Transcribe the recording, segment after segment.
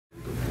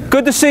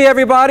Good to see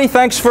everybody.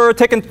 Thanks for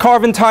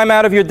carving time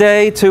out of your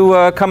day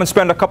to come and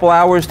spend a couple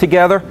hours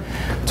together.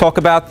 Talk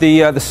about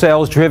the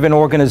sales-driven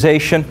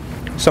organization.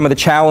 Some of the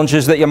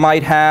challenges that you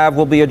might have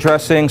we'll be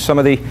addressing. Some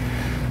of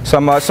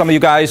you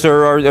guys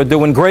are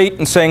doing great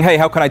and saying, hey,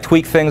 how can I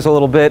tweak things a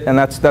little bit? And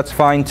that's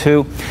fine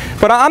too.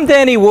 But I'm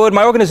Danny Wood.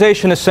 My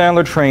organization is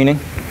Sandler Training.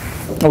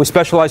 We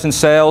specialize in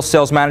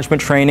sales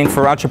management training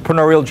for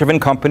entrepreneurial-driven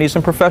companies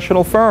and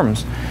professional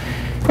firms.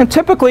 And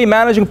typically,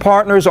 managing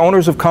partners,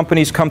 owners of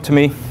companies come to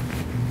me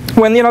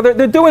when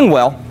they're doing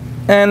well,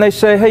 and they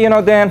say, hey,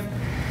 Dan,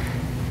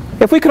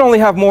 if we could only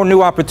have more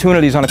new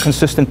opportunities on a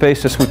consistent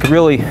basis, we could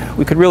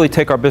really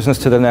take our business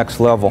to the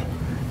next level.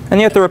 And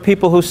yet there are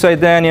people who say,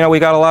 Dan, we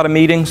got a lot of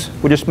meetings,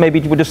 we're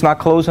just not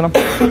closing them.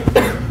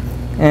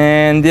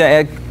 And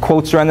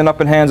quotes are ending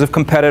up in hands of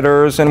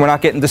competitors, and we're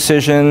not getting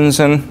decisions,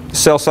 and the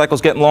sales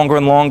cycle's getting longer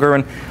and longer,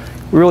 and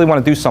we really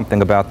want to do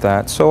something about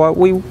that. So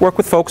we work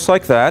with folks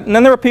like that. And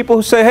then there are people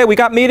who say, hey, we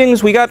got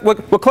meetings, we're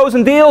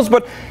closing deals,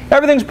 but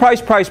everything's price.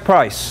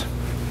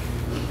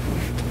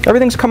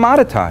 Everything's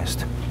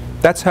commoditized.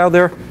 That's how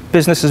their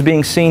business is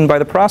being seen by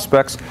the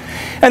prospects.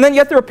 And then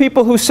yet there are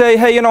people who say,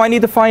 hey, I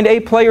need to find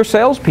A-player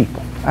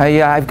salespeople.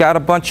 I've got a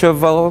bunch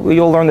of,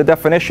 you'll learn the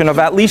definition of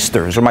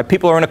at-leasters, or my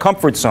people are in a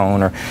comfort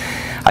zone, or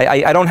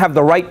I don't have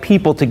the right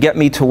people to get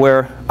me to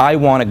where I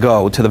want to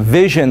go, to the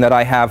vision that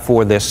I have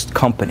for this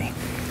company.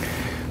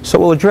 So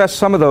we'll address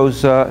some of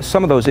those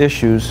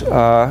issues.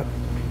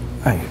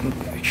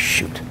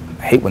 Shoot,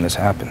 I hate when this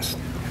happens.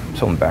 I'm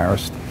so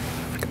embarrassed.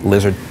 Like a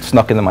lizard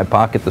snuck into my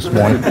pocket this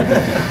morning.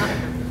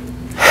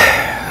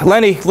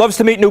 Lenny loves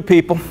to meet new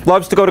people,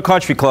 loves to go to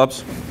country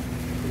clubs.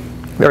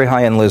 Very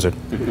high-end lizard.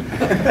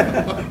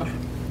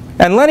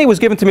 And Lenny was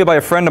given to me by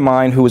a friend of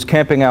mine who was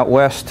camping out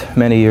west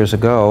many years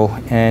ago,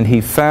 and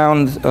he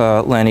found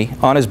Lenny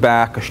on his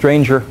back, a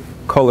stranger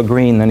color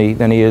green than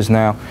he is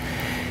now.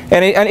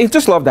 And he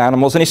just loved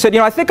animals, and he said,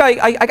 I think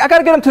I got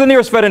to get him to the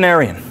nearest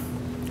veterinarian.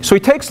 So he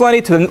takes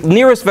Lenny to the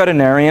nearest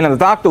veterinarian, and the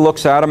doctor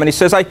looks at him, and he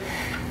says, I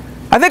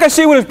think I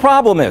see what his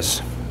problem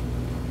is.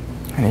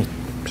 And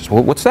he says,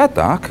 well, what's that,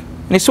 Doc?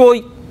 And he said,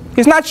 well,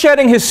 he's not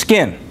shedding his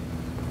skin.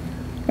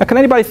 Now, can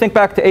anybody think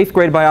back to 8th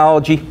grade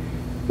biology?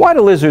 Why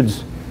do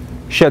lizards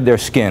shed their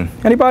skin?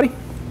 Anybody?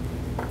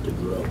 To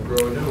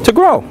grow. To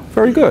grow.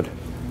 Very good.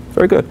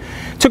 Very good.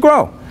 To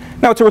grow.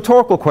 Now, it's a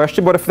rhetorical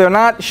question, but if they're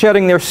not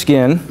shedding their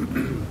skin,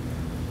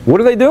 what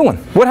are they doing?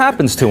 What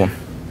happens to them?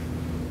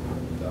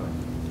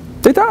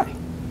 They die,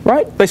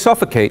 right? They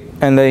suffocate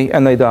and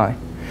they die.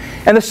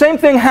 And the same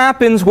thing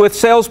happens with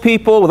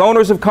salespeople, with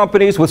owners of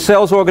companies, with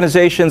sales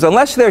organizations.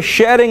 Unless they're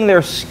shedding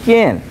their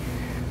skin,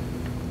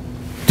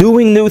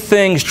 doing new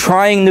things,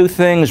 trying new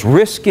things,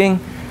 risking,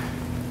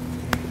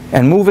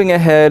 and moving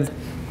ahead,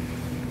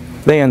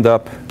 they end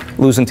up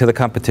losing to the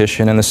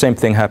competition, and the same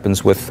thing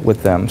happens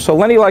with them. So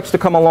Lenny likes to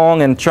come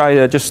along and try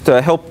to just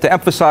help to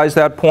emphasize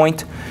that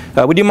point.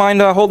 Would you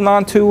mind holding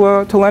on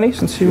to Lenny,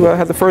 since you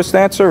had the first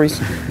answer?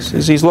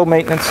 He's low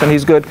maintenance and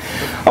he's good.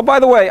 Oh, by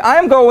the way,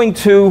 I'm going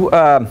to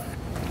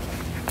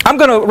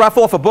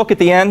raffle off a book at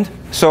the end.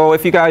 So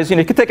if you guys,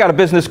 you can take out a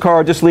business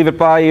card, just leave it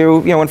by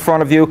you, in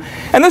front of you.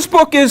 And this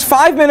book is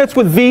 5 Minutes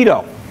with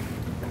Vito.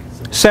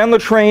 Sandler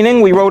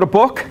Training. We wrote a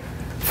book,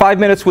 5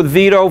 Minutes with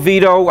Vito.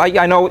 Vito,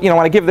 I know, when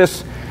I give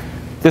this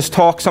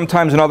talk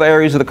sometimes in other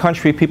areas of the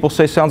country, people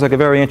say sounds like a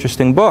very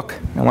interesting book.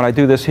 And when I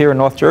do this here in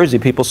North Jersey,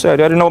 people say, I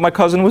didn't know what my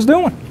cousin was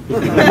doing. I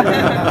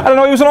didn't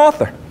know he was an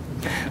author.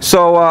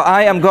 So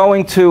I am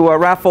going to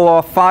raffle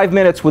off 5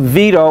 Minutes with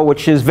Vito,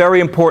 which is very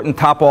important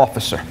top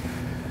officer.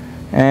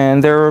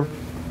 And they're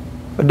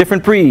a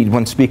different breed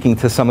when speaking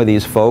to some of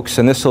these folks,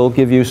 and this will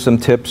give you some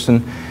tips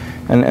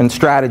and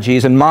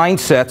strategies and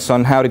mindsets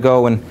on how to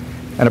go and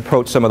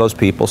approach some of those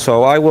people.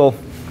 So I'll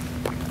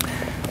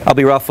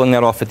be raffling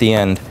that off at the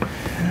end.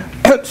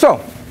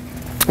 So,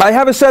 I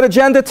have a set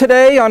agenda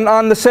today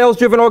on the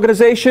sales-driven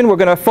organization. We're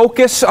going to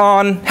focus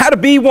on how to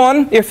be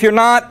one. If you're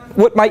not,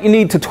 what might you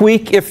need to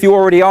tweak if you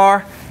already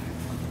are.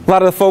 A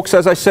lot of the folks,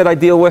 as I said, I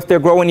deal with, they're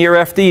growing year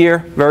after year,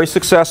 very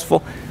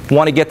successful,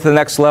 want to get to the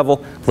next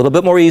level a little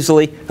bit more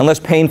easily and less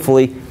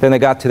painfully than they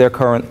got to their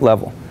current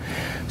level.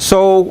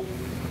 So,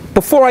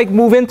 before I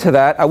move into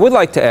that, I would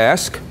like to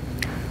ask,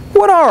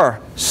 what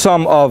are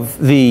some of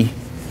the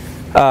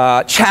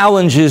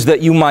challenges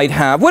that you might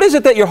have? What is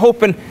it that you're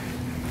hoping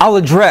I'll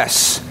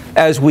address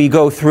as we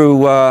go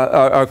through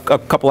a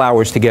couple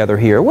hours together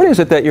here? What is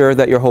it that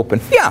you're hoping?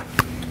 Yeah.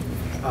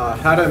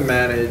 How to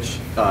manage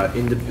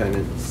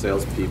independent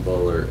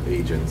salespeople or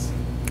agents.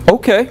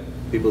 Okay.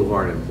 People who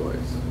aren't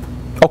employees.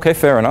 Okay,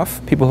 fair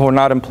enough. People who are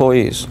not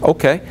employees.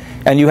 Okay.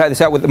 And is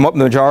that what the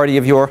majority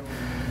of your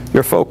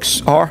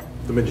folks are?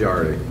 The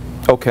majority.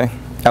 Okay.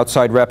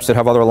 Outside reps that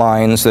have other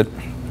lines that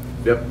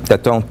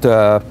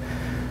don't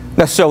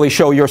necessarily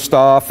show your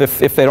stuff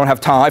if they don't have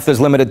time, if there's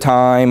limited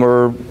time,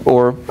 or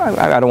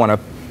I don't want to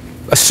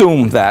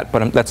assume that,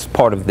 but that's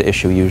part of the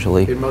issue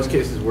usually. In most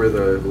cases, we're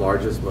the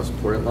largest, most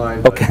important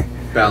line, okay.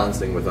 But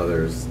balancing with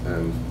others.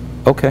 And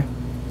okay.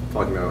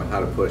 talking about how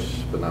to push,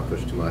 but not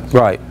push too much.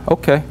 Right.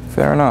 Okay.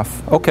 Fair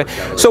enough. Okay.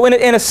 So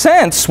in a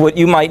sense, what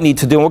you might need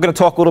to do, and we're going to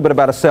talk a little bit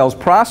about a sales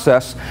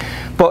process,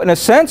 but in a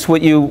sense,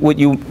 what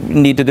you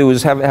need to do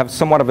is have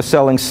somewhat of a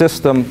selling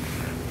system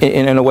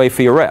in a way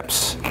for your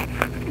reps,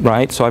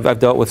 right? So I've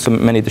dealt with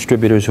many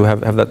distributors who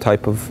have that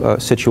type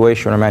of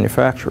situation, or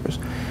manufacturers.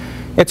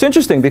 It's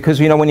interesting because,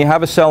 you know, when you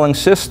have a selling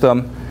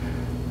system,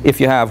 if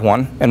you have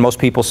one, and most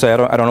people say, I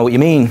don't know what you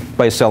mean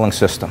by a selling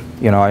system.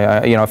 You know,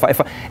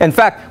 in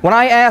fact, when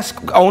I ask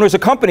owners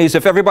of companies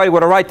if everybody were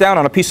to write down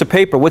on a piece of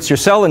paper, what's your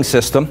selling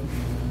system,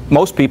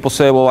 most people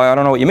say, well, I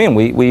don't know what you mean.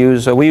 We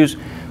use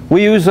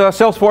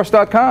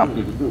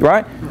Salesforce.com,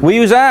 right? We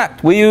use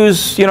ACT. We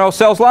use, you know,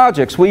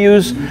 SalesLogix. We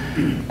use,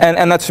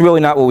 and that's really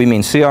not what we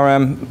mean.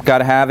 CRM, got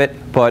to have it,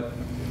 but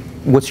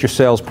what's your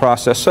sales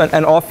process?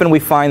 And often we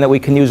find that we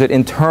can use it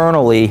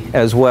internally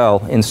as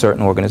well in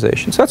certain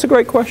organizations. So that's a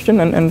great question,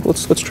 and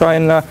let's try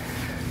and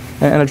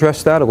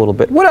address that a little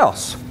bit. What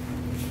else?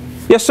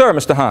 Yes, sir,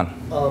 Mr. Hahn.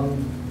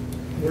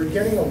 We're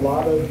getting a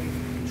lot of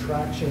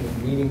traction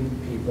with meeting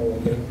people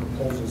and getting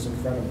proposals in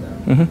front of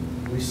them.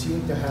 Mm-hmm. We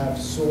seem to have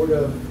sort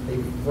of a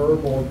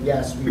verbal,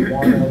 yes, we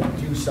want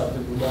to do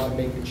something, we want to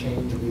make a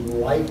change, we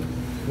like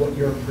what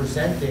you're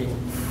presenting,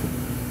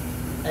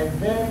 and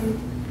then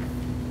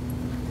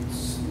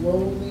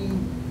slowly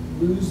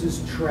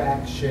loses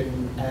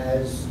traction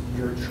as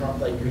you're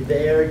like you're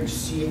there, you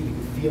see it, you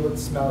can feel it,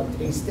 smell it,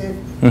 taste it,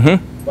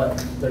 but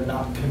they're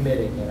not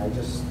committing. And I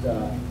just,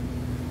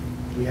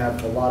 we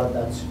have a lot of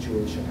that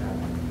situation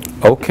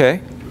happening.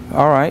 Okay,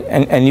 all right.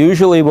 And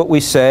usually what we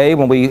say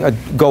when we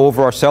go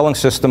over our selling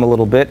system a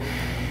little bit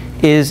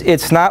is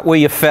it's not where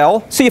you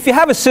fell. See, if you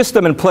have a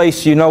system in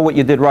place, you know what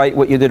you did right,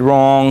 what you did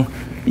wrong.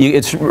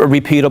 It's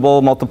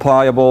repeatable,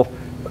 multipliable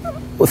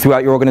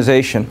throughout your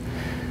organization.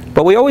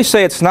 But we always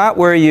say it's not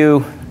where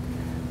you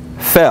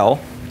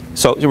fell.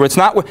 So it's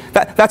not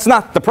that's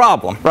not the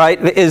problem, right?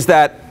 Is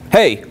that,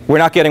 hey, we're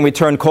not getting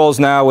return calls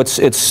now. It's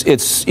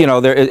you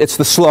know, it's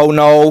the slow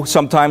no,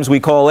 sometimes we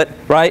call it,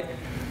 right?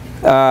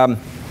 But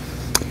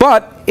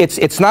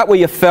it's not where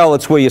you fell,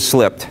 it's where you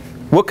slipped.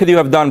 What could you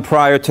have done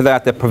prior to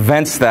that that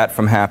prevents that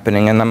from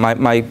happening? And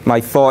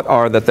my thought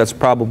are that that's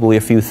probably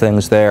a few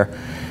things there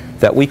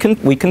that we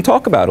can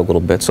talk about a little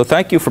bit. So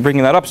thank you for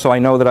bringing that up, so I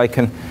know that I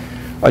can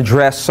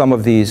address some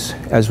of these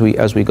as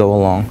we go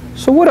along.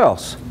 So what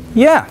else?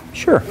 Yeah,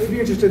 sure. I'd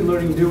be interested in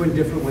learning new and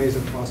different ways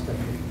of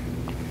prospecting.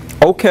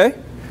 Okay.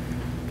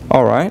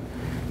 All right.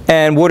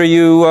 And what are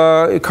you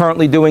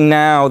currently doing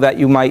now that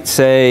you might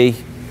say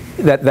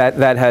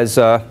that has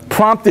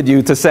prompted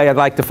you to say, I'd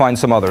like to find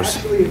some others?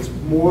 Actually, it's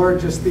more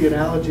just the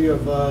analogy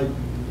of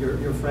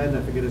your friend,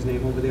 I forget his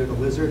name over there, the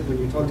lizard, when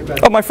you talked about...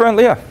 Oh, my friend,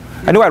 yeah.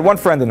 I knew I had one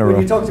friend in the room.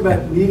 When you talked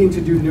about needing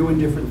to do new and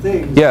different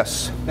things,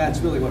 yes, that's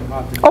really what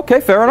prompted. Okay,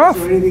 fair enough.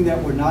 So anything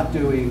that we're not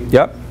doing,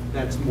 yep,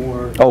 that's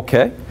more...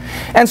 Okay.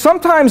 And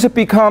sometimes it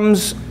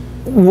becomes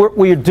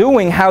what you're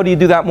doing, how do you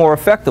do that more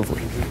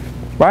effectively,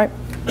 right?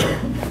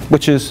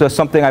 Which is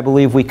something I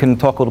believe we can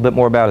talk a little bit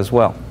more about as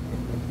well.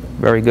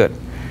 Very good.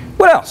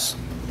 What else?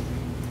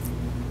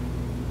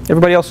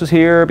 Everybody else is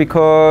here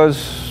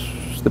because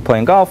they're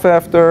playing golf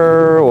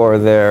after, or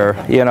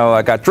they're, you know,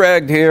 I got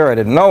dragged here, I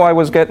didn't know I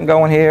was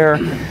going here.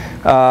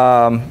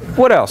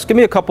 What else? Give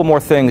me a couple more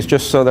things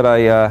just so that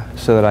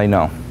I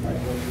know.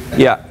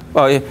 Yeah.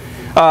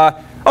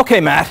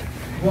 Okay, Matt.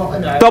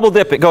 Well, Double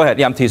dip it. Go ahead.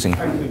 Yeah, I'm teasing.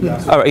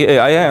 All right.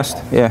 Yeah, I asked.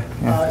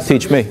 Yeah. So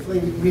Teach me.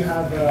 We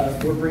have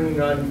we're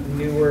bringing on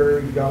newer,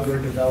 younger,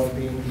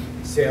 developing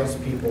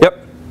salespeople.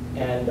 Yep.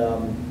 And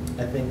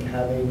I think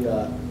having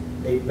a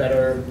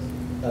better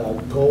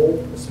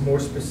goal, a more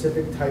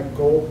specific type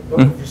goal,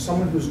 but for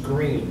someone who's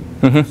green.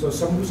 So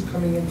someone who's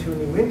coming into a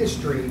new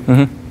industry,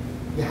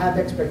 you have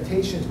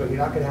expectations, but you're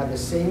not going to have the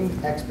same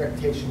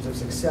expectations of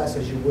success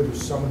as you would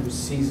with someone who's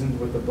seasoned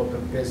with a book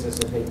of business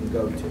that they can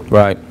go to.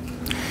 Right.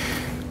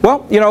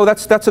 Well, you know,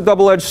 that's a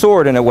double-edged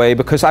sword in a way,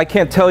 because I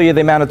can't tell you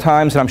the amount of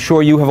times, and I'm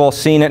sure you have all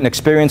seen it and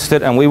experienced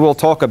it, and we will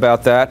talk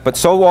about that, but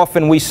so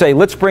often we say,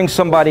 let's bring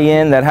somebody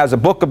in that has a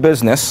book of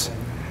business,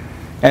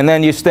 and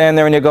then you stand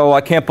there and you go,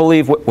 I can't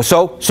believe,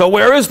 so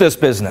where is this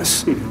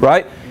business,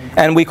 right?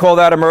 And we call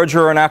that a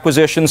merger or an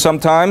acquisition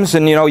sometimes,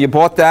 and you know, you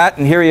bought that,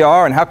 and here you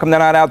are, and how come they're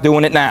not out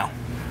doing it now?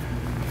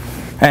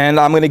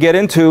 And I'm going to get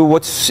into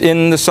what's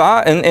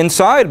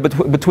inside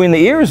between the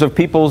ears of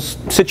people's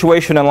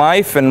situation in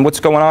life and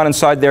what's going on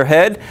inside their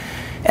head.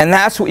 And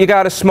that's what you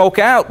got to smoke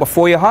out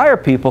before you hire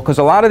people, because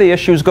a lot of the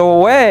issues go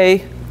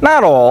away,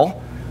 not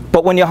all,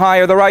 but when you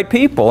hire the right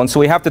people. And so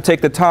we have to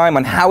take the time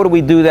on how do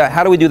we do that?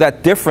 How do we do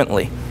that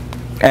differently?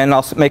 And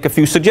I'll make a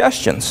few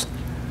suggestions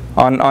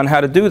on how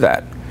to do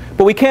that.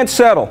 But we can't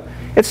settle.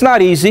 It's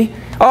not easy.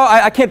 Oh,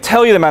 I can't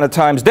tell you the amount of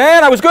times,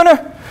 Dan, I was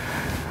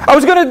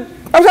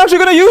actually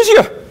going to use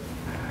you,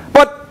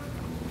 but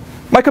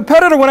my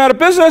competitor went out of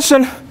business,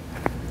 and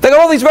they got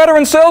all these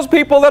veteran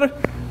salespeople that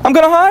I'm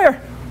going to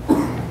hire,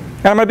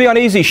 and I'm going to be on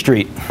Easy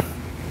Street,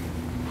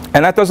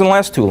 and that doesn't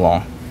last too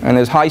long, and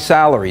there's high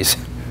salaries,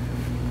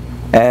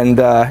 and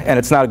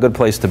it's not a good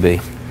place to be.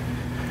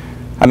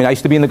 I mean, I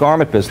used to be in the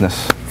garment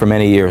business for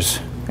many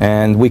years,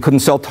 and we couldn't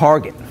sell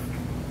Target.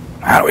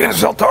 How are we going to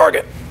sell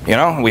Target? You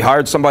know, we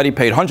hired somebody,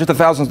 paid hundreds of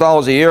thousands of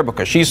dollars a year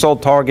because she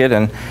sold Target,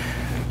 and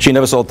she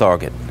never sold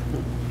Target.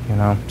 You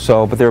know,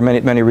 so but there are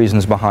many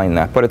reasons behind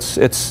that. But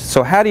it's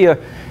so how do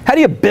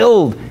you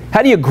build?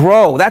 How do you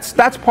grow? That's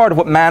part of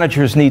what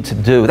managers need to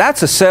do.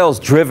 That's a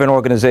sales-driven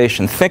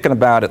organization, thinking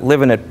about it,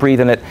 living it,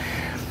 breathing it,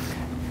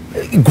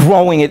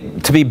 growing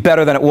it to be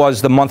better than it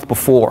was the month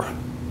before.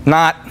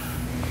 Not,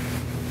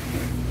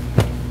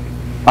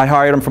 I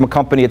hired them from a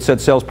company that said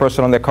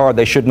salesperson on their card,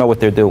 they should know what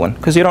they're doing.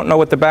 Because you don't know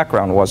what the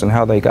background was and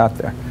how they got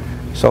there.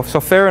 So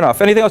fair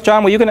enough. Anything else,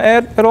 John, were you going to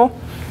add at all?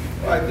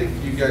 Well, I think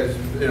you guys,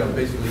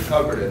 basically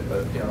covered it,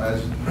 but,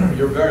 as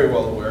you're very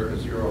well aware,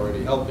 because you're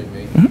already helping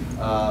me,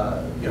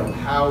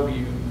 how do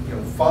you,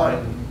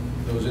 find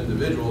those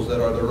individuals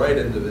that are the right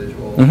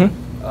individuals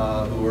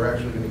who are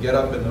actually going to get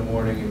up in the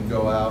morning and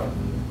go out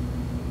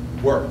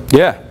and work.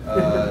 Yeah.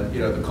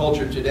 The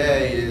culture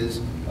today is,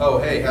 oh,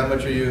 hey, how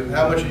much are you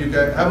going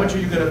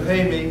to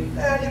pay me?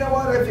 You know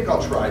what? I think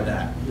I'll try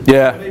that.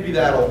 Yeah. Maybe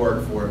that'll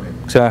work for me.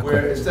 Exactly.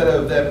 Where instead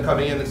of them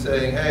coming in and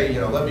saying, hey,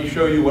 let me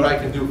show you what I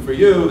can do for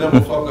you, then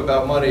we'll talk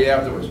about money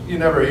afterwards. You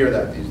never hear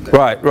that these days.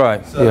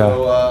 Right. So,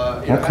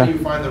 yeah. how do you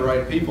find the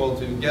right people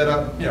to get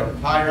up,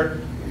 hire,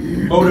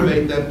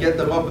 motivate them, get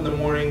them up in the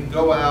morning,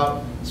 go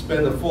out,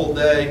 spend a full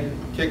day,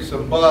 kick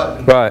some butt,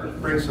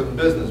 and bring some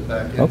business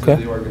back into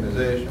the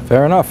organization.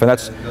 Fair enough, and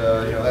that's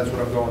that's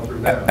what I'm going through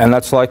now. And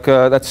that's like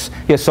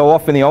so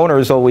often the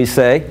owners always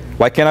say,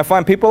 "Why can't I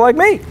find people like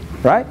me?"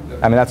 Right?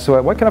 I mean, that's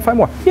why can I find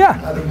more? Yeah.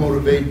 How to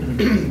motivate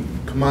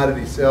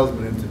commodity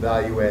salesmen into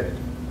value added?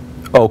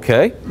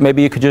 Okay,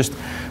 maybe you could just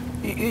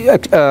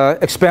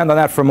expand on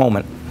that for a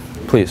moment,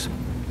 please.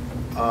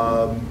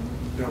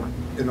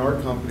 In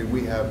our company,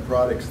 we have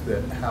products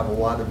that have a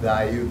lot of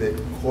value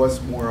that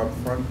cost more up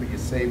front, but you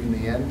save in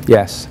the end.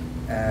 Yes.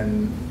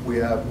 And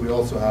we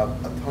also have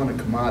a ton of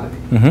commodity.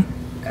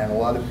 And a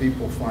lot of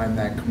people find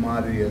that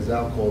commodity as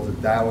alcohol is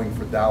dialing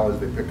for dollars.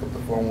 They pick up the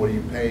phone, what are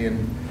you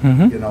paying?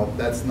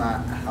 That's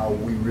not how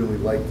we really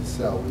like to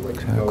sell. We like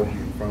to go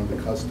in front of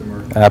the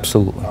customer.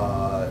 Absolutely.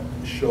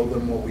 Show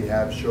them what we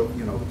have, do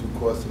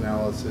cost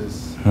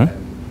analysis,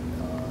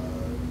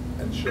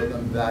 and show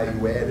them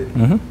value added,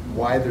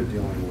 why they're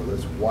dealing with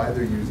us, why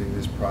they're using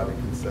this product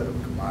instead of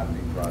a commodity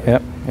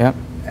product. Yep.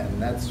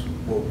 And that's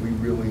what we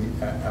really,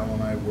 Al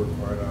and I work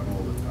hard on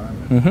all the time,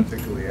 and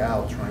particularly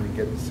Al, trying to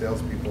get the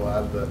salespeople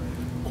out of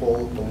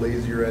the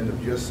lazier end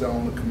of just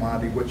selling the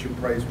commodity. What's your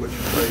price?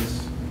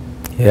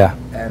 Yeah.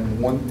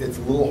 And it's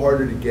a little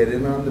harder to get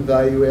in on the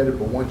value added,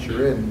 but once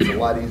you're in, it's a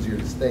lot easier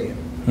to stay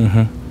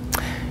in.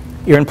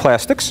 You're in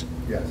plastics?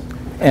 Yes.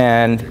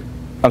 And,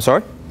 I'm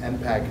sorry? And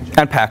packaging.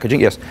 And packaging,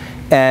 yes.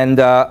 And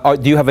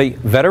do you have a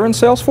veteran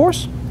sales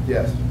force?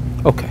 Yes.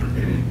 Okay.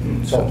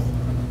 Both.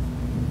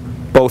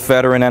 Both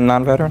veteran and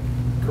non-veteran?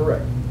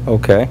 Correct.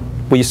 Okay.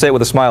 Well, you say it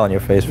with a smile on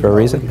your face for a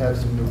reason? We have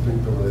some new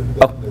people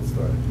that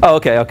started. Oh,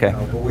 okay.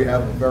 But we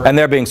have a very... And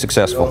they're being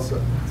successful?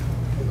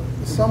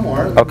 Some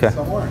are. Okay.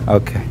 Some aren't.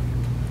 Okay.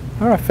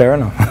 All right, fair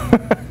enough.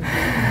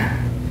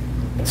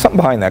 Something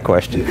behind that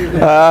question.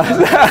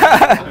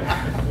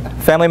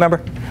 Family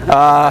member? All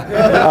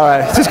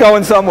right, it's just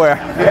going somewhere.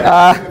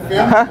 The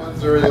family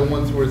ones are the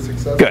ones who are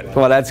successful. Good.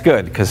 Well, that's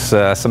good, because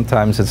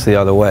sometimes it's the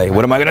other way.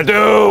 What am I going to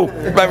do?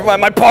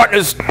 My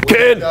partner's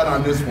kid. Not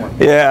on this one.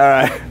 Yeah, all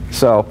right.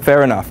 So,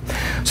 fair enough.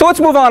 So let's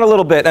move on a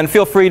little bit, and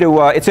feel free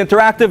to, it's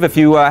interactive. If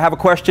you have a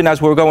question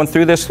as we're going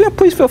through this,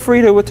 please feel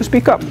free to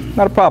speak up.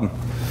 Not a problem.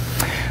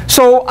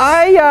 So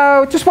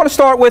I just want to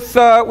start with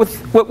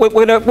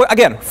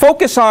again,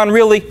 focus on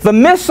really the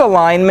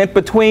misalignment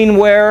between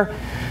where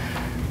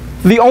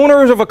the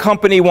owners of a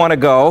company want to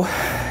go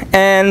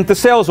and the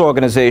sales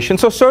organization.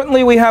 So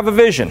certainly we have a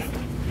vision.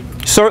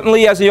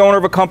 Certainly as the owner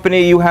of a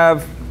company you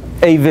have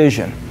a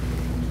vision.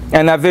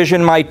 And that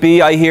vision might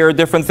be, I hear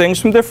different things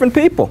from different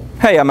people.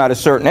 Hey, I'm at a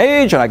certain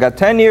age and I got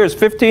 10 years,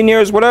 15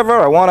 years, whatever.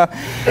 I want to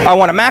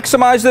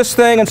maximize this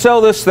thing and sell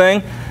this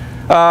thing.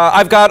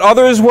 I've got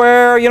others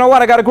where, you know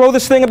what, I got to grow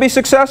this thing and be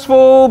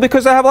successful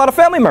because I have a lot of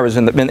family members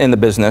in the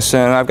business,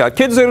 and I've got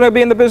kids that are going to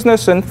be in the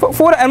business, and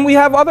and we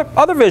have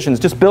other visions.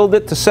 Just build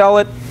it, to sell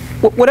it,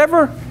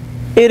 whatever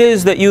it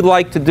is that you'd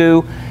like to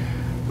do.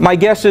 My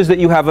guess is that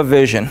you have a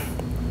vision,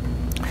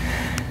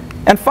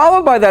 and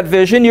followed by that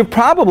vision, you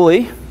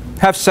probably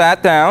have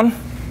sat down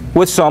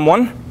with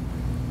someone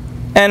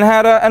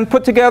and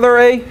put together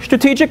a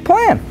strategic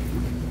plan.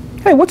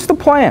 Hey, what's the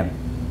plan?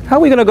 How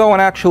are we going to go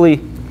and actually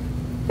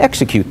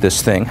execute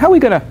this thing? How are we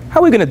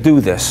gonna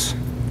do this?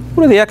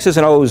 What are the X's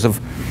and O's of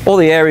all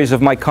the areas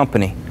of my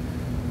company?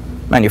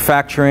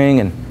 Manufacturing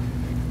and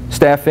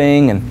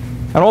staffing and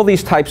all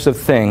these types of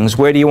things.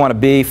 Where do you want to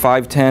be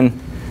 5,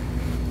 10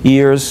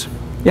 years?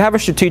 You have a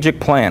strategic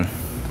plan.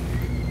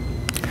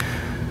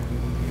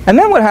 And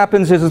then what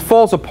happens is it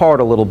falls apart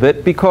a little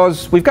bit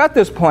because we've got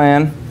this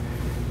plan,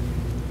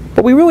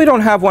 but we really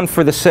don't have one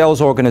for the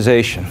sales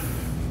organization.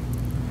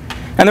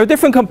 And there are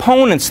different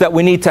components that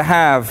we need to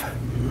have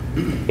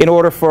in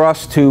order for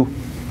us to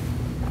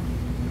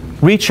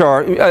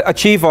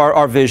achieve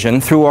our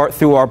vision through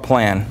our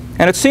plan.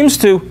 And it seems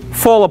to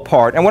fall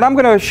apart. And what I'm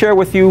going to share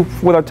with you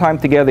with our time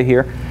together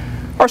here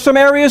are some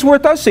areas where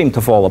it does seem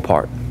to fall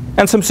apart,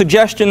 and some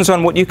suggestions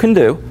on what you can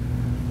do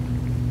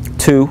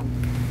to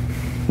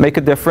make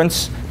a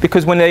difference,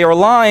 because when they are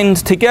aligned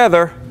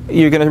together,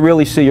 you're going to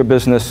really see your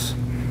business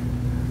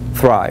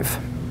thrive.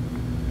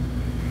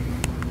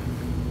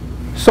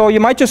 So you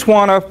might just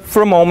want to,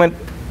 for a moment,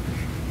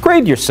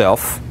 grade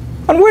yourself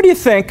on where do you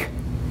think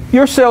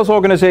your sales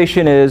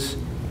organization is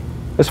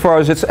as far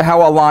as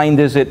how aligned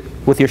is it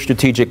with your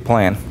strategic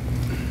plan.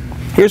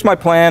 Here's my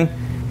plan.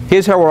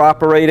 Here's how we're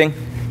operating.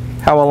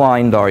 How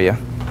aligned are you?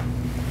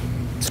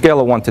 Scale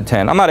of 1 to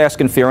 10. I'm not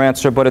asking for your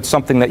answer, but it's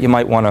something that you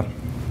might want to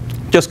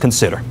just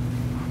consider.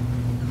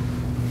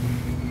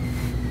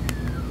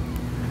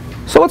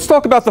 So let's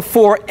talk about the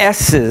 4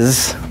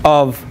 S's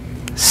of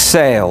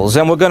sales,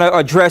 and we're going to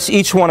address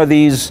each one of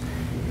these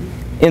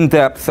in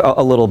depth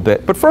a little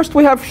bit. But first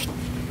we have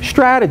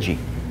strategy.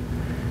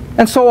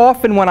 And so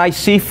often when I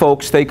see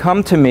folks, they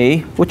come to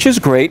me, which is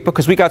great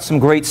because we got some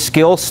great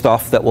skill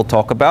stuff that we'll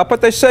talk about, but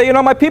they say, you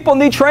know, my people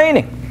need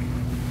training.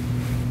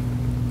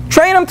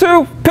 Train them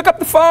to pick up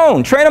the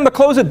phone, train them to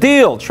close a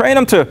deal, train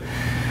them to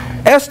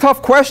ask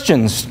tough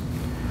questions,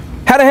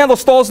 how to handle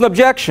stalls and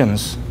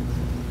objections.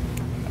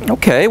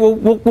 Okay, well,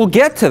 we'll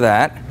get to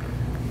that,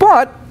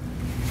 but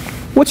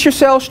what's your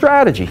sales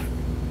strategy?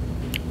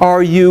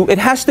 It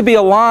has to be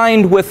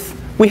aligned with,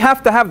 we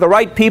have to have the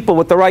right people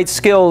with the right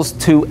skills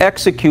to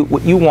execute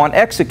what you want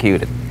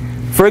executed.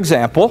 For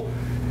example,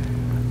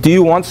 do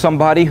you want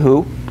somebody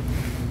who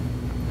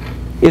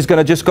is going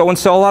to just go and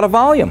sell a lot of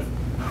volume?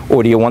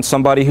 Or do you want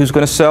somebody who's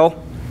going to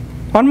sell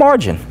on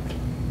margin?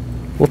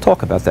 We'll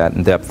talk about that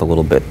in depth a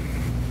little bit.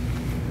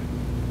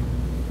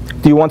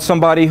 Do you want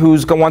somebody who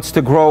wants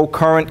to grow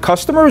current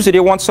customers, or do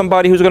you want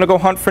somebody who's going to go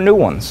hunt for new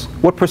ones?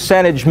 What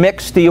percentage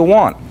mix do you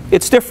want?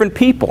 It's different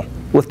people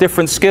with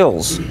different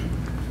skills.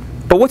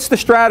 But what's the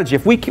strategy?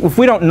 If we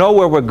don't know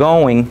where we're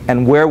going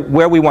and where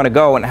we want to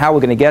go and how we're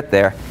going to get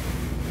there,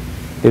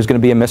 there's going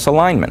to be a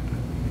misalignment.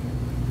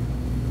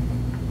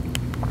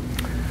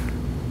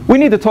 We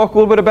need to talk a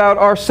little bit about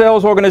our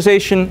sales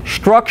organization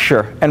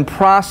structure and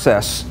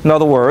process. In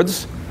other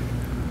words,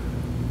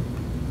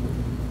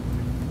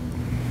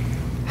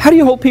 how do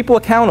you hold people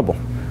accountable?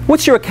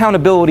 What's your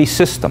accountability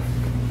system?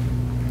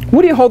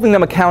 What are you holding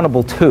them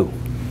accountable to?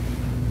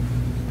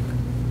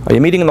 Are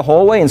you meeting in the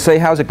hallway and say,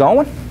 how's it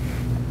going?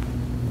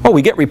 Oh,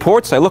 we get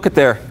reports. I look at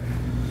their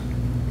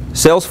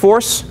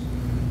Salesforce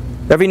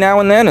every now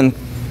and then, and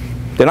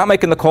they're not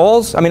making the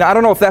calls. I mean, I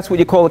don't know if that's what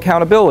you call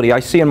accountability. I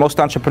see in most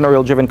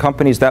entrepreneurial-driven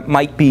companies that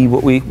might be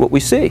what we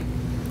see.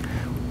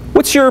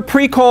 What's your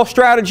pre-call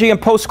strategy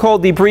and post-call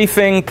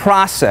debriefing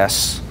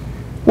process?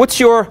 What's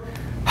your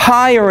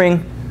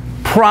hiring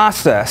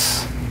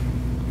process?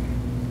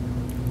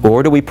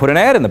 Or do we put an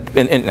ad in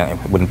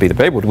it wouldn't be the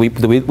paper. We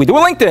do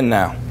a LinkedIn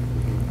now,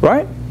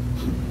 right?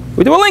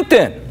 We do a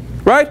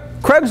LinkedIn, right?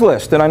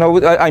 Craigslist, and I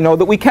know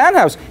that you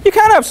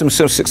can have some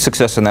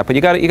success in that, but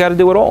you got to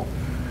do it all,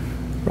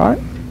 right?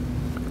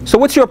 So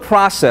what's your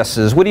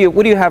processes? What do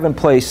you have in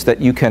place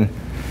that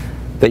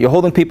you're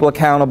holding people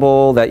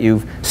accountable, that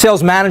you've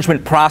sales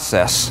management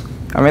process?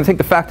 I mean, I think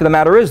the fact of the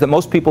matter is that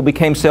most people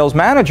became sales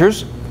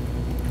managers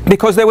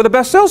because they were the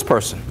best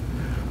salesperson,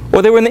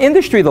 or they were in the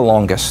industry the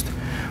longest,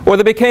 or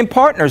they became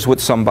partners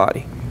with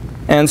somebody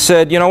and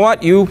said, you know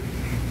what,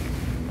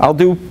 I'll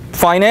do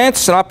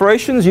finance and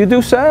operations, you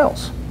do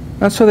sales.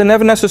 And so they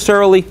never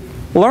necessarily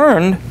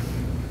learned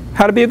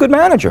how to be a good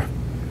manager.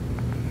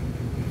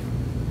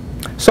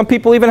 Some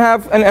people even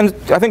have, and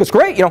I think it's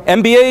great,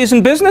 MBAs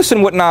in business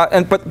and whatnot,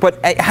 but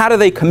how do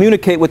they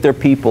communicate with their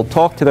people,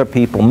 talk to their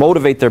people,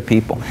 motivate their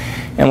people?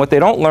 And what they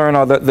don't learn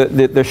are the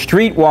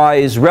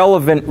streetwise,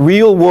 relevant,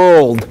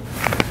 real-world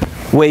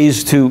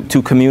ways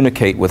to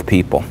communicate with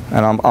people.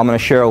 And I'm going to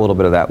share a little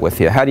bit of that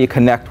with you. How do you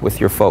connect with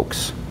your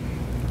folks?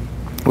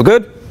 We're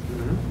good?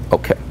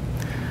 Okay.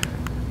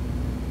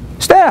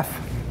 Staff.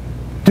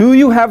 Do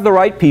you have the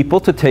right people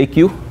to take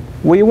you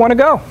where you want to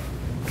go?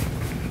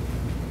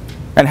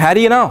 And how do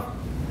you know?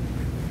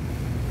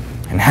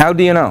 And how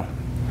do you know?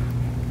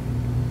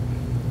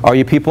 Are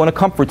your people in a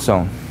comfort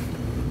zone?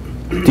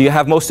 Do you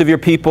have most of your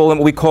people in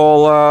what we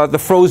call the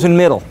frozen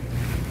middle?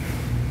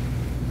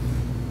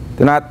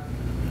 They're not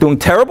doing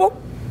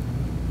terrible?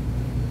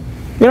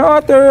 You know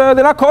what? They're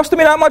not costing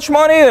me that much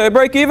money. They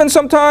break even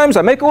sometimes.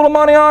 I make a little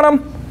money on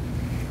them.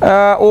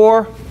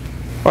 Or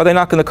are they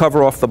not going to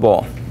cover off the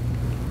ball?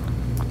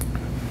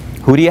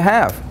 Who do you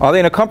have? Are they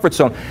in a comfort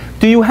zone?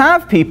 Do you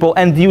have people,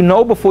 and do you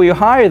know before you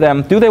hire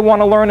them, do they want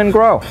to learn and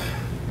grow?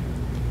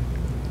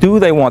 Do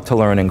they want to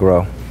learn and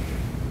grow?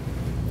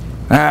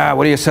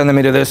 What are you sending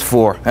me to this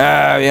for?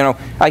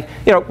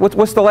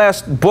 What's the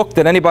last book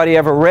that anybody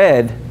ever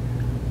read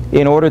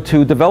in order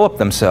to develop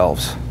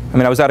themselves? I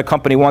mean, I was at a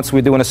company once, we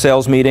were doing a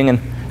sales meeting, and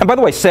by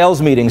the way,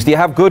 sales meetings, do you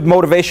have good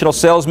motivational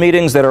sales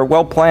meetings that are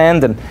well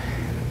planned and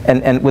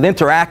with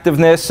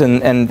interactiveness,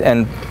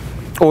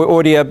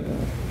 or do you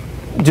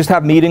just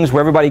have meetings where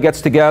everybody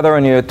gets together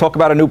and you talk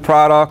about a new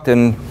product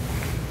and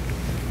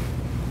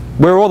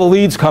where are all the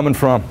leads coming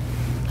from,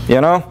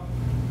 you know?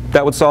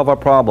 That would solve our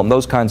problem,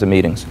 those kinds of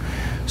meetings.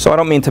 So I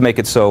don't mean to make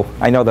it so.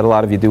 I know that a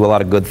lot of you do a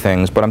lot of good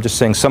things, but I'm just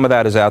saying some of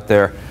that is out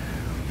there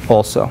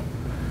also.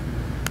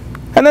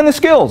 And then the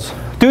skills.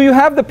 Do you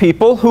have the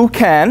people who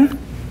can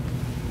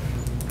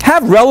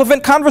have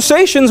relevant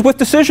conversations with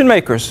decision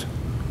makers,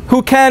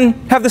 who can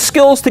have the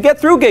skills to get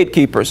through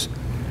gatekeepers,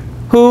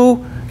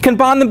 who can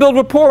bond and build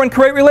rapport and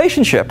create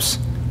relationships,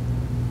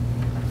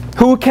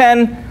 who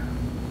can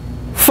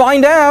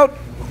find out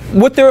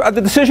what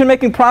the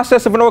decision-making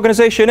process of an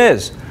organization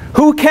is,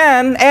 who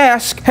can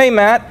ask, hey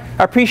Matt,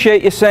 I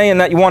appreciate you saying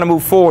that you want to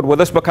move forward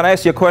with us, but can I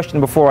ask you a question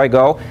before I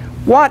go?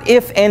 What,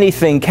 if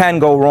anything, can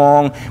go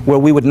wrong where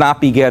we would not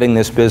be getting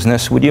this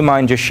business? Would you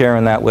mind just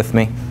sharing that with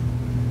me?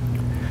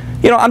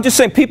 You know, I'm just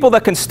saying people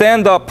that can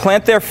stand up,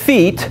 plant their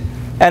feet,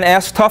 and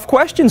ask tough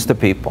questions to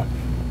people.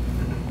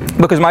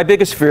 Because my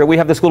biggest fear, we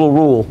have this little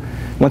rule,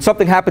 when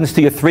something happens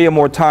to you 3 or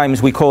more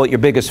times, we call it your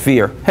biggest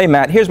fear. Hey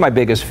Matt, here's my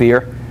biggest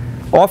fear.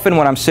 Often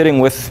when I'm sitting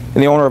with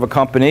the owner of a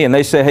company and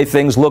they say, hey,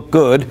 things look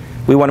good,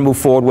 we want to move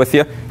forward with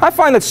you, I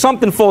find that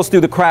something falls through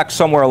the cracks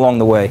somewhere along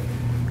the way.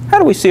 How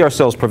do we see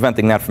ourselves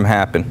preventing that from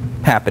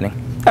happening?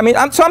 I mean,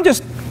 so I'm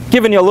just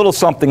giving you a little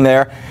something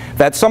there,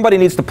 that somebody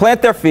needs to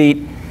plant their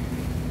feet,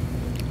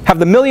 have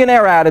the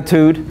millionaire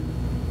attitude.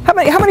 How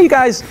many of you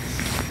guys,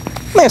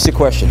 let me ask you a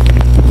question.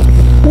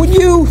 Would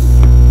you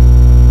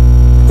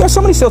know,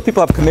 so many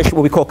salespeople have commission,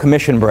 what we call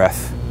commission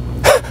breath.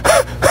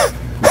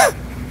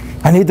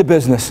 I need the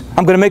business.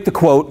 I'm going to make the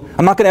quote.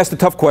 I'm not going to ask the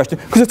tough question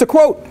because it's a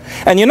quote.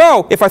 And you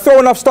know, if I throw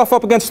enough stuff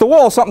up against the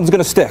wall, something's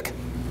going to stick.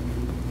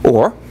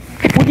 Or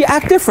would you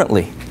act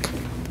differently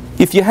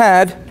if you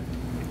had,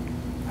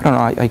 I don't know,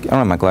 I don't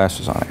have my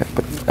glasses on,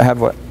 but I have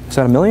what, is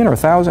that 1 million or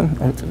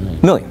 1,000? It's a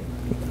million.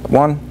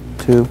 1,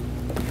 2,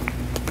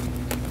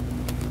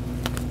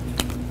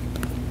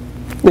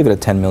 leave it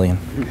at 10 million.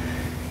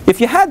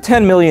 If you had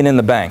 10 million in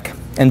the bank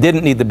and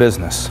didn't need the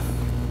business,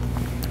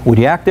 would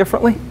you act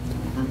differently?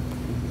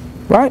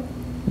 Right?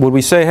 Would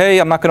we say, hey,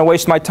 I'm not going to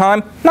waste my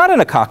time? Not in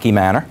a cocky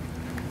manner.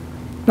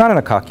 Not in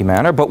a cocky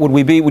manner, but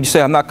would you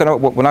say, we're not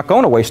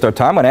going to waste our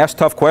time, I'm going to ask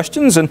tough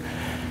questions and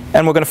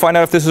we're going to find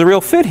out if this is a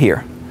real fit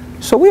here.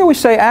 So we always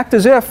say act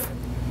as if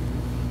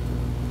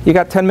you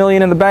got 10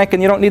 million in the bank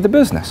and you don't need the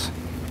business.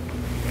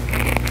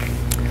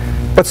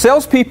 But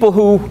salespeople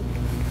who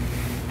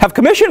have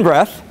commission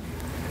breath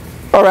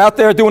are out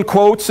there doing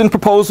quotes and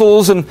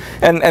proposals and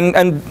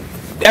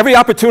every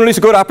opportunity is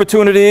a good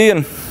opportunity.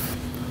 And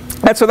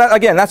so that,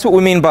 again, that's what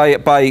we mean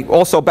by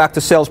also back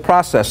to sales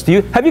process.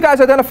 Have you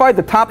guys identified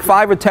the top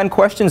 5 or 10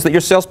 questions that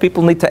your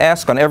salespeople need to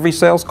ask on every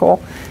sales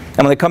call? And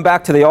when they come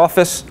back to the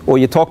office or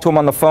you talk to them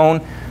on the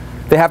phone,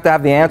 they have to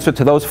have the answer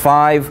to those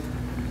 5.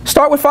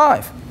 Start with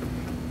 5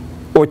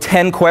 or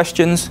 10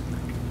 questions.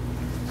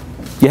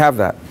 You have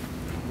that.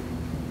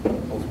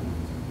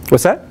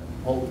 What's that?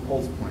 Pulse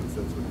points,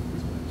 that's what it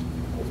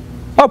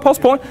was. Oh, pulse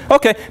point?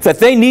 Okay. That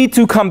they need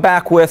to come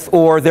back with,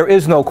 or there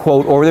is no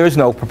quote, or there is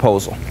no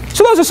proposal.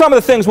 So those are some of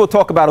the things we'll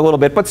talk about a little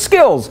bit. But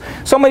skills.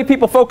 So many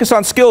people focus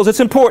on skills. It's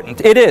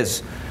important. It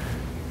is.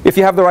 If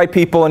you have the right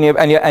people and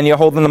you're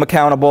holding them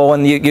accountable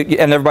and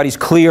everybody's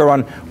clear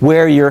on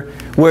where you're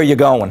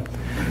going.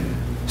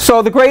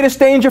 So the greatest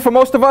danger for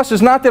most of us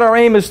is not that our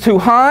aim is too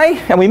high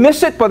and we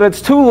miss it, but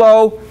it's too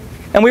low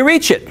and we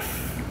reach it.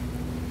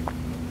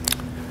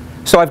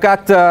 So I've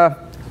got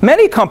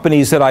many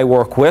companies that I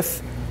work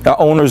with,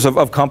 owners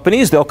of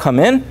companies. They'll come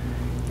in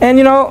and,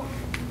 you know,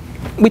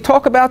 we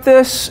talk about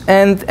this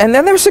and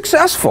then they're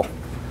successful.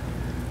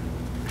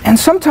 And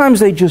sometimes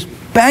they just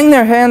bang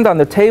their hand on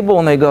the table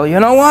and they go, you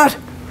know what?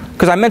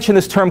 Because I mentioned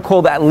this term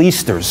called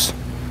at-leasters,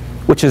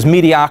 which is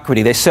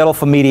mediocrity. They settle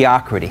for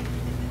mediocrity.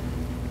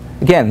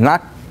 Again,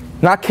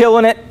 not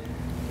killing it,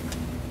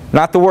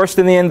 not the worst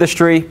in the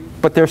industry,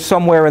 but they're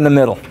somewhere in the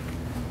middle.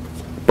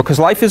 Because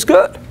life is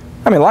good.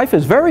 I mean, life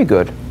is very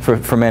good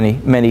for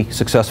many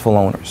successful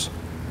owners.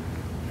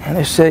 And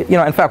they say, you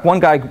know, in fact, one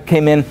guy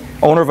came in,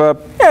 owner of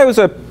it was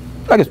a,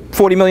 I guess,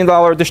 $40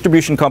 million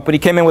distribution company,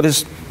 came in with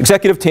his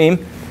executive team,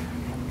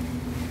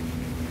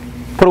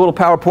 put a little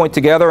PowerPoint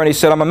together, and he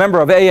said, I'm a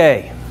member of AA.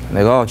 And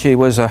they go, oh, gee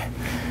whiz,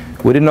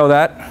 we didn't know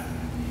that.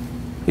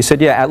 He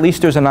said, yeah,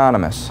 at-leasters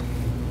Anonymous.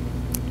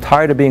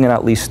 Tired of being an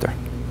at-leaster.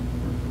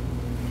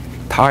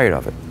 Tired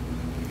of it.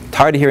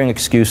 Tired of hearing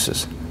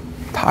excuses.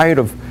 Tired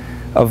of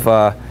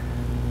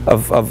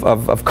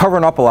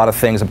covering up a lot of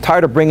things. I'm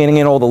tired of bringing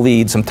in all the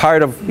leads. I'm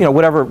tired of, you know,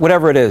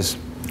 whatever it is.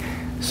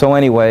 So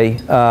anyway,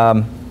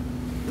 the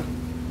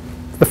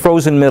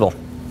frozen middle.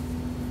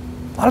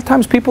 A lot of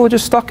times people are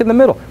just stuck in the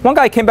middle. One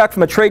guy came back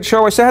from a trade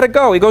show. I said, how'd it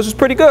go? He goes, it's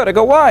pretty good. I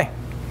go, why?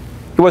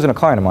 He wasn't a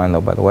client of mine,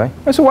 though, by the way.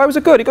 I said, why was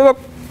it good? He goes,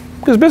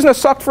 because business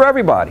sucked for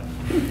everybody.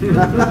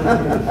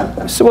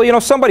 I said, well, you know,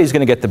 somebody's going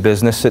to get the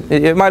business.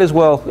 It might as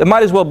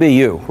well be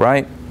you,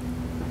 right?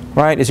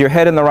 Right? Is your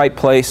head in the right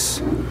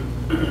place?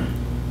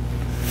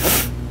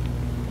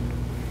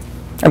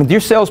 I mean, do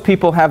your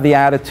salespeople have the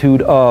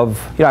attitude of,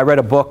 you know, I read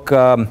a book,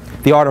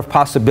 The Art of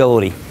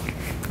Possibility.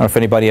 I don't know if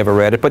anybody ever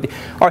read it, but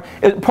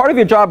part of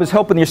your job is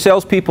helping your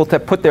salespeople to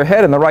put their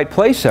head in the right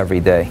place every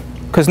day.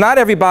 Because not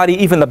everybody,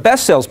 even the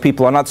best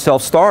salespeople, are not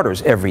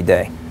self-starters every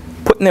day.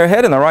 Putting their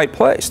head in the right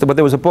place. But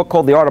there was a book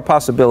called The Art of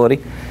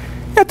Possibility.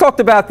 It talked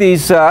about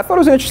these, I thought it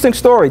was an interesting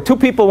story. Two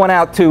people went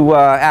out to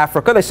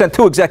Africa. They sent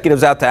two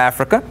executives out to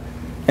Africa.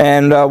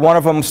 And one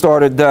of them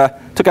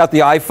took out the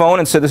iPhone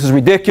and said, this is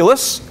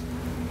ridiculous.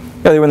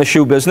 They were in the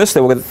shoe business.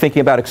 They were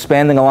thinking about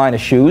expanding a line of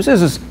shoes.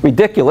 This is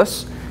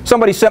ridiculous.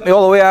 Somebody sent me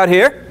all the way out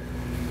here,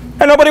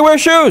 and nobody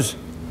wears shoes.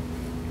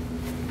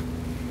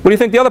 What do you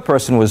think the other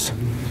person was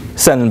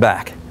sending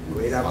back?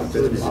 Great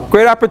opportunity.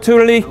 Great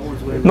opportunity.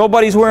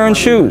 Nobody's wearing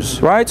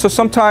shoes, right? So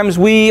sometimes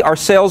we, our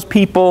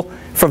salespeople,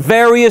 for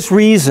various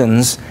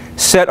reasons,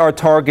 set our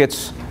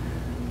targets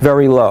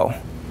very low.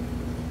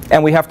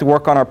 And we have to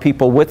work on our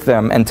people with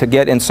them and to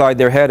get inside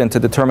their head and to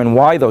determine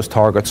why those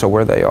targets are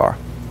where they are.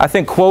 I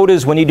think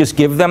quotas, when you just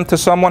give them to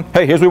someone,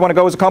 hey, here's where we want to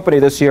go as a company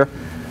this year.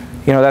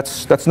 You know,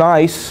 that's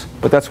nice,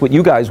 but that's what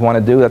you guys want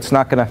to do. That's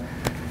not going to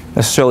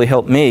necessarily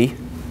help me.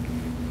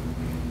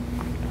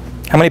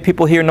 How many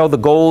people here know the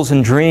goals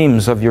and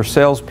dreams of your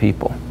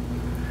salespeople?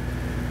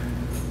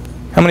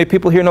 How many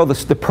people here know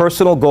the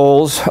personal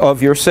goals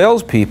of your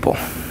salespeople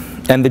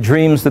and the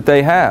dreams that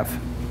they have?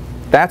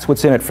 That's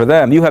what's in it for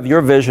them. You have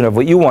your vision of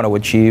what you want to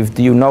achieve.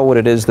 Do you know what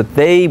it is that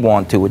they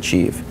want to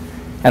achieve?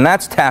 And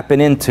that's tapping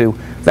into,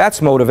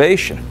 that's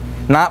motivation.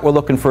 Not we're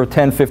looking for a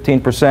 10,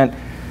 15%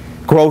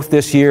 growth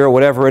this year, or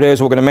whatever it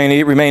is, we're going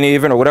to remain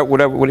even, or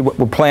whatever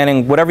we're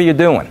planning, whatever you're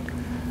doing.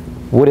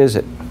 What is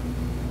it?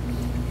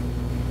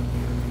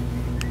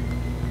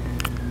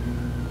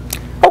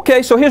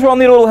 Okay, so here's where I'll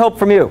need a little help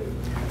from you.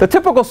 The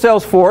typical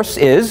sales force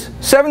is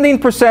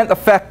 17%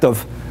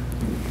 effective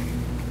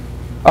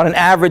on an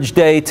average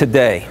day to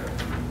day.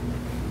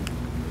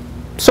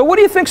 So what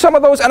do you think some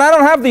of those, and I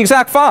don't have the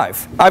exact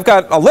 5. I've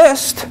got a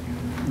list,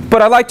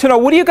 but I'd like to know,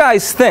 what do you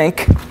guys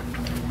think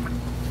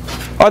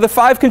are the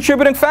 5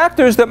 contributing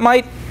factors that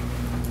might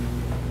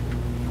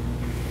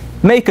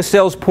make a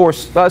sales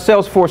force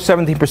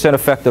 17%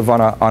 effective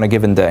on a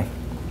given day?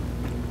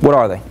 What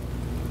are they?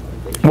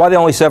 Why are they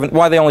only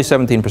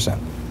 17%?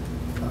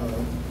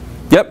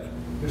 Yep.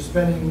 You're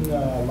spending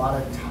a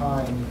lot of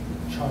time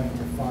trying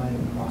to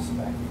find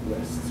prospect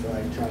lists,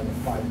 right? Trying to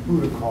find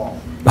who to call.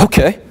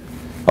 Okay.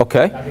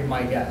 Okay. That'd be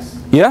my guess.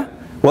 Yeah?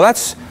 Well,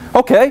 that's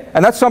okay.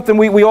 And that's something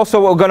we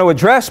also are going to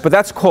address, but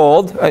that's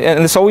called,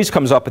 and this always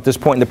comes up at this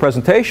point in the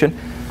presentation,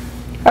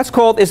 that's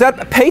called, is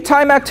that pay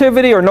time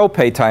activity or no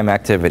pay time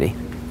activity?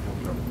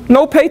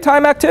 No pay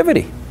time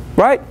activity,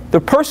 right? The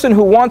person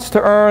who wants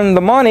to earn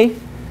the money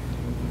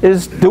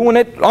is doing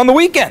it on the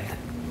weekend,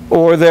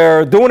 or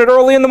they're doing it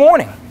early in the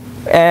morning,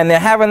 and they're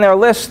having their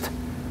list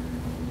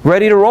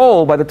ready to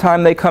roll by the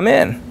time they come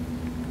in.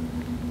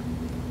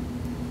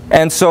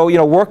 And so, you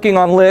know, working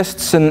on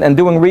lists and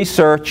doing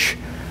research,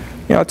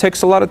 you know, it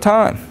takes a lot of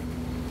time.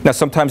 Now,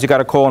 sometimes you got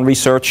to call and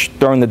research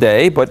during the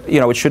day, but, you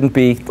know, it shouldn't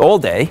be all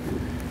day.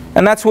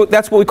 And that's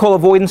what we call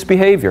avoidance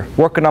behavior,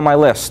 working on my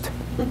list.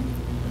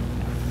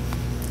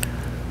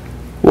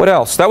 What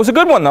else? That was a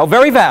good one, though.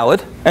 Very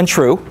valid and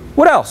true.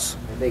 What else?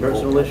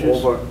 Personal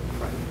issues?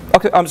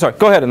 Okay, I'm sorry.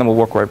 Go ahead, and then we'll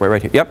work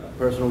right here. Yep.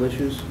 Personal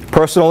issues?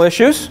 Personal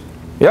issues.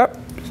 Yep.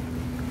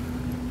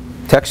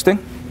 Texting.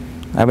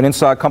 I have an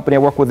inside company I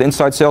work with,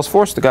 inside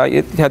Salesforce. The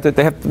guy,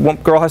 one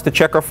girl has to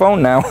check her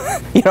phone now,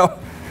 you know,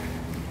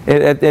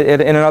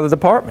 in another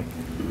department,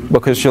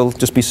 because she'll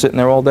just be sitting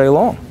there all day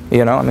long.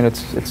 You know, I mean,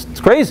 it's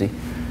crazy,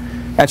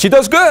 and she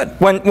does good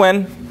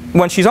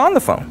when she's on the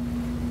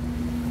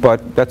phone,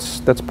 but that's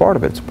part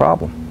of it. It's a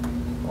problem.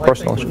 Well,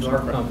 Personal I think issues. with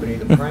our company,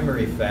 the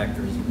primary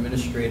factor is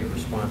administrative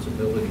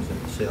responsibilities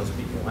that the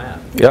salespeople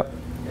have. Yep.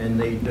 And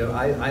they do,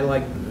 I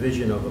like the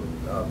vision of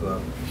a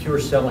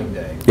pure selling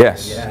day.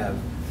 Yes. You have,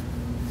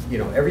 you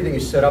know, everything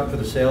is set up for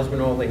the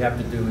salesman. All they have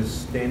to do is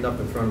stand up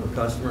in front of a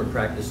customer and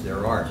practice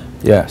their art.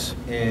 Yes.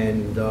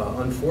 And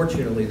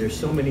unfortunately, there's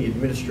so many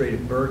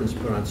administrative burdens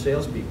put on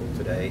salespeople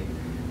today.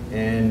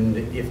 And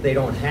if they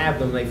don't have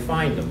them, they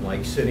find them,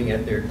 like sitting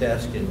at their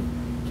desk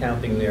and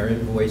counting their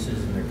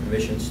invoices and their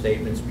commission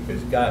statements,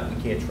 because, God,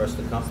 we can't trust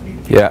the company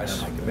to keep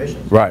Yes. my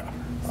commissions. Right.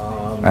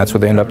 That's what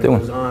they end up doing. It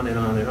goes on and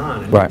on and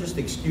on. And Right. they're just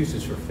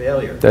excuses for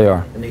failure. They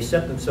are. And they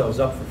set themselves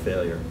up for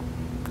failure.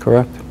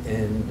 Correct.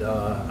 And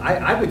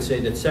I would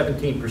say that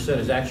 17%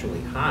 is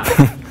actually high.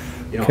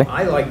 You know, Okay.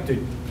 I like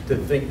to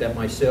think that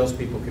my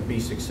salespeople can be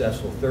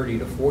successful 30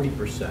 to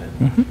 40%,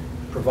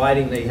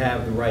 providing they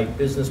have the right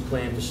business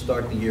plan to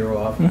start the year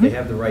off, they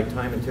have the right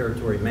time and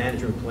territory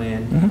management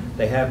plan,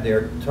 they have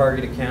their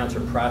target accounts or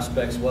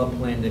prospects well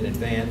planned in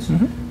advance,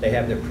 they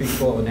have their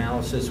pre-qual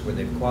analysis where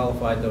they've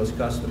qualified those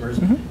customers,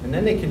 and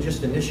then they can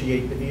just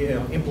initiate,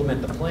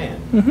 implement the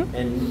plan.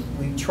 And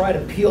we try to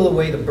peel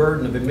away the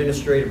burden of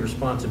administrative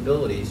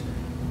responsibilities.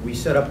 We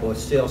set up a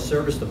sales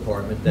service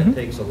department that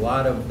takes a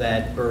lot of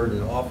that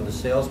burden off of the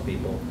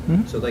salespeople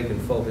so they can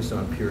focus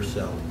on pure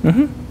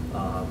selling.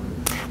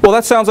 Well,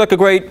 that sounds like a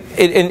great,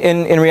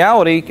 in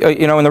reality,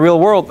 you know, in the real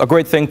world, a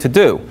great thing to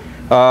do.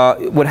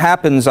 What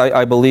happens,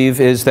 I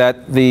believe, is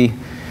that the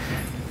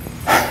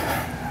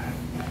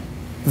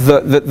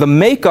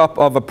makeup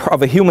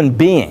of a human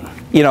being,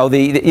 you know,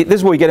 this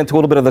is where we get into a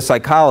little bit of the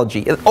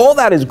psychology. All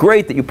that is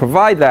great that you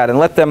provide that and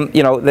let them,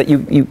 you know, that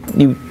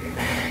you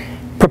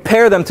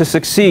prepare them to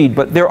succeed.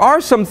 But there are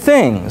some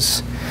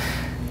things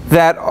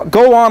that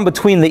go on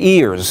between the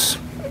ears,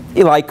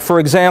 like, for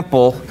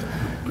example,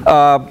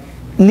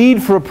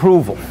 need for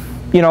approval.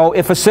 You know,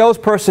 if a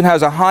salesperson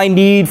has a high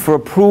need for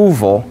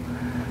approval,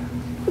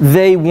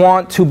 they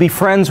want to be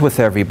friends with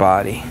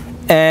everybody.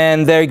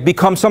 And they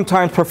become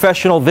sometimes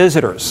professional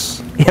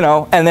visitors, you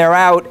know, and they're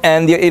out,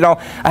 and, you know,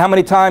 how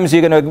many times are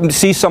you going to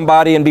see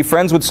somebody and be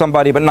friends with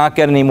somebody but not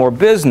get any more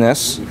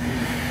business?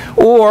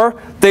 Or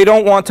they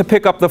don't want to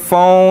pick up the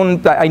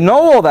phone. I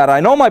know all that.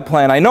 I know my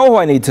plan. I know who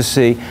I need to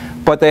see.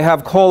 But they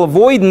have call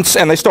avoidance,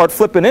 and they start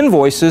flipping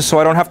invoices so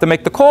I don't have to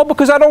make the call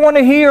because I don't want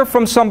to hear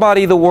from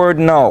somebody the word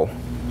no.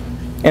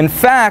 In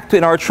fact,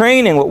 in our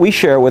training, what we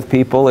share with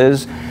people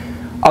is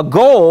a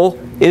goal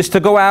is to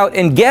go out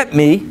and get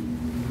me,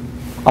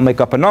 I'll make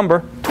up a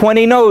number,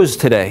 20 no's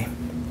today.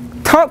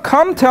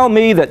 Come tell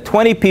me that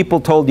 20 people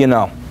told you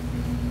no.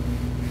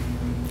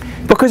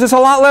 Because it's a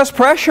lot less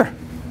pressure.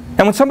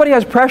 And when somebody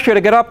has pressure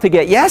to get up to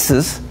get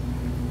yeses,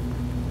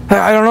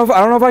 I don't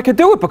know if I could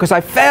do it because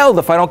I failed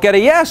if I don't get a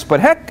yes,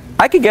 but heck,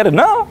 I could get a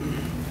no.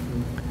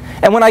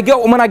 And when I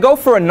go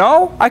for a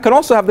no, I can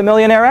also have the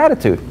millionaire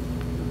attitude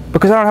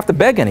because I don't have to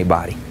beg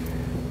anybody.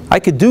 I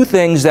could do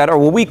things that are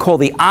what we call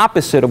the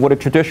opposite of what a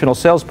traditional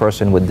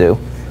salesperson would do,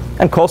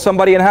 and call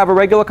somebody and have a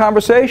regular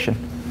conversation.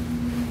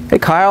 Hey,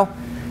 Kyle,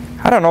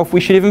 I don't know if we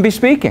should even be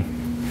speaking.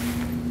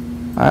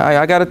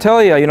 I got to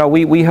tell you, you know,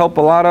 we help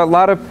a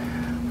lot of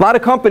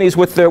companies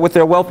with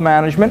their wealth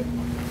management,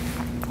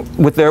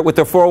 with their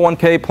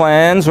 401k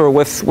plans, or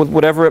with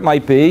whatever it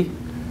might be.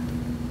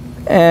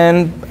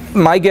 And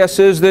my guess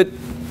is that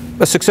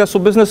a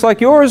successful business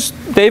like yours,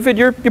 David,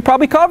 you're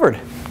probably covered.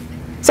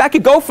 So I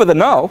could go for the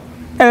no,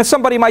 and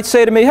somebody might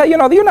say to me, hey, you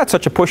know, you're not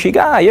such a pushy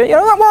guy. You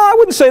know, well, I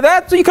wouldn't say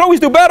that. So you can always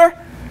do better.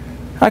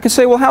 I could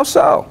say, well, how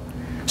so?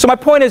 So my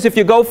point is, if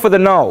you go for the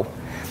no,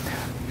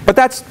 but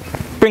that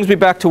brings me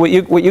back to what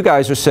you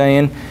guys are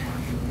saying.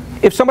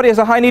 If somebody has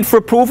a high need for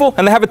approval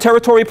and they have a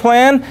territory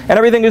plan and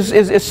everything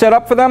is set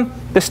up for them,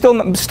 they're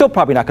still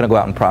probably not going to go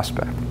out and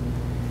prospect.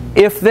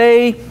 If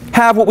they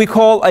have what we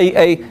call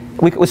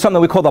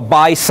something we call the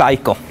buy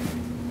cycle,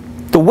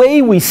 the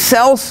way we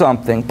sell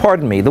something,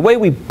 pardon me, the way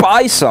we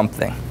buy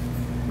something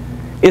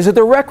is a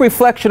direct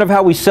reflection of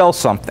how we sell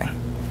something.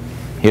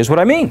 Here's what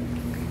I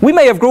mean. We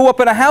may have grew up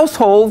in a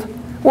household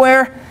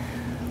where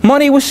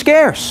money was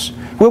scarce,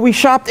 where we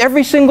shopped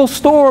every single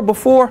store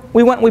before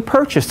we went and we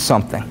purchased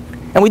something.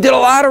 And we did a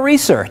lot of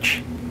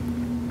research.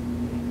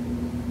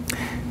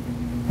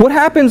 What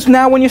happens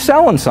now when you're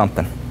selling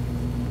something?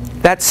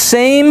 That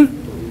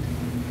same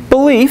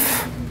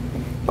belief,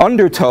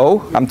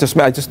 undertow, just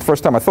the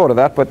first time I thought of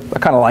that, but I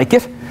kind of like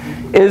it,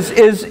 is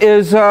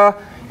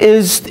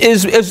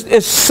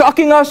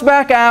sucking us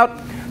back out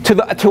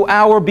to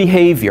our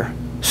behavior.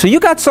 So you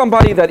got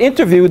somebody that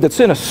interviewed that's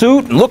in a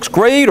suit and looks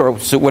great, or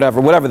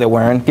whatever they're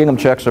wearing. Gingham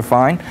checks are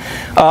fine.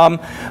 So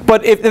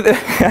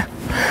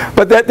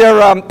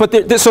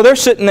they're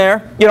sitting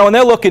there, you know, and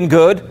they're looking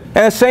good and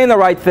they're saying the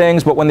right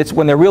things. But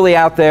when they're really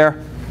out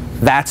there,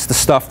 that's the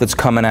stuff that's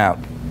coming out.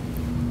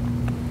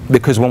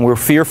 Because when we're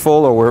fearful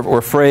or we're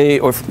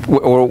afraid or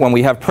when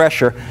we have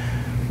pressure,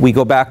 we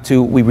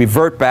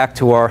revert back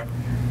to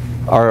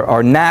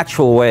our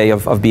natural way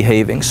of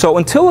behaving. So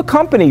until a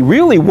company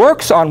really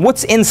works on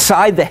what's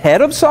inside the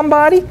head of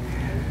somebody,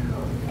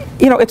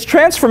 you know, it's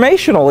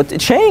transformational.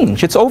 It's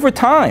change. It's over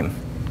time.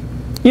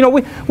 You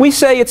know, we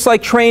say it's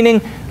like training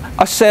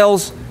a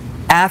sales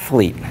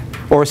athlete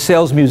or a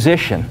sales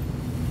musician.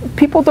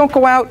 People don't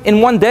go out in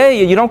one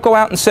day. You don't go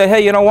out and say,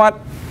 hey, you know what?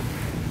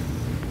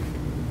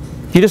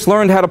 You just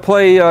learned how to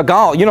play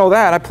golf. You know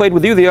that. I played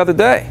with you the other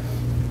day.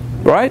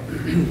 Right?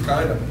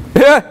 Kind of.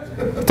 Yeah.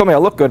 Told me I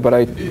look good, but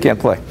I can't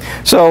play.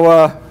 So,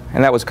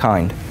 and that was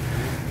kind.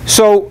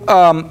 So,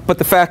 but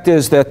the fact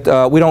is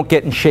that we don't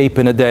get in shape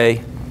in a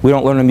day. We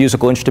don't learn a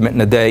musical instrument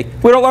in a day.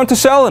 We don't learn to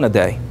sell in a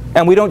day.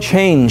 And we don't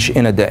change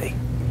in a day.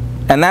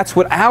 And that's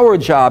what our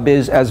job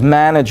is as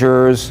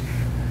managers,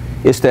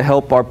 is to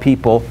help our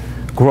people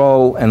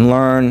grow and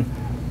learn.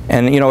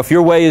 And, you know, if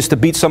your way is to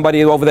beat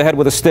somebody over the head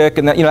with a stick,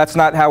 and that, you know, that's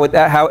not what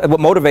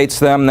motivates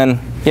them, then,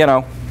 you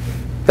know,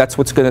 that's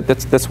what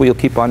you'll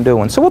keep on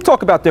doing. So we'll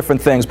talk about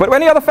different things. But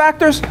any other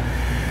factors?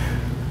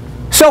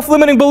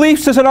 Self-limiting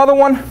beliefs is another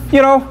one.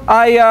 You know,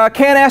 I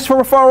can't ask for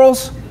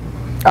referrals.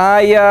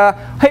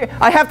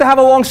 I have to have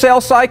a long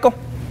sales cycle.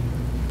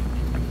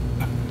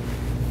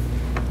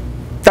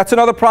 That's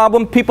another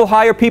problem. People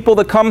hire people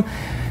that come,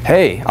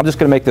 hey, I'm just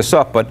going to make this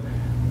up, but,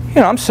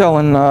 you know, I'm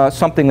selling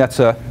something that's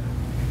a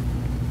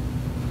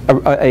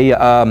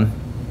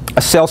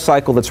sales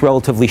cycle that's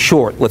relatively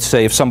short, let's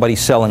say, if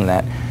somebody's selling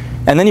that.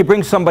 And then you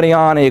bring somebody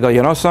on and you go,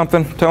 you know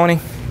something, Tony?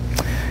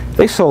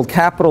 They sold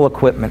capital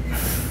equipment.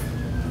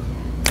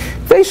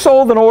 they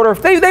sold an order,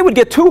 they would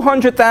get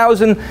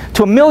 $200,000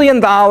 to $1 million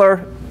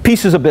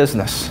pieces of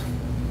business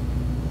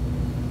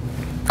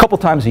a couple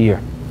times a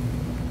year.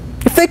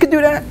 If they could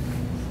do that,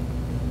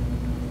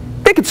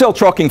 they could sell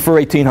trucking for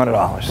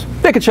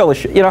 $1,800. They could sell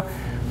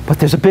but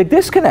there's a big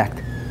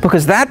disconnect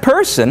because that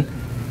person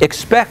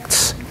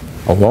expects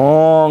a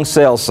long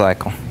sales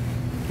cycle.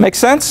 Make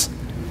sense?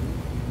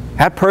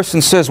 That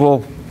person says,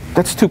 well,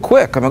 that's too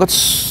quick. I mean,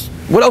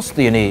 what else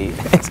do you need?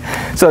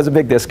 So there's a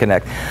big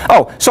disconnect.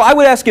 Oh, so I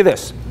would ask you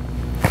this.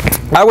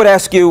 I would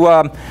ask you,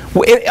 in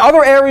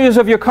other areas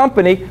of your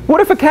company, what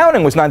if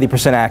accounting was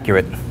 90%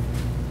 accurate?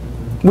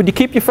 Would you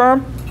keep your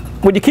firm?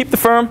 Would you keep the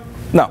firm?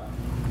 No.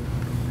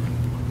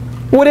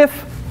 What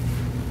if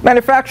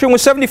manufacturing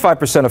was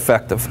 75%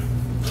 effective?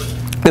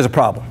 There's a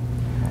problem.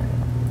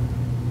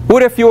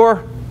 What if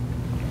your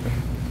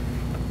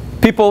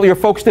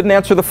folks didn't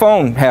answer the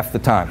phone half the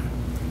time?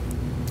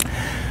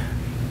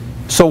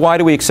 So why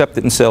do we accept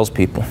it in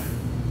salespeople?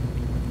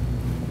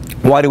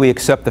 Why do we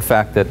accept the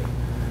fact that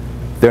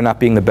they're not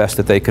being the best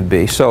that they could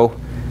be? So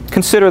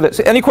consider this.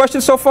 Any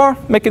questions so far?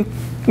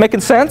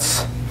 Making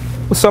sense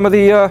with some of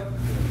the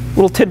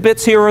little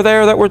tidbits here or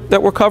there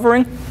that we're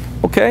covering?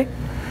 Okay.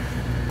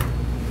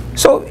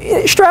 So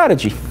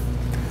strategy,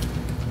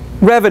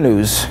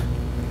 revenues,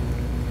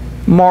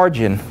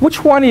 margin.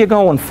 Which one are you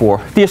going for?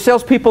 Do your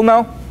salespeople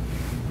know?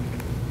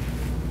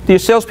 Do your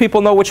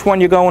salespeople know which one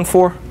you're going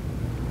for?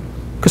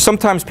 Because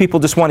sometimes people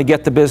just want to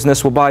get the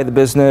business, we'll buy the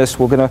business,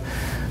 so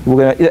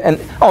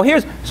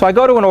I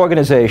go to an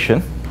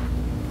organization,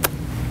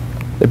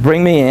 they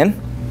bring me in,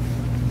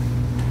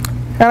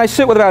 and I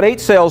sit with about 8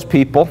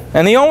 salespeople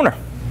and the owner.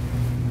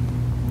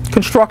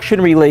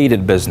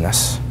 Construction-related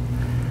business.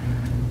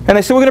 And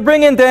they said, we're going to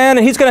bring in Dan,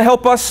 and he's going to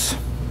help us.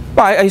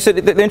 He said,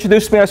 they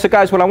introduced me, and I said,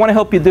 guys, what I want to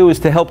help you do is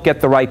to help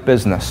get the right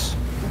business.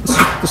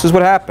 This is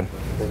what happened.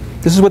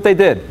 This is what they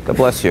did. God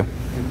bless you.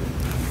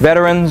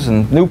 Veterans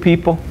and new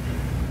people.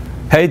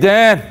 Hey,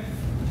 Dan,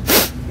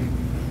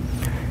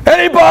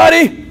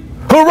 anybody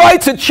who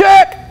writes a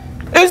check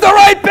is the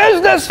right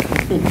business.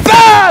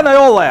 Ah! And they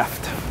all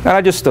laughed. And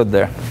I just stood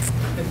there.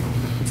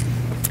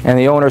 And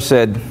the owner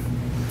said,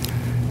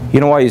 you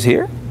know why he's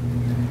here?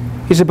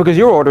 He said, because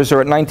your orders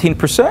are at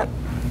 19%.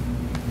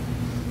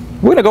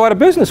 We're going to go out of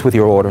business with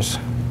your orders.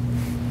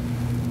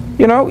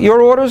 You know,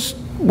 your orders,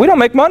 we don't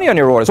make money on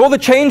your orders. All the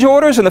change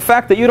orders and the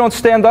fact that you don't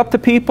stand up to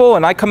people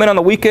and I come in on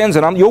the weekends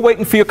and you're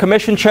waiting for your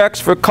commission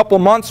checks for a couple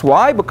months.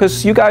 Why?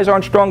 Because you guys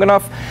aren't strong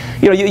enough.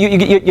 You know,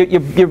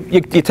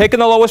 you're taking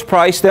the lowest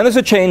price, then there's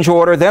a change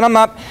order, then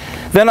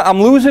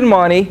I'm losing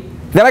money,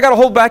 then I got to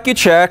hold back your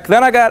check,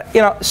 then I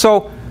got,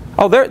 so,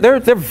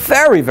 they're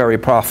very, very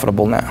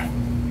profitable now.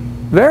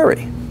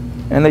 Very.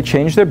 And they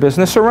changed their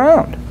business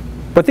around.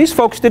 But these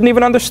folks didn't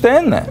even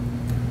understand that.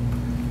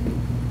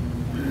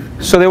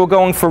 So they were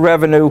going for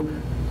revenue.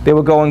 They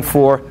were going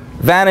for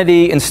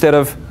vanity instead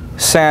of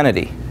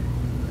sanity.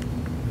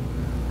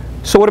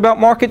 So what about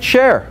market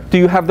share? Do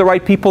you have the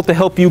right people to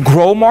help you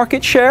grow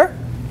market share?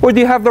 Or do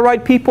you have the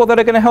right people that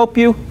are going to help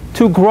you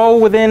to grow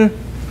within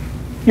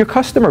your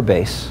customer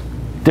base?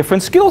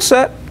 Different skill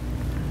set.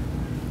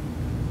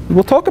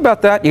 We'll talk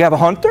about that. You have a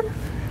hunter,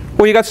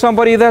 or you got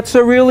somebody that's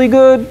really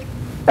good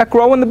at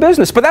growing the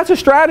business. But that's a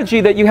strategy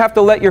that you have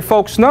to let your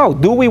folks know.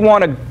 Do we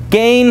want to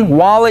gain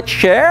wallet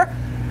share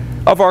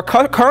of our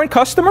current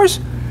customers?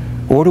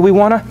 Or do we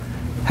want to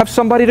have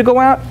somebody to go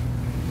out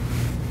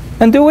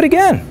and do it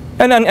again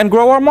and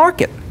grow our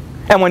market?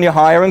 And when you're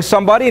hiring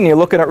somebody and you're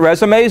looking at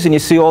resumes and you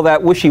see all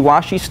that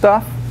wishy-washy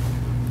stuff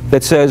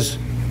that says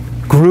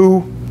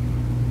grew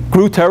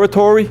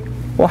territory,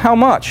 well, how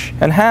much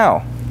and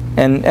how?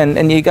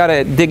 And you got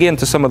to dig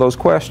into some of those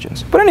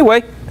questions. But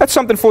anyway, that's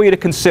something for you to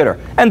consider.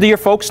 And do your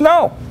folks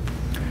know?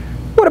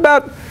 What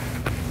about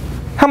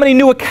how many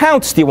new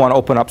accounts do you want to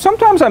open up?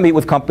 Sometimes I meet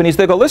with companies,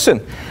 they go,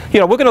 listen,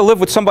 we're going to live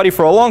with somebody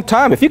for a long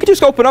time. If you could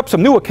just open up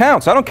some new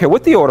accounts, I don't care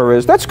what the order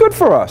is, that's good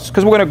for us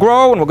because we're going to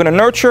grow and we're going to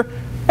nurture,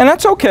 and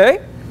that's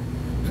okay.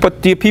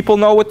 But do your people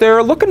know what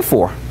they're looking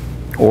for?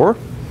 Or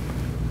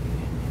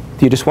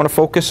do you just want to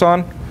focus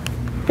on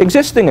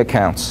existing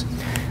accounts?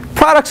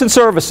 Products and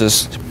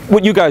services,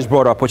 what you guys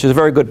brought up, which is a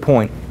very good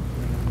point.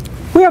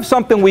 We have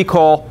something we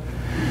call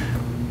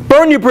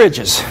burn your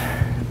bridges.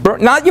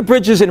 Not your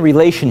bridges in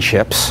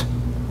relationships,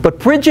 but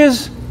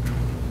bridges,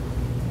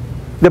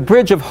 the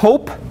bridge of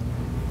hope,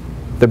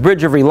 the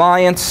bridge of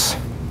reliance.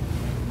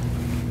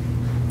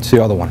 It's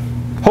the other one.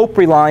 Hope,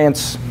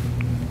 reliance,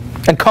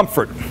 and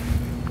comfort.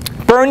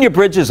 Burn your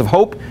bridges of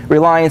hope,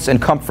 reliance,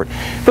 and comfort.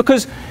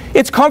 Because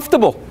it's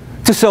comfortable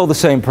to sell the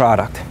same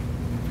product.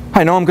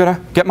 I know I'm going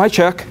to get my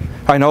check.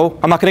 I know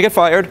I'm not going to get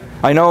fired.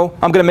 I know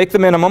I'm going to make the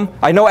minimum.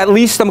 I know at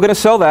least I'm going to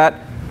sell that.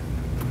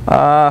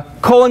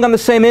 Calling on the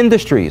same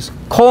industries,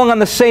 calling on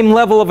the same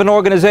level of an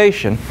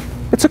organization.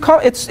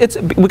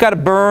 We got to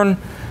burn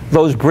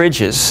those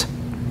bridges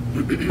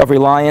of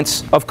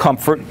reliance, of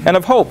comfort, and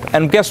of hope.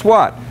 And guess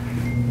what?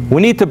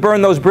 We need to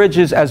burn those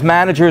bridges as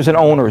managers and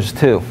owners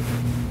too.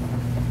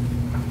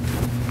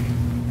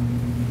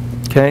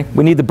 Okay?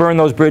 We need to burn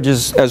those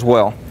bridges as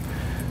well.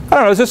 I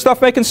don't know, is this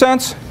stuff making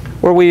sense?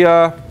 Where we,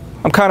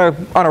 I'm kind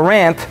of on a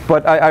rant,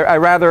 but I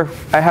rather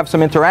have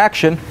some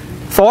interaction.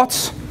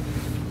 Thoughts?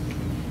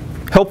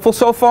 Helpful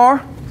so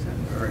far?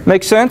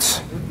 Make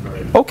sense?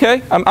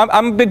 Okay,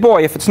 I'm a big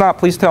boy. If it's not,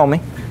 please tell me.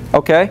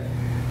 Okay?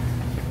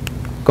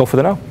 Go for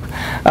the no.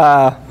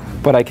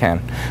 But I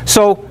can.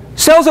 So,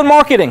 sales and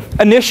marketing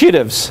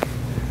initiatives.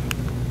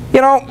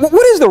 You know,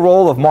 what is the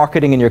role of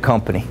marketing in your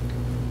company?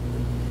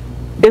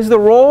 Is the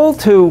role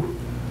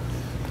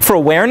for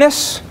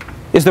awareness?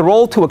 Is the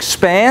role to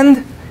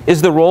expand?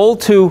 Is the role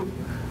to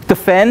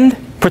defend,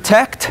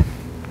 protect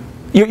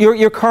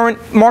your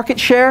current market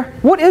share?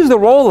 What is the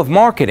role of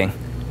marketing?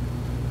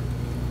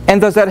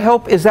 And does that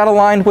help? Is that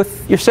aligned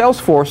with your sales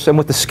force and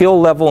with the skill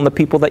level and the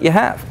people that you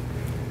have?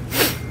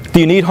 Do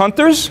you need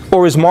hunters,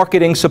 or is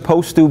marketing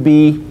supposed to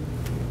be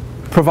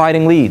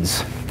providing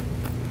leads?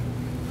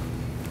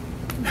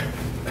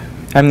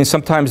 I mean,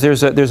 sometimes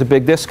there's a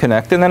big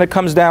disconnect. And then it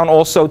comes down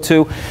also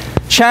to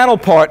channel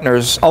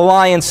partners,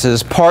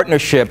 alliances,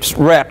 partnerships,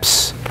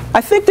 reps.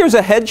 I think there's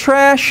a head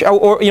trash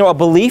or a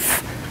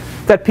belief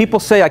that people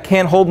say, I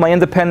can't hold my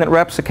independent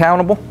reps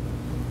accountable.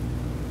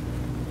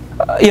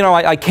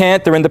 I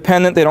can't, they're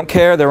independent, they don't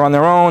care, they're on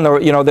their own, or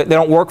they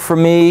don't work for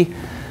me.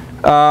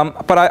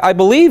 But I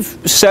believe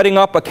setting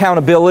up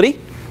accountability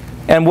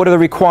and what are the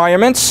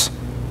requirements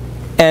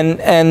and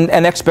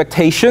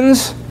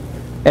expectations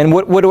and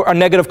what are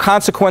negative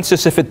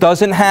consequences if it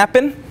doesn't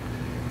happen,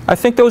 I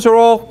think those are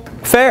all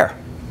fair.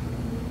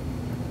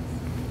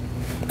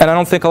 And I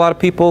don't think a lot of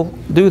people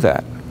do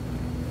that.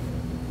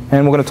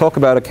 And we're going to talk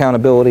about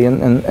accountability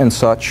and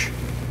such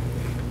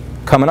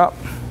coming up.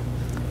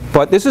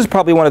 But this is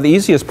probably one of the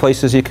easiest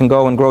places you can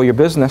go and grow your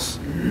business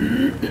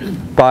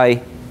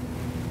by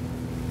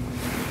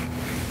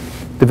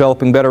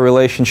developing better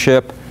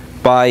relationship,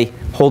 by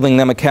holding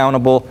them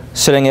accountable,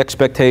 setting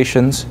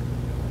expectations.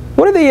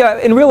 What are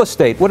the in real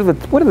estate? What are the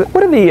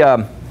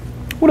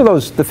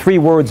three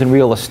words in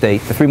real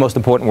estate? The three most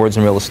important words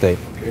in real estate.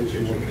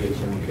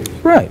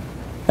 Right.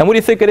 And what do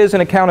you think it is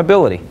in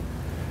accountability?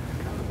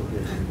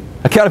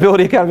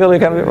 Accountability,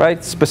 right?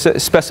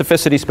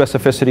 Specificity,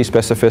 specificity,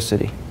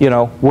 specificity.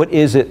 What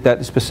is it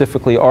that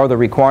specifically are the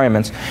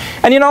requirements?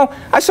 And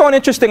I saw an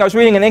interesting, I was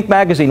reading an Inc.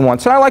 magazine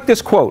once, and I like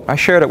this quote. I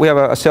shared it, we have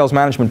a sales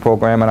management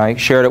program, and I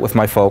shared it with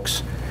my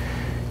folks.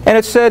 And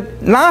it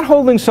said, not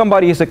holding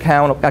somebody as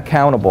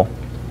accountable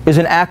is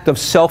an act of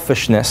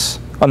selfishness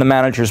on the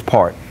manager's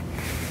part.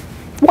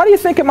 Why do you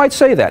think it might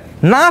say that?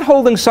 Not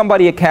holding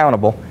somebody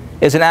accountable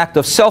is an act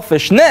of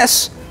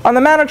selfishness on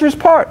the manager's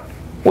part,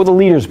 or the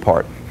leader's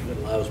part.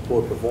 Allows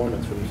poor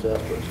performance from the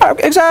salesperson.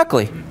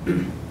 Exactly,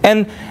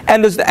 and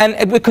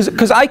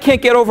because I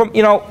can't get over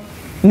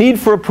need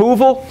for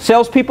approval.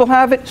 Salespeople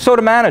have it, so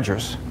do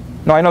managers.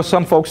 Now I know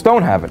some folks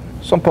don't have it.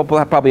 Some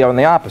people probably are on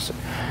the opposite.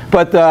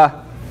 But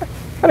I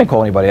didn't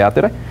call anybody out,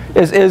 did I?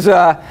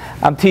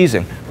 I'm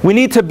teasing. We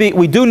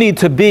do need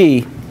to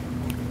be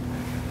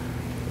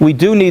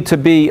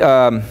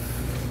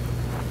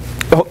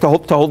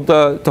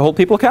to hold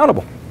people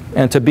accountable,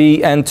 and to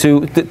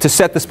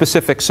set the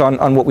specifics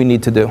on what we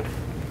need to do.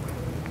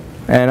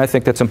 And I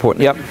think that's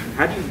important. Yep.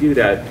 How do you do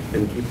that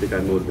and keep the guy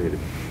motivated?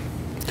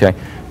 Okay.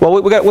 Well,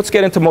 let's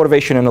get into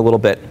motivation in a little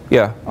bit.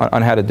 Yeah,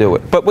 on how to do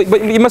it. But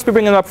you must be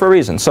bringing it up for a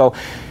reason. So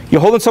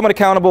you're holding someone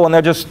accountable, and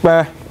they're just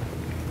not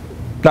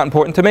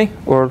important to me,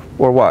 or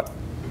what?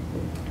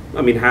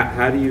 I mean,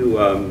 how do you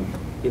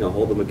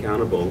hold them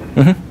accountable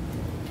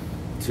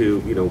to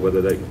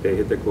whether they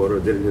hit their quota or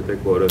didn't hit their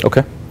quota?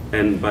 Okay.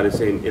 And by the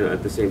same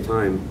at the same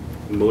time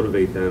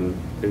motivate them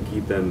and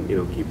keep them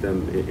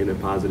in a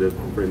positive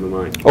frame of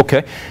mind.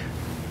 Okay.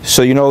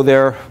 So you know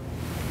their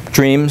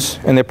dreams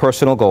and their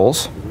personal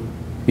goals.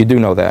 You do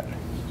know that.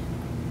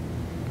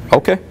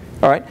 Okay.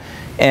 All right.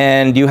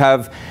 And you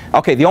have,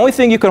 okay, the only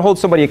thing you can hold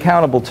somebody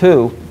accountable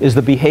to is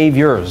the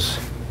behaviors,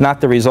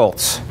 not the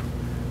results.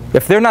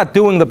 If they're not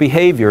doing the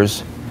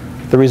behaviors,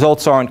 the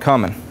results aren't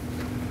coming.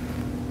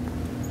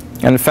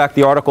 And in fact,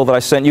 the article that I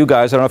sent you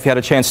guys, I don't know if you had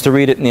a chance to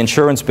read it in the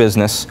insurance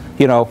business,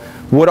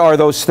 what are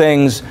those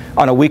things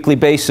on a weekly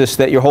basis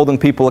that you're holding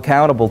people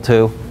accountable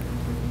to?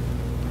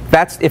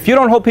 If you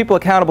don't hold people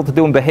accountable to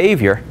doing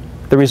behavior,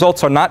 the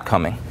results are not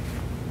coming.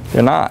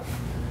 They're not.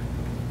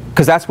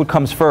 Because that's what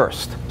comes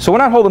first. So we're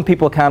not holding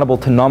people accountable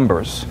to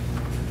numbers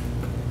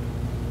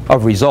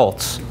of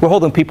results. We're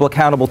holding people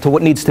accountable to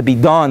what needs to be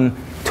done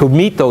to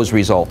meet those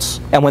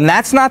results. And when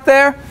that's not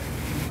there,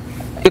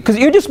 because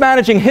you're just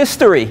managing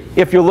history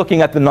if you're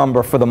looking at the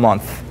number for the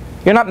month.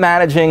 You're not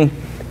managing,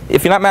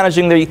 if you're not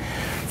managing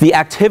the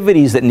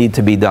activities that need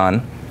to be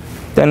done,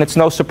 then it's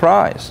no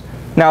surprise.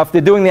 Now, if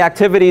they're doing the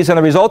activities and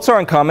the results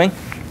aren't coming,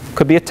 it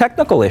could be a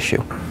technical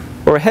issue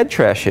or a head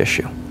trash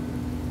issue.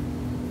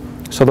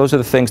 So those are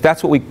the things.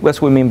 That's what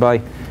we mean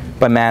by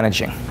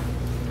managing.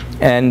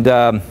 And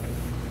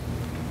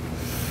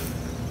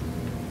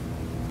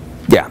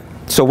yeah.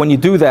 So when you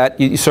do that,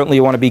 you certainly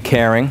want to be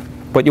caring,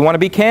 but you want to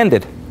be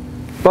candid.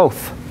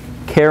 Both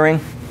caring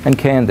and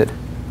candid.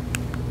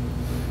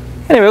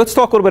 Anyway, let's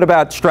talk a little bit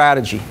about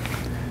strategy.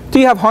 Do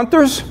you have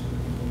hunters?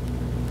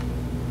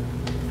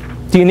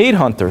 Do you need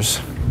hunters?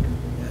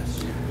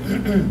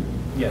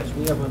 Yes,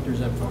 we have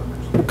hunters and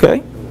farmers.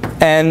 Okay.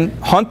 And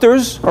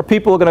hunters are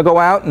people who are going to go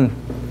out and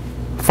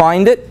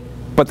find it,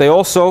 but they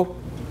also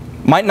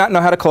might not know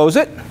how to close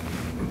it,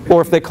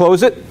 or if they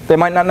close it, they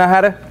might not know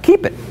how to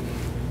keep it.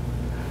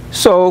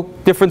 So,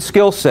 different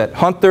skill set.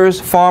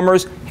 Hunters,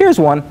 farmers. Here's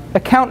one,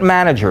 account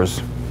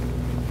managers.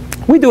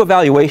 We do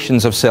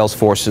evaluations of sales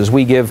forces.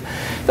 We give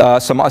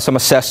some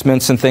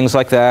assessments and things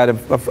like that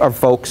of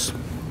folks.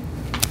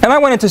 And I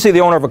went in to see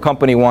the owner of a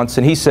company once,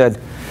 and he said,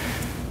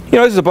 you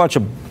know, this is a bunch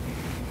of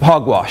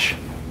hogwash.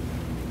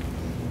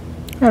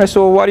 And I said,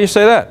 well, why do you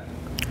say that?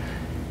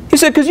 He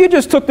said, because you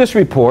just took this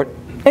report,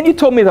 and you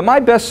told me that my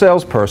best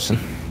salesperson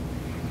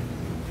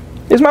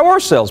is my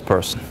worst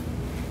salesperson.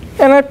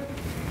 And I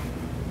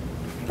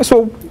said,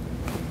 well,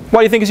 why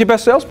do you think he's your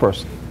best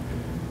salesperson?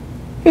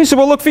 He said,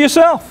 well, look for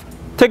yourself.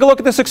 Take a look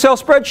at this Excel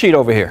spreadsheet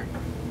over here.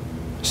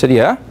 I said,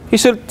 yeah. He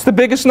said, it's the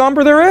biggest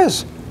number there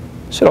is.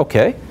 I said,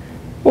 okay.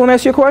 Well, let me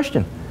ask you a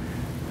question.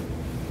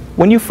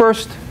 When you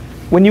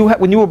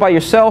were by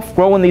yourself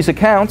growing these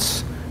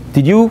accounts,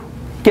 did you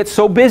get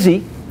so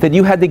busy that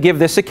you had to give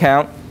this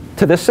account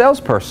to this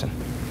salesperson?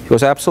 He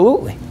goes,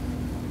 absolutely.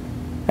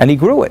 And he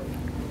grew it.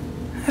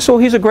 So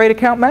he's a great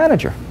account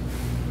manager.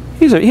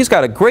 He's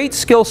got a great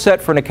skill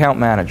set for an account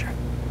manager.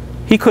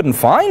 He couldn't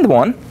find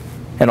one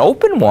and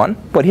open one,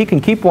 but he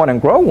can keep one and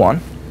grow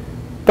one.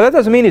 But that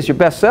doesn't mean he's your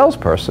best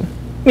salesperson.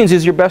 It means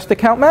he's your best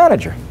account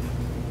manager.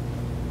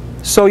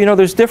 So, you know,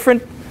 there's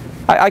different,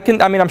 I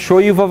mean, I'm sure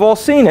you've all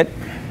seen it,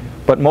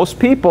 but most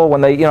people,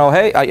 when they, you know,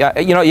 hey,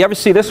 you know, you ever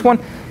see this one?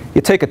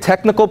 You take a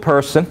technical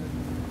person,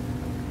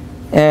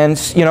 and,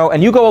 you know,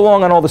 and you go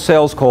along on all the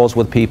sales calls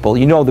with people,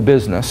 you know the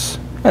business,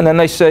 and then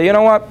they say, you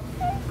know what,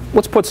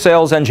 let's put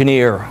sales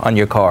engineer on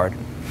your card.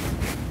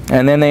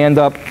 And then they end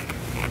up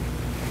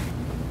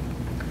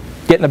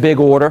getting a big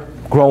order,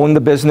 growing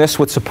the business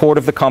with support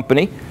of the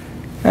company,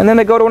 and then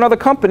they go to another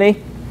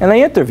company and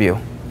they interview.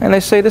 And they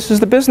say, this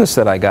is the business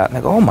that I got. And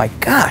they go, oh my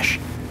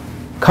gosh,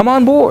 come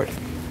on board.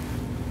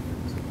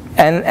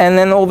 And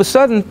then all of a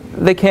sudden,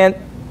 they can't,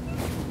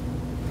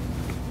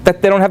 they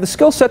don't have the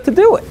skill set to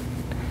do it.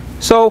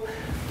 So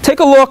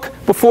take a look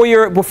before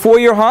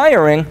you're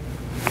hiring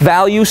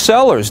value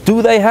sellers.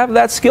 Do they have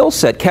that skill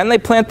set? Can they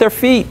plant their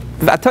feet?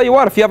 I tell you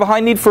what, if you have a high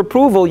need for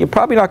approval, you're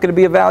probably not going to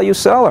be a value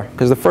seller,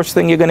 because the first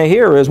thing you're going to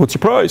hear is, what's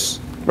your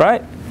price?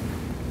 Right?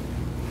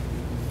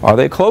 Are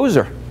they a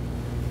closer?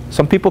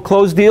 Some people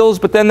close deals,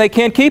 but then they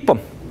can't keep them.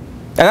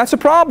 And that's a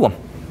problem.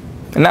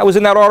 And that was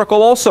in that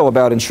article also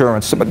about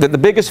insurance. The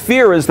biggest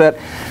fear is that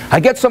I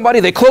get somebody,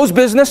 they close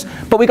business,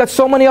 but we got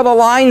so many other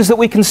lines that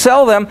we can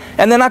sell them,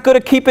 and they're not good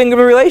at keeping the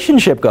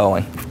relationship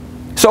going.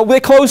 So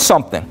they close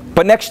something.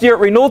 But next year at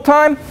renewal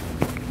time,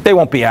 they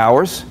won't be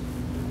ours,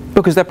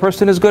 because that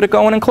person is good at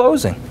going and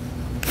closing.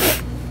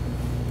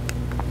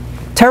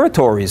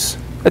 Territories.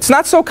 It's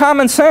not so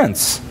common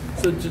sense.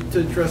 So to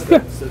address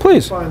that, Yeah, so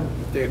please. do you find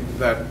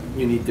that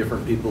you need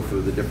different people for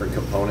the different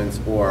components,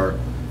 or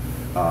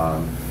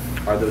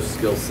are those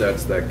skill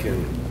sets that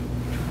can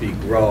be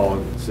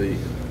grown so you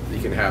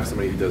can have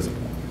somebody who does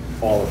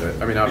all of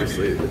it? I mean,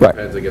 obviously it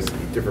depends, I guess,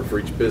 different for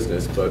each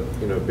business, but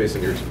you know, based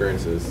on your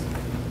experiences,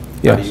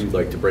 how do you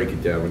like to break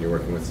it down when you're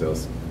working with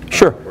sales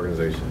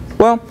organizations?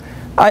 Well,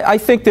 I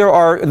think there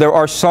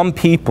are some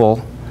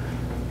people.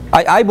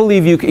 I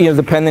believe you know,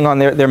 depending on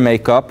their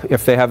makeup,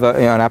 if they have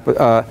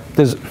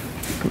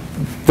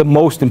the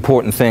most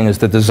important thing is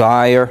the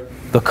desire,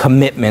 the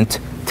commitment,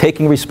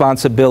 taking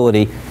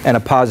responsibility, and a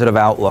positive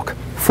outlook.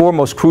 4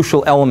 most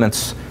crucial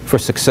elements for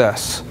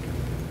success.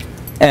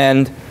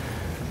 And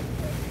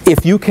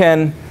if you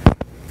can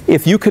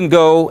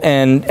go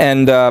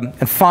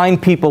and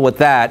find people with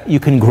that, you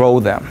can grow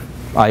them,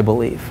 I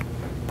believe.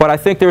 But I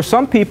think there are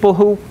some people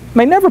who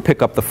may never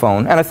pick up the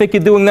phone, and I think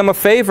you're doing them a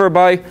favor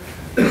by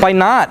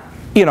not,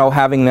 you know,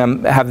 having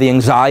them have the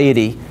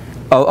anxiety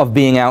of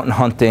being out and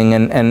hunting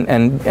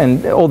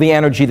and all the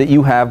energy that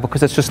you have,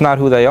 because that's just not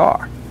who they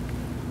are.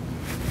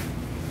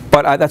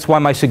 But that's why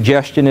my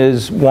suggestion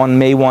is one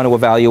may want to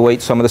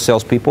evaluate some of the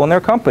salespeople in their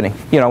company,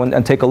 you know,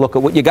 and take a look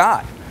at what you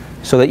got,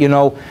 so that you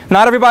know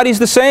not everybody's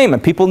the same,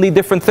 and people need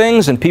different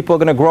things, and people are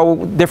going to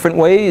grow different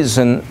ways,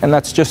 and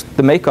that's just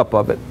the makeup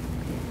of it.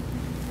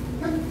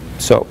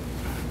 So,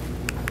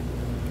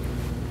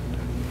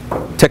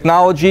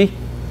 technology,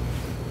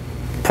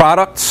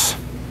 products,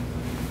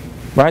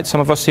 right?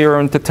 Some of us here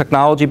are into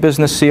technology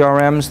business,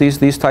 CRMs,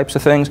 these types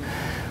of things.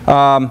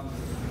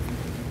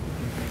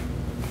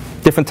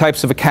 Different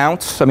types of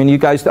accounts. I mean, you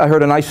guys, I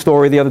heard a nice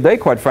story the other day,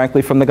 quite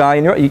frankly, from the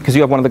guy, because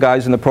you have one of the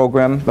guys in the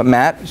program, but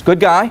Matt, he's a good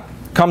guy,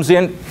 comes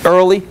in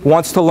early,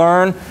 wants to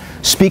learn,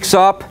 speaks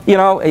up, you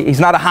know, he's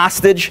not a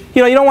hostage.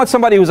 You know, you don't want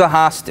somebody who's a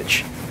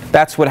hostage.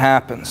 That's what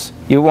happens.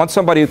 You want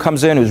somebody who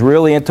comes in who's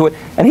really into it.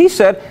 And he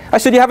said, I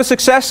said, you have a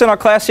success in our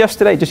class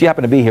yesterday? Just you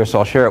happen to be here, so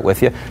I'll share it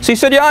with you. So he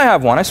said, yeah, I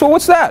have one. I said, well,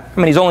 what's that? I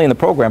mean, he's only in the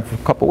program for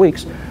a couple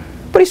weeks.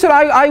 But he said,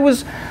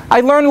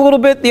 I learned a little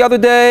bit the other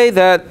day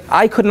that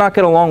I could not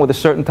get along with a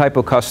certain type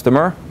of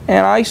customer.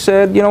 And I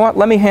said, you know what,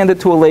 let me hand it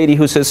to a lady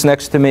who sits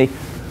next to me.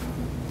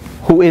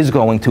 who is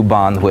going to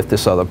bond with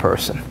this other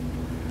person?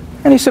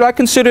 And he said, I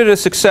considered it a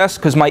success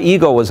because my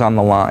ego was on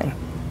the line.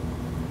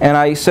 And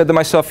I said to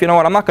myself, you know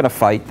what, I'm not going to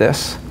fight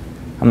this.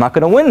 I'm not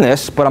going to win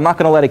this, but I'm not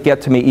going to let it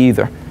get to me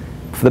either.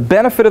 For the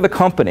benefit of the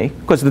company,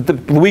 because the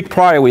week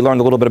prior we learned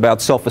a little bit about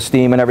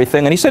self-esteem and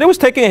everything, and he said it was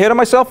taking a hit on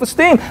my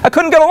self-esteem. I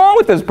couldn't get along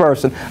with this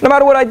person, no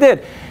matter what I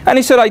did. And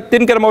he said I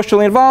didn't get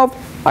emotionally involved.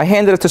 I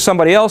handed it to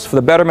somebody else for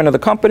the betterment of the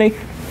company,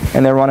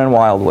 and they're running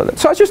wild with it.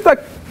 So it's just like,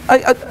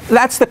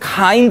 that's the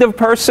kind of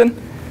person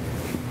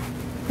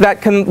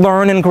that can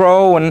learn and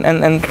grow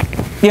and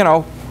you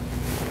know,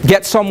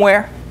 get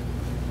somewhere.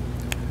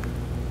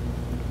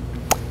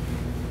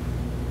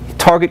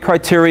 Target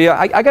criteria.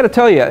 I got to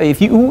tell you,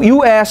 if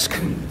you ask,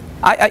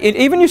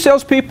 even you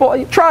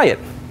salespeople, try it.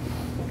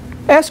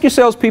 Ask your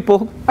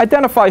salespeople,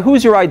 identify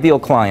who's your ideal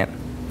client.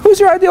 Who's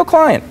your ideal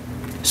client?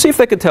 See if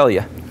they can tell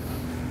you.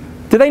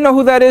 Do they know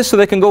who that is so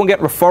they can go and get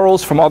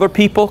referrals from other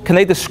people? Can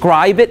they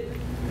describe it?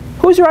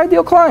 Who's your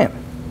ideal client?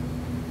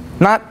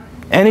 Not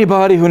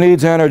anybody who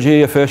needs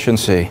energy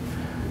efficiency.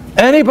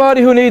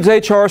 Anybody who needs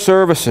HR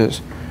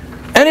services.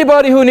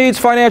 Anybody who needs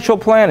financial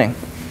planning.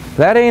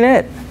 That ain't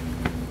it.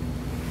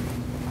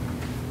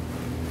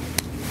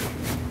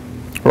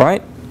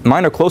 Right?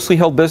 Mine are closely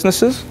held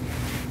businesses.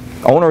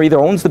 Owner either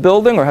owns the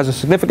building or has a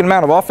significant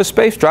amount of office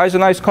space, drives a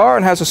nice car,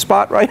 and has a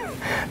spot right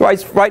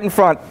in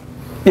front.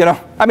 You know,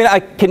 I mean,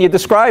 can you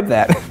describe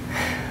that?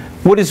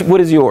 What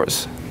is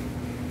yours?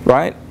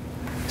 Right?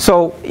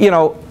 So, you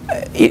know,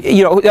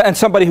 and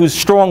somebody who's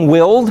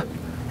strong-willed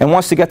and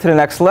wants to get to the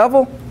next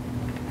level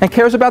and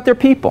cares about their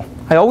people.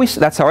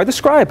 That's how I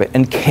describe it,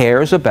 and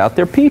cares about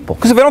their people.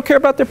 Because if they don't care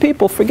about their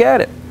people,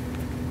 forget it.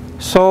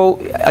 So,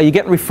 are you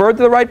getting referred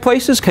to the right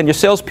places? Can your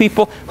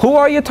salespeople, who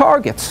are your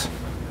targets?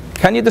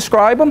 Can you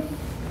describe them?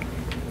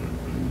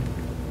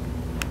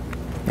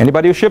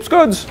 Anybody who ships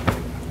goods?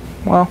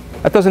 Well,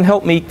 that doesn't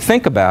help me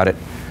think about it.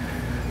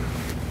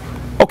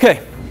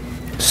 Okay,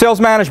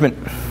 sales management.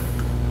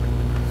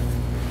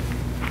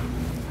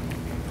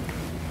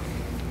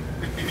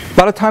 A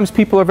lot of times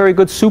people are very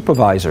good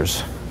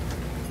supervisors.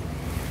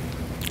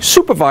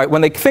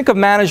 When they think of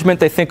management,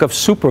 they think of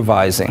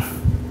supervising.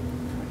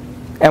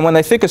 And when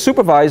they think of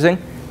supervising,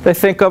 they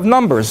think of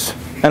numbers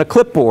and a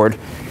clipboard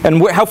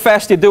and how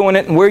fast you're doing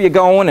it and where you're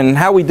going and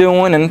how we're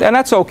doing. And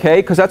that's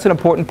okay, because that's an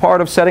important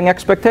part of setting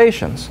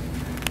expectations.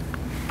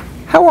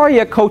 How are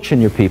you at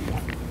coaching your people?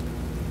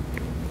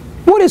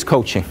 What is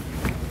coaching?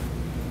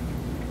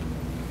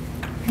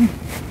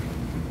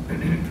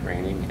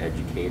 Training,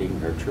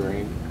 educating,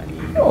 nurturing.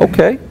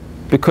 Okay,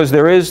 because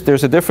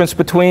there's a difference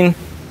between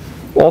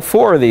all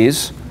four of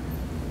these,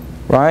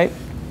 right?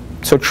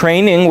 So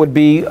training would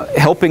be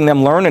helping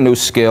them learn a new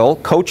skill.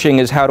 Coaching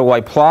is how do I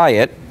apply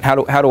it? How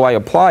do I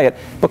apply it?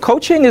 But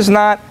coaching is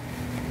not,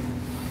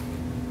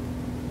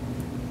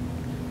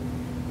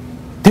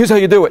 here's how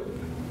you do it.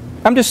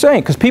 I'm just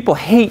saying, because people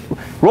hate,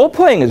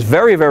 role-playing is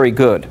very, very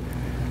good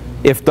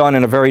if done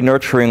in a very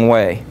nurturing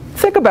way.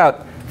 Think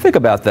about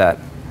that.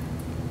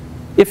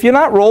 If you're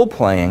not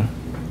role-playing,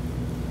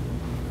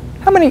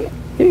 how many,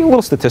 a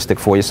little statistic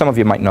for you, some of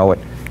you might know it.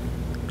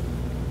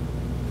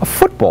 A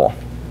football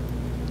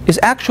is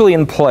actually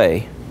in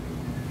play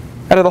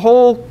out of the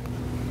whole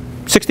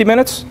 60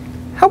 minutes.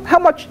 How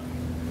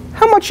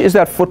much is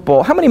that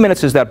football, how many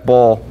minutes is that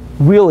ball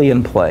really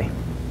in play?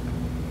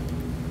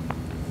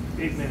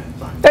 8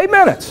 minutes. 8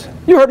 minutes.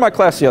 You heard my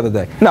class the other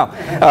day. No,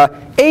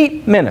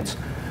 8 minutes.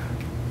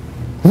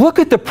 Look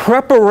at the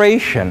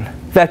preparation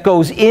that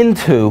goes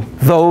into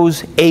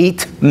those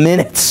 8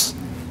 minutes.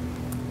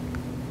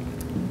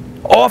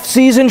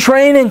 Off-season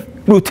training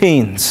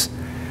routines,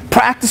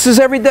 practices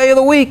every day of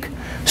the week,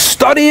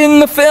 studying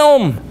the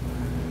film,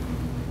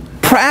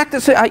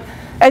 practicing.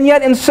 And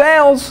yet in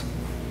sales,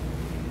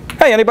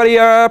 hey, anybody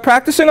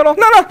practicing at all?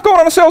 No, going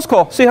on a sales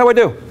call, see how I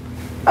do.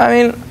 I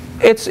mean,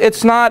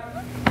 it's not,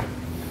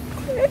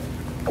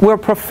 we're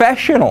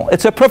professional.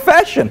 It's a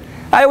profession.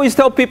 I always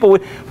tell people,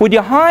 would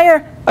you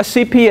hire a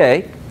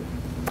CPA?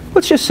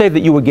 Let's just say that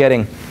you were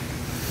getting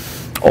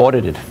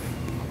audited.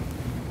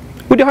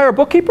 Would you hire a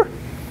bookkeeper?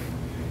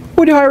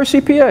 Would you hire a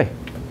CPA?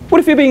 What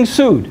if you're being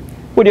sued?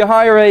 Would you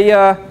hire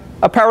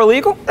a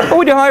paralegal? Or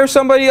would you hire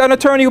somebody, an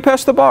attorney who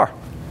passed the bar?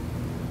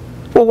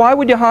 Well, why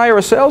would you hire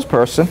a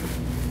salesperson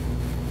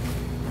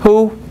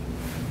who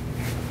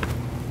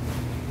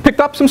picked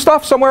up some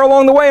stuff somewhere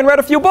along the way and read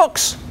a few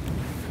books?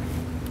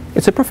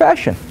 It's a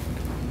profession.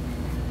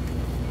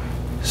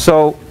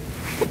 So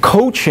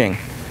coaching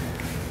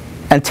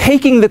and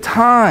taking the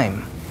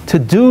time to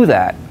do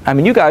that. I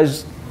mean, you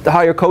guys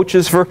hire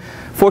coaches for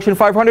Fortune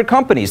 500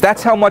 companies.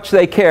 That's how much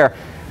they care.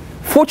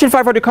 Fortune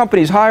 500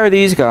 companies hire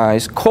these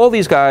guys, call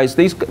these guys,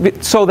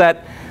 so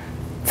that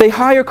they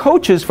hire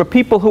coaches for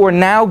people who are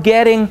now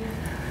getting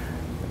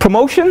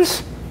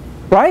promotions,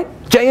 right?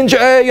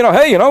 J&J, you know,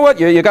 hey, you know what?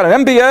 You got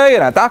an MBA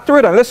and a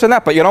doctorate and this and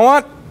that, but you know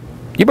what?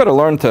 You better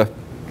learn to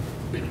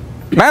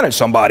manage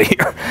somebody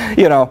here.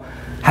 You know,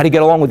 how to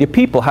get along with your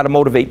people, how to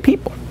motivate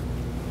people.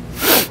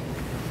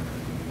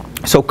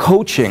 So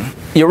coaching,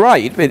 you're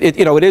right.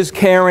 You know, it is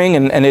caring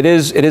and it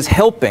is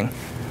helping.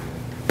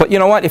 But you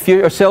know what? If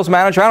you're a sales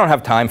manager, I don't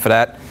have time for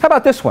that. How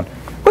about this one?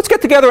 Let's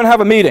get together and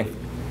have a meeting.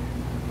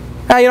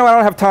 You know, I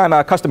don't have time.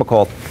 Customer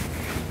called.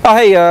 Oh,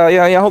 hey,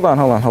 yeah, hold on.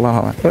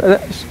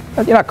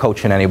 You're not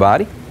coaching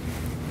anybody.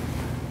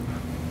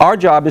 Our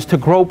job is to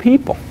grow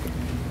people.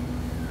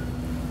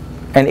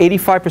 And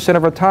 85%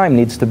 of our time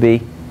needs to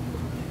be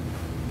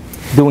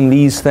doing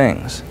these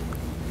things.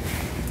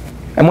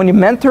 And when you're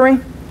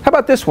mentoring, how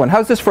about this one?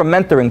 How's this for a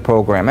mentoring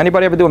program?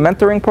 Anybody ever do a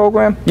mentoring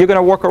program? You're going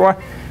to work around.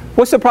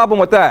 What's the problem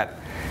with that?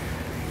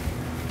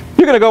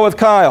 You're going to go with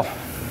Kyle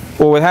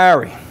or with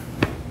Harry.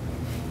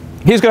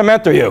 He's going to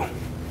mentor you.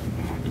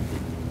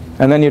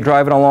 And then you're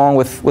driving along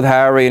with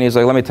Harry, and he's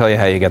like, let me tell you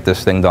how you get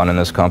this thing done in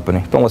this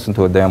company. Don't listen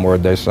to a damn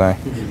word they say.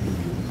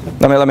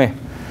 Let me.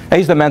 And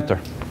he's the mentor,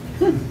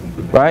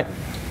 right?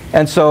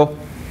 And so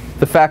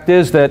the fact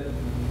is that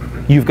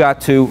you've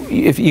got to,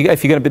 if you're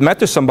going to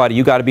mentor somebody,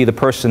 you got to be the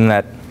person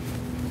that,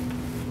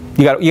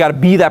 you got to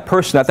be that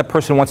person that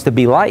person wants to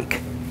be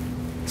like.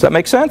 Does that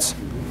make sense?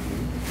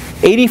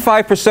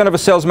 85% of a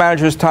sales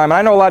manager's time, and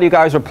I know a lot of you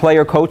guys are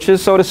player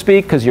coaches, so to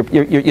speak, because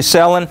you're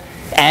selling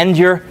and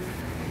you're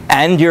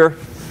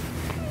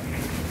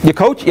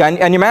coaching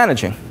and you're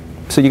managing.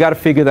 So you got to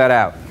figure that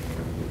out,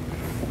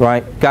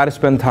 right? Got to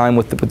spend time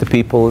with the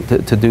people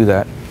to do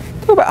that.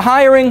 Talk about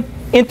hiring,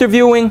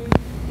 interviewing,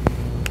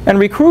 and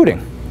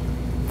recruiting.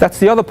 That's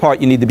the other part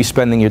you need to be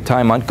spending your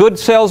time on. Good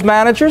sales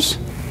managers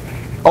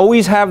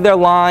always have their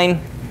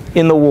line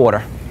in the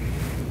water.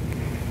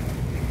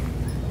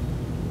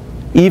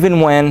 Even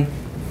when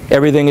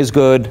everything is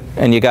good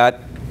and you got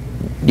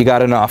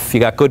enough, you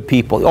got good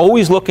people.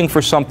 Always looking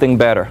for something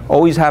better.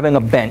 Always having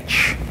a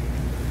bench.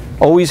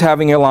 Always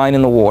having your line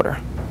in the water.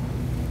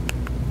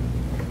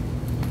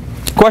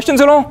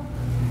 Questions at all?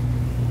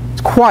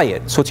 It's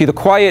quiet. So it's either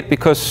quiet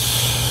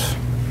because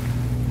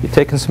you're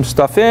taking some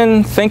stuff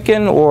in,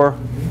 thinking, or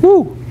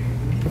whoo,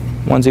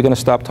 when's he going to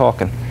stop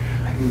talking?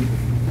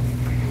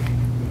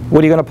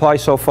 What are you going to apply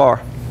so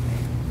far?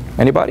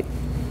 Anybody?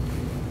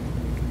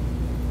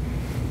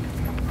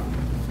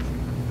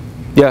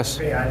 Yes?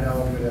 Hey, I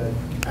know I'm going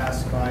to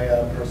ask my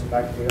person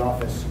back at the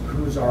office,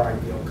 who's our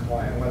ideal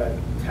client? I'm going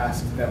to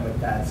task them with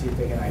that, see if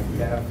they can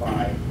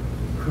identify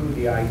who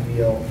the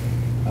ideal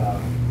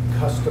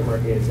customer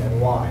is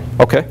and why.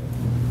 Okay.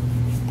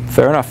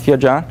 Fair enough. Yeah,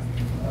 John?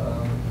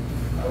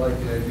 I like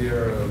the idea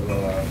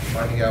of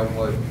finding out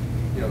what,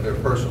 their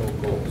personal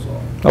goals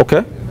are. Okay.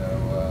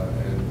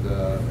 And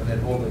then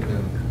holding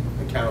them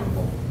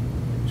accountable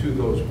to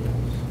those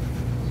goals.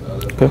 So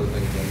that's Okay.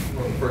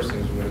 one of the first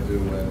things we're going to do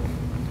when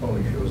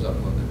Tony shows up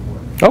Monday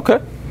morning. Okay.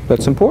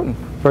 That's important.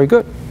 Very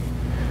good.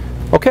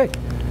 Okay.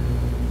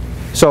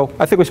 So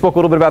I think we spoke a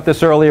little bit about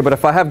this earlier, but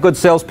if I have good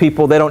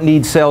salespeople, they don't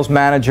need sales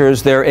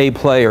managers. They're A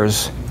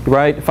players,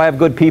 right? If I have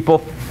good people,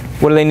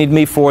 what do they need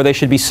me for? They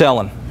should be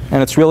selling.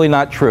 And it's really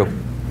not true.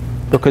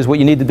 Because what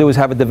you need to do is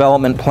have a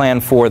development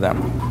plan for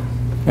them.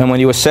 And when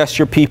you assess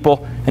your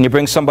people and you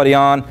bring somebody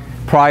on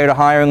prior to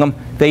hiring them,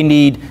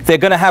 they're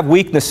going to have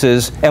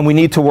weaknesses, and we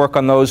need to work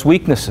on those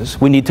weaknesses.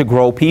 We need to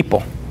grow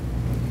people.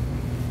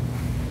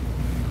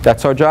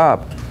 That's our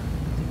job.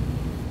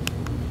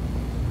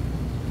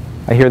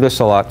 I hear this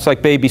a lot. It's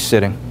like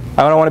babysitting.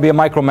 I don't want to be a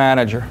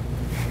micromanager.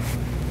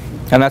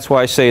 And that's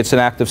why I say it's an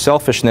act of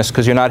selfishness,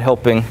 because you're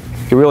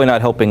really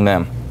not helping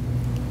them.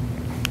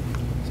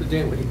 So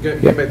Dan,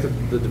 getting back to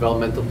the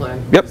developmental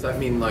plan, Yep. does that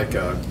mean like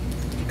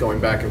going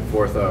back and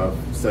forth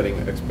setting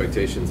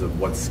expectations of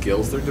what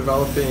skills they're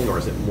developing, or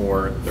is it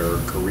more their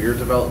career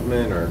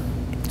development, or?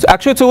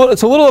 Actually,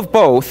 it's a little of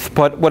both,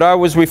 but what I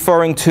was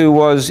referring to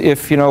was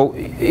if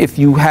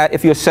you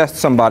assessed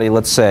somebody,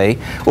 let's say,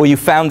 or you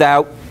found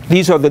out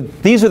these are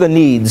the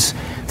needs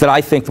that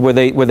I think where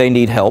they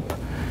need help,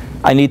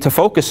 I need to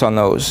focus on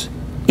those.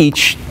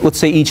 Let's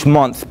say each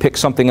month, pick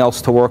something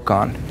else to work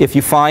on. If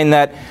you find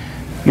that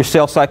your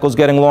sales cycle is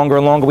getting longer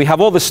and longer, we have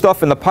all this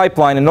stuff in the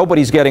pipeline and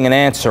nobody's getting an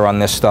answer on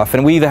this stuff,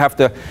 and we either have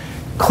to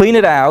clean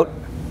it out.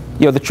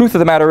 The truth of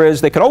the matter is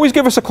they can always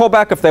give us a call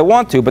back if they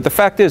want to, but the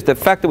fact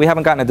that we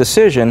haven't gotten a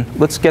decision,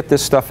 let's get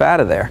this stuff out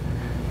of there.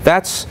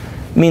 That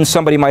means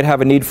somebody might have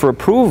a need for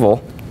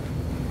approval,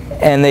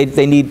 and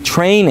they need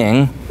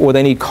training or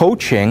they need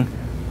coaching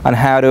on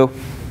how to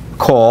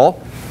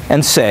call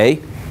and say,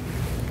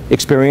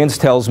 experience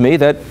tells me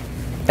that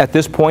at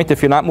this point,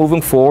 if you're not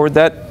moving forward,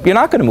 that you're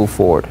not going to move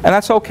forward, and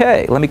that's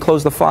okay. Let me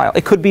close the file.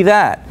 It could be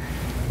that.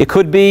 It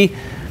could be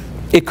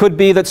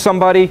that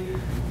somebody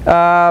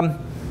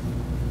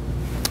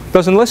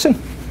doesn't listen.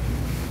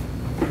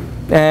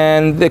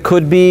 And it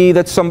could be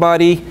that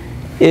somebody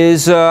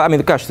is,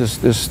 gosh,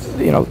 there's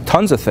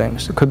tons of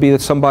things. It could be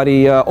that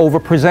somebody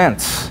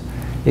overpresents.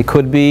 It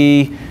could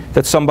be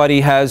that somebody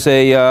has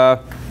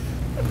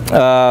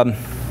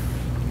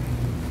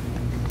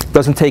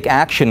doesn't take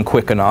action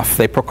quick enough.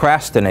 They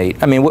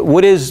procrastinate. I mean,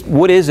 what is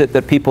it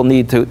that people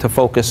need to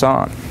focus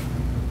on?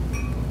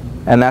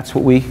 And that's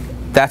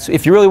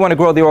if you really want to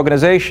grow the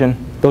organization,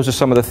 those are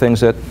some of the things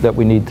that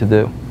we need to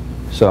do.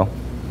 So.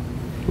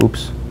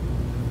 Oops.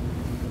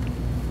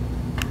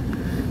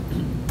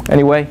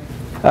 Anyway,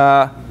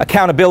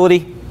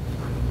 accountability.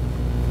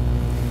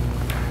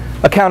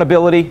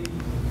 Accountability.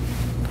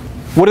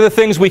 What are the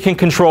things we can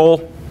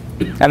control?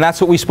 And that's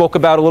what we spoke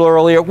about a little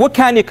earlier. What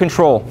can you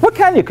control? What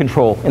can you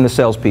control in the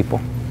salespeople?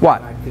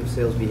 What? Active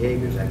sales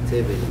behaviors,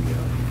 activity.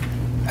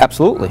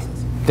 Absolutely.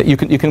 That you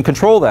can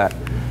control that.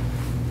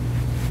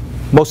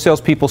 Most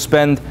salespeople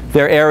spend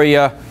their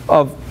area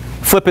of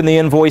flipping the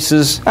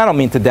invoices. I don't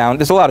mean to down.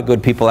 There's a lot of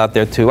good people out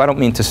there too. I don't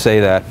mean to say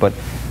that, but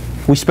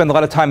we spend a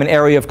lot of time in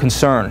area of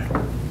concern.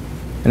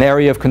 An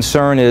area of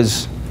concern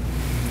is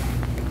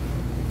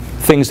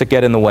things that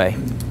get in the way.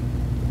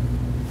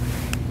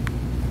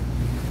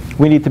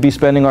 We need to be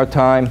spending our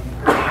time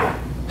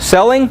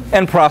selling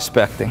and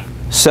prospecting.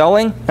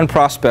 Selling and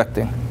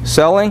prospecting.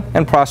 Selling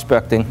and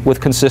prospecting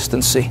with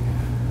consistency.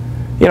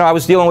 You know, I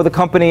was dealing with a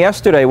company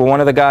yesterday where one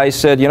of the guys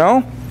said, you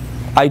know,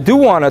 I do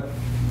want to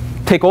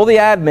take all the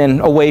admin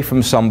away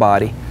from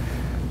somebody.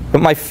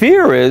 But my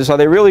fear is, are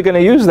they really going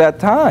to use that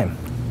time?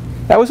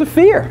 That was a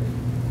fear.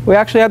 We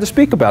actually had to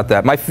speak about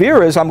that. My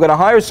fear is I'm going to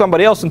hire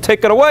somebody else and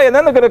take it away, and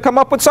then they're going to come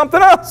up with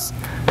something else.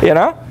 You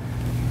know?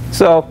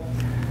 So,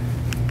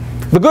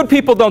 the good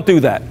people don't do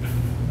that.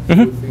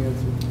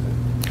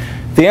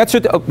 The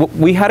answer,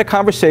 we had a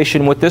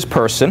conversation with this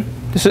person,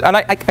 and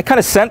I kind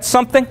of sensed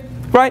something,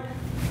 right?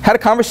 Had a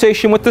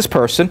conversation with this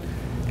person,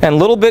 and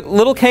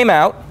little came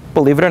out,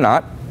 believe it or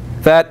not,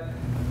 that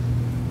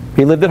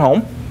he lived at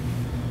home.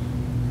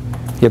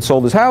 He had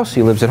sold his house,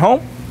 he lives at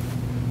home.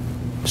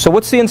 So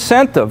what's the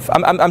incentive?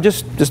 I'm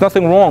just, there's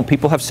nothing wrong.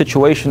 People have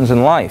situations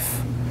in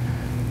life.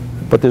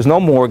 But there's no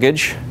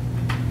mortgage.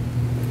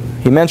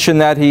 He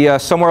mentioned that he,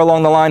 somewhere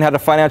along the line, had a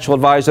financial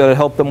advisor that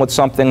helped him with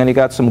something, and he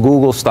got some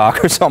Google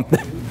stock or something.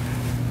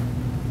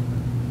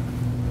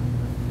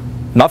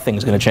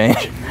 Nothing's going to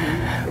change.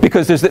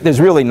 Because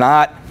there's really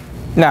not.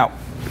 Now,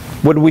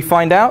 what did we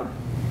find out?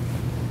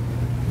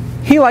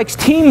 He likes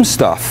team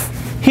stuff.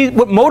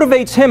 What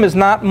motivates him is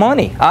not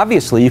money.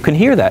 Obviously, you can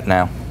hear that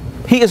now.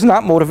 He is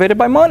not motivated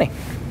by money.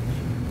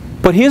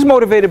 But he is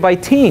motivated by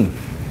team.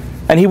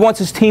 And he wants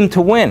his team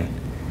to win.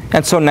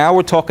 And so now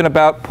we're talking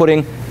about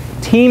putting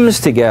teams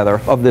together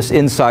of this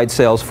inside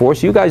sales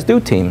force. You guys do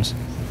teams.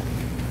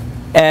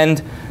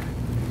 And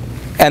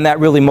that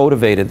really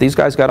motivated. These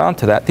guys got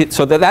onto that.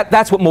 So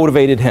that's what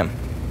motivated him.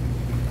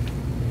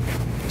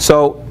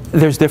 So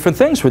there's different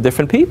things for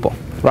different people,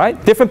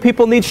 right? Different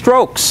people need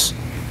strokes.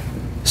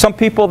 Some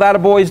people,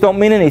 that boys don't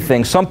mean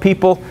anything. Some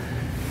people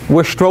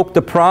were stroke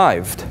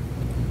deprived.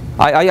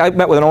 I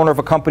met with an owner of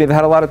a company that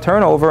had a lot of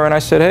turnover, and I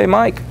said, hey,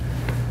 Mike,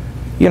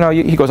 you know,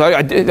 he goes,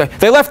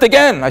 they left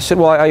again. I said,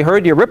 well, I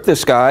heard you ripped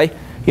this guy.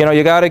 You know,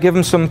 you got to give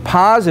him some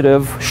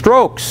positive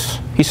strokes.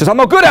 He says, I'm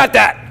no good at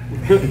that.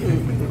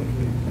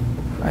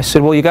 I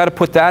said, well, you got to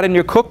put that in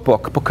your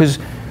cookbook, because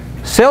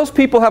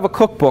salespeople have a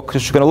cookbook,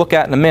 which we're going to look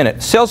at in a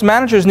minute. Sales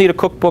managers need a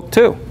cookbook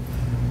too.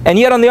 And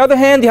yet, on the other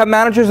hand, you have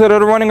managers that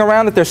are running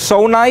around that they're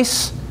so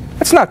nice.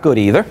 That's not good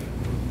either.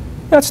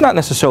 That's not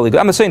necessarily good.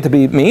 I'm not saying to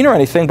be mean or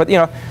anything, but you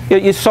know,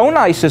 you're so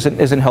nice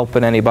isn't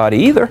helping anybody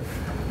either.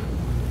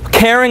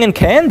 Caring and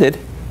candid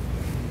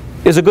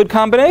is a good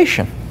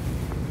combination.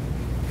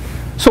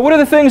 So what are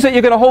the things that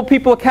you're going to hold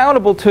people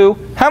accountable to?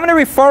 How many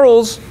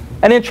referrals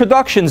and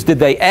introductions did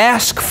they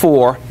ask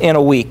for in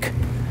a week?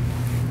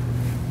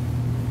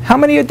 How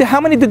many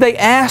did they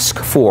ask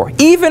for?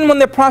 Even when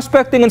they're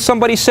prospecting and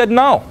somebody said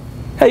no.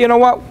 Hey, you know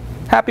what?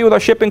 Happy with our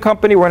shipping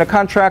company. We're in a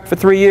contract for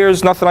 3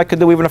 years. Nothing I could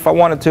do even if I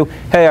wanted to.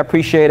 Hey, I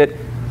appreciate it.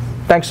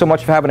 Thanks so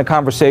much for having a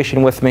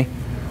conversation with me.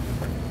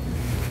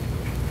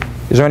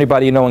 Is there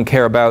anybody you know and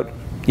care about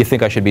you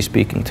think I should be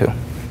speaking to?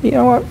 You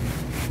know what?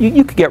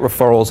 You could get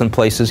referrals in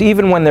places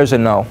even when there's a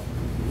no.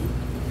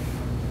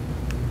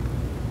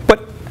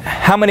 But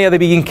how many are they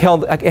being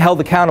held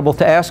accountable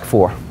to ask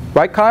for?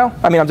 Right, Kyle?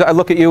 I mean, I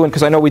look at you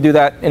because I know we do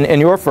that in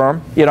your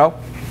firm, you know.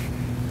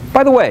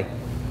 By the way,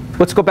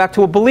 let's go back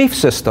to a belief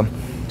system.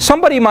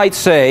 Somebody might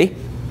say,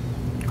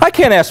 I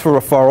can't ask for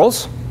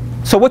referrals.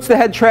 So what's the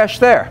head trash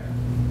there?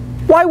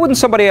 Why wouldn't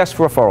somebody ask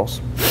for referrals?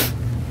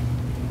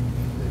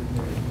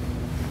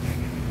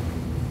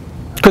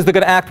 Because they're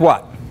going to act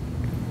what?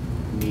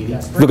 Needy.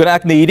 They're going to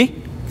act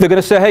needy. They're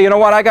going to say, hey, you know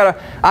what,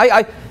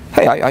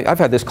 I've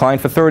had this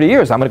client for 30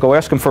 years. I'm going to go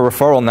ask him for a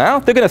referral now.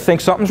 They're going to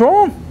think something's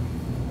wrong.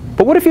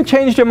 But what if you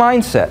changed your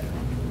mindset?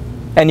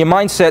 And your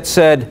mindset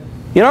said,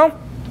 you know,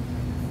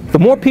 the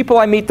more people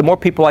I meet, the more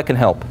people I can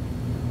help.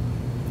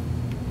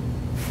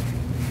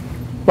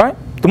 Right?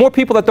 The more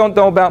people that don't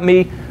know about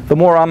me, the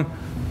more I'm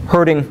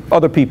hurting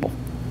other people.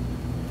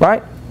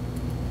 Right?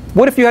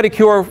 What if you had a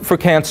cure for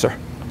cancer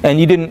and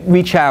you didn't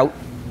reach out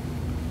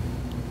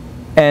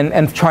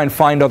and try and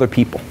find other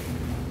people?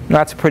 Now,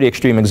 that's a pretty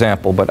extreme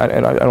example, but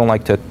I don't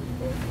like to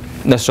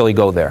necessarily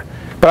go there.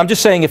 But I'm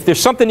just saying, if there's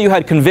something you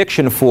had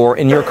conviction for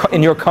in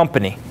your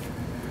company,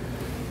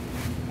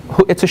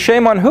 it's a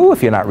shame on who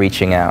if you're not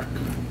reaching out.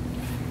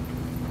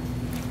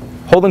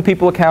 Holding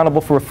people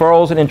accountable for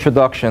referrals and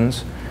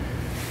introductions,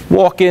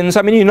 walk-ins.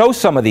 I mean, you know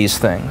some of these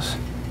things.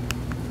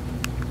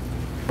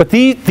 But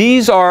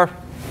these are,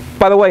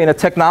 by the way, in a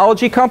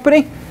technology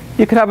company,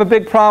 you could have a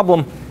big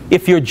problem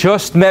if you're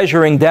just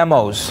measuring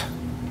demos.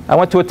 I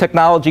went to a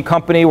technology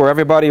company where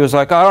everybody was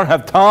like, I don't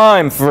have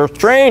time for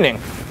training.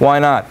 Why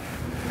not?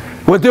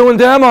 We're doing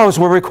demos.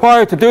 We're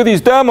required to do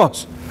these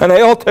demos. And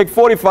they all take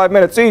 45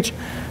 minutes each.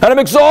 And I'm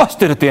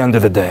exhausted at the end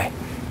of the day.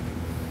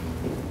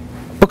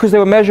 Because they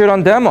were measured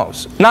on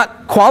demos.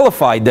 Not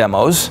qualified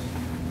demos.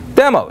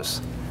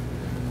 Demos.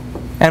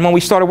 And when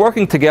we started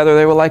working together,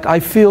 they were like, I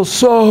feel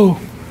so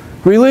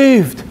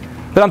relieved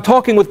that I'm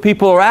talking with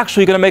people who are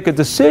actually going to make a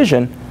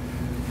decision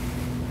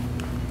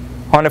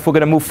on if we're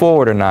going to move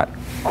forward or not.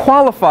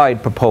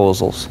 Qualified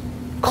proposals,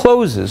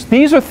 closes.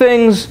 These are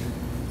things,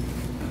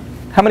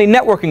 how many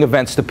networking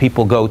events do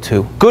people go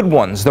to? Good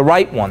ones, the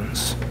right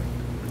ones.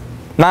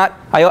 Not,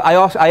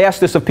 I ask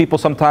this of people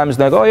sometimes,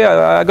 and they go, oh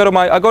yeah, I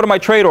go to my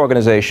trade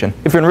organization.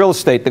 If you're in real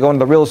estate, they go into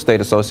the real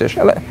estate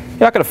association. You're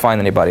not going to find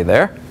anybody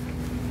there.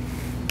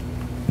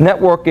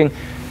 Networking.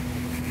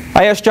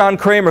 I asked John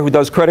Kramer, who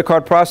does credit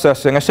card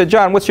processing. I said,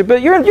 John, what's your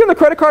business? You're in the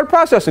credit card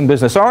processing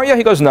business, aren't you?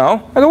 He goes,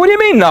 no. I go, what do you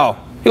mean, no?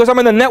 He goes, I'm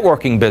in the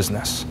networking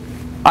business.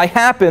 I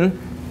happen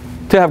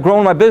to have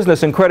grown my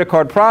business in credit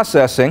card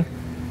processing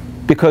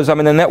because I'm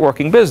in the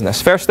networking business.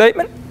 Fair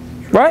statement?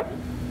 Right?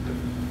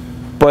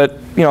 But,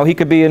 you know, he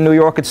could be in New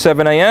York at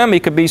 7 a.m. He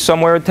could be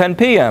somewhere at 10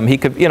 p.m. He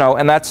could, you know,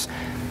 and that's,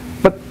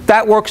 but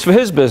that works for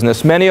his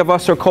business. Many of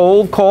us are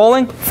cold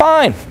calling.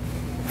 Fine.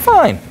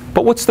 Fine.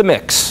 But what's the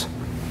mix?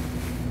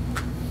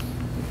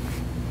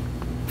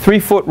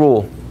 3-foot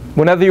rule.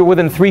 Whenever you're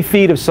within 3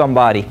 feet of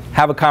somebody,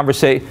 have a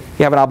conversation.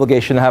 You have an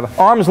obligation to have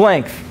arm's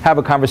length. Have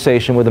a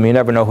conversation with them. You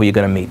never know who you're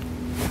going to meet.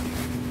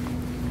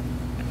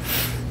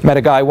 Met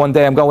a guy one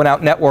day. I'm going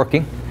out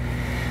networking.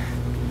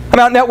 I'm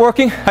out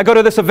networking. I go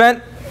to this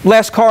event.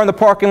 Last car in the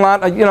parking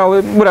lot. You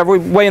know, whatever.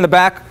 Way in the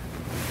back.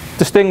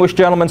 Distinguished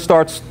gentleman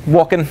starts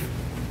walking.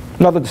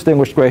 Another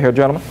distinguished gray-haired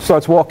gentleman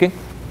starts walking.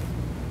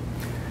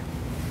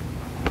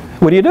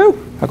 What do you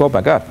do? I go, oh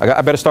my God,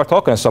 I better start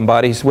talking to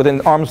somebody. He's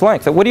within arm's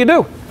length. What do you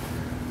do?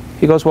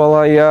 He goes, well,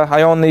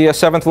 I own the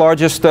 7th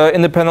largest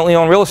independently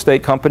owned real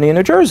estate company in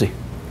New Jersey.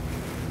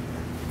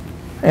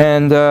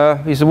 And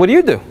he said, what do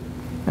you do?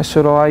 I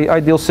said, oh, I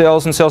deal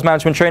sales and sales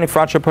management training for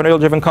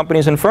entrepreneurial-driven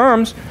companies and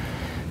firms.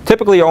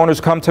 Typically, owners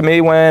come to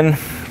me when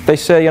they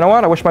say, you know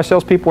what, I wish my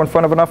salespeople were in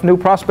front of enough new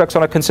prospects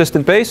on a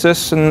consistent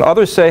basis. And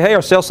others say, hey,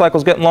 our sales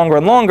cycle's getting longer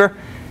and longer.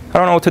 I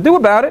don't know what to do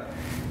about it.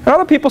 And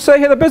other people say,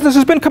 hey, the business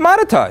has been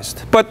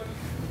commoditized. But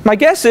my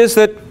guess is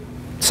that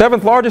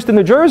 7th largest in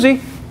New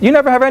Jersey, you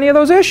never have any of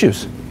those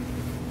issues.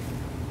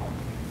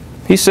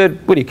 He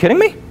said, what, are you kidding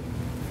me?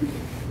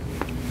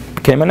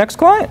 Became my next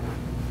client.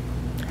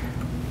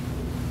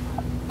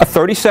 A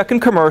 30-second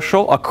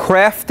commercial, a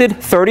crafted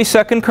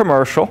 30-second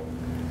commercial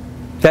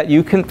that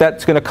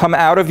that's going to come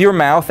out of your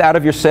mouth, out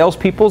of your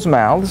salespeople's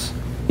mouths.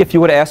 If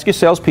you would ask your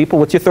salespeople,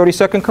 what's your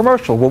 30-second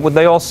commercial? What would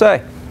they all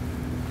say?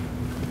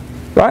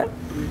 Right?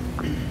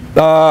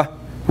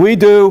 We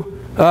do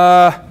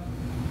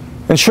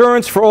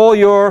insurance for all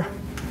your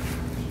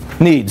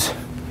needs.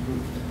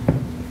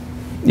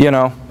 You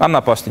know, I'm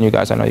not busting you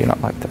guys. I know you're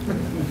not like that.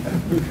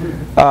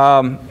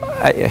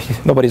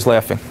 Nobody's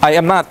laughing. I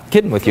am not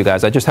kidding with you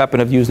guys. I just happen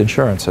to have used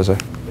insurance as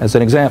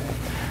an example.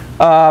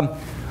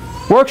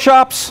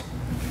 Workshops,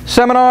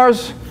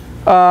 seminars.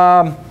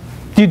 Do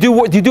you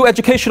do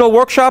educational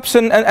workshops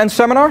and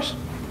seminars?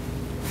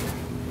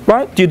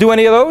 Right? Do you do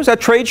any of those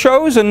at trade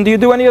shows? And do you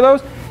do any of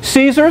those?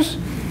 Caesars,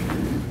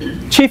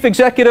 Chief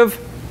Executive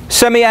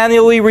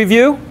Semi-Annually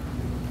Review.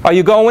 Are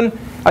you going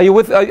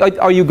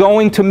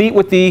to meet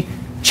with the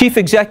chief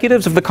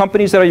executives of the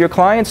companies that are your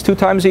clients 2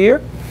 times a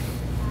year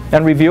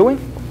and reviewing?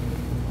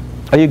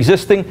 Are you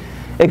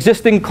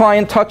existing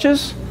client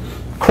touches,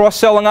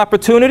 cross-selling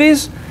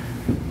opportunities?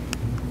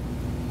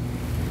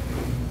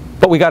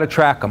 But we got to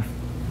track them.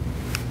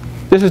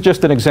 This is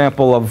just an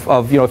example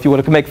of you know, if you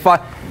were to make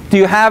 5. Do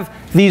you have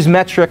these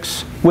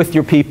metrics with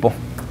your people?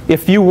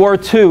 If you were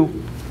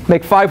to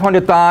make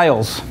 500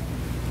 dials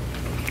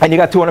and you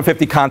got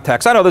 250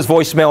 contacts, I know there's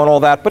voicemail and all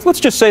that, but let's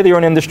just say that you're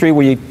in an industry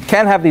where you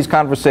can have these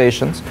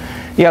conversations.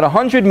 You had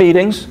 100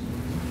 meetings,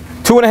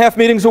 2.5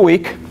 meetings a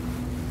week,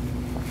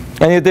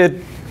 and you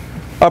did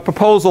a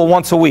proposal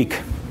once a week,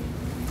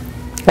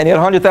 and you had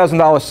a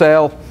 $100,000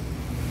 sale.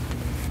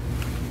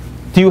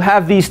 Do you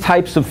have these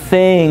types of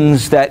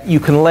things that you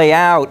can lay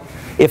out?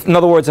 In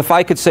other words, if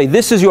I could say,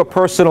 this is your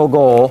personal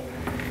goal,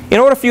 in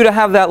order for you to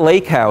have that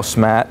lake house,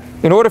 Matt,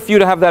 in order for you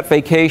to have that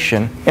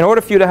vacation, in order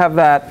for you to have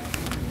that,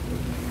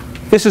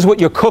 this is what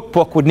your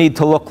cookbook would need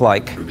to look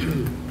like.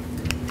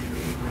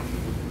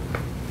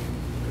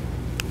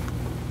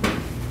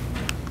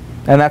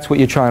 And that's what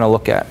you're trying to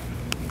look at.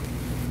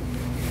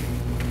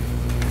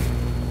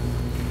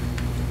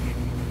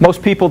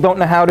 Most people don't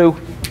know how to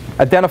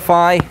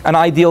identify an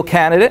ideal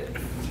candidate.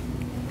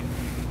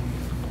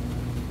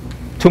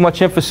 Too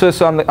much emphasis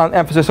on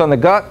the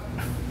gut.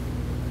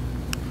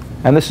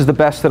 And this is the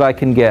best that I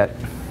can get.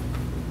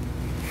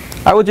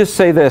 I would just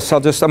say this.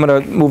 I'm going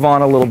to move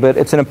on a little bit.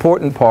 It's an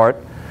important part.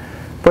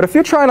 But if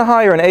you're trying to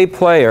hire an A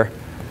player,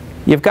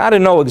 you've got to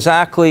know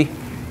exactly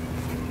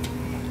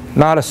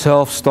not a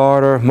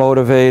self-starter,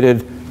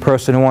 motivated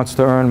person who wants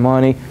to earn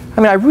money.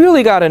 I mean, I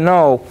really got to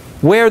know,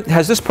 where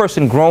has this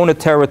person grown a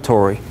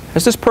territory?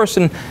 Has this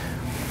person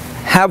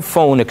have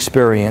phone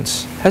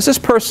experience? Has this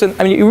person,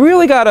 I mean, you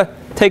really got to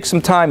take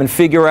some time and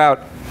figure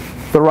out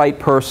the right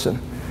person.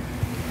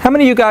 How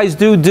many of you guys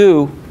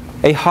do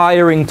a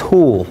hiring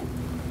tool?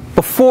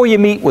 Before you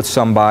meet with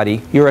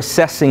somebody, you're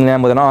assessing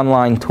them with an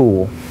online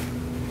tool.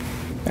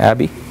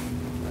 Abby,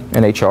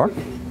 in HR,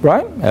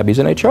 right? Abby's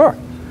in HR.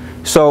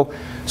 So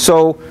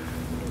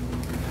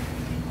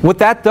what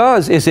that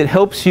does is it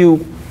helps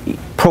you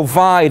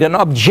provide an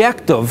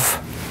objective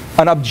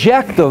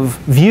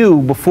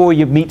view before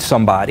you meet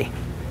somebody.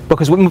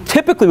 Because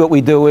typically what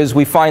we do is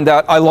we find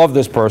out, I love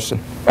this person,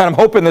 and I'm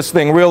hoping this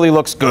thing really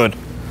looks good.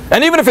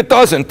 And even if it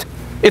doesn't,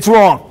 it's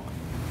wrong.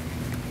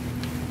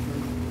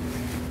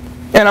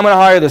 And I'm going to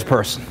hire this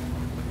person.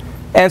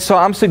 And so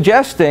I'm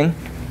suggesting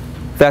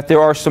that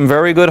there are some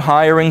very good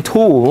hiring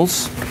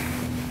tools.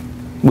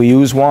 We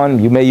use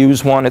one, you may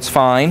use one, it's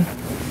fine.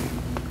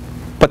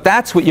 But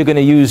that's what you're going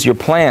to use your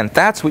plan.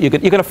 That's what you're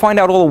going to find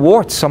out all the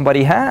warts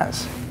somebody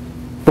has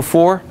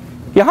before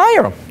you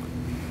hire them.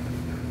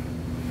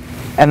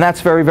 And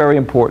that's very, very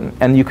important.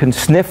 And you can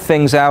sniff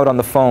things out on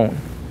the phone.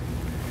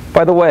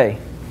 By the way,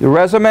 your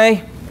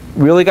resume,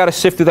 really got to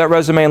sift through that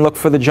resume and look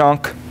for the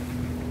junk.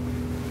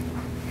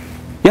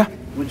 Yeah?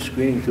 Which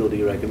screening tool do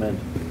you recommend?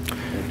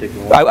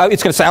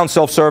 It's going to sound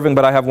self-serving,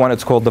 but I have one.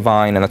 It's called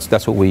Divine, and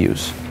that's what we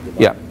use.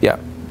 Divine. Yeah.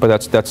 But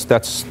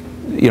that's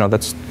you know,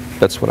 that's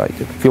what I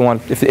do. If you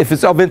want, if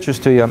it's of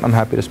interest to you, I'm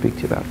happy to speak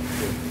to you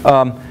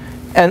about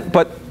it.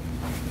 But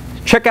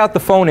check out the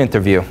phone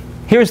interview.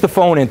 Here's the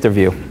phone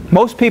interview.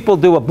 Most people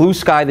do a blue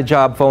sky the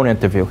job phone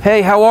interview.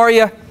 Hey, how are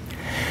you?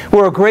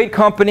 We're a great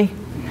company.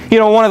 You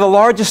know, one of the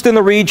largest in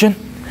the region.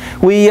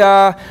 We're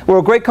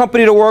a great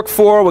company to work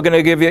for. We're going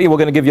to give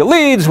you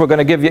leads. We're going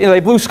to give you, they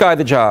blue sky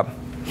the job.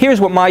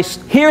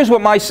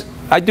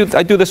 I do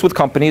this with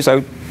companies.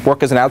 I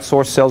work as an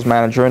outsourced sales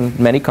manager in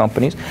many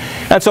companies.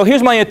 And so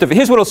here's my interview.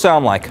 Here's what it'll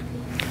sound like.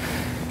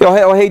 You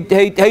know,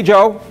 hey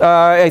Joe,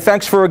 hey,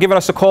 thanks for giving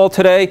us a call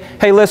today.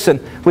 Hey, listen,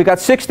 we got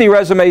 60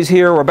 resumes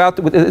here.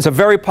 It's a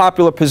very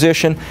popular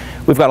position.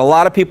 We've got a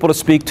lot of people to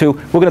speak to.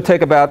 We're going to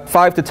take about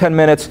 5 to 10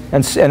 minutes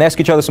and ask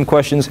each other some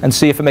questions and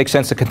see if it makes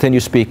sense to continue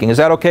speaking. Is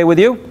that okay with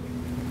you?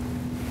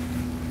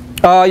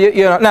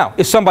 Now,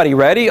 is somebody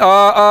ready? Yeah,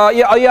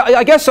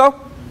 I guess so.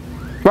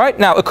 Right?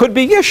 Now, it could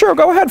be, yeah, sure,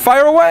 go ahead,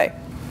 fire away.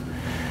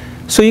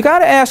 So you got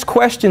to ask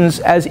questions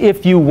as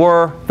if you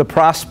were the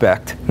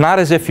prospect, not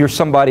as if you're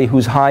somebody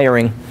who's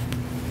hiring,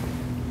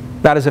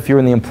 not as if you're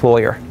in the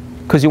employer,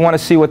 because you want to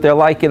see what they're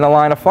like in the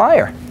line of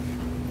fire,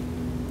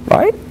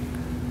 right?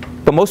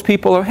 But most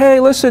people are, hey,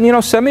 listen, you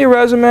know, send me a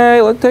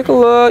resume, let's take a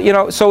look, you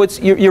know. So it's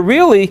you're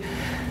really,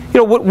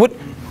 you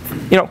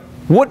know,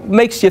 what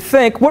makes you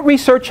think? What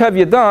research have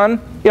you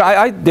done? You know,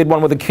 I did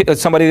one with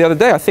somebody the other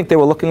day. I think they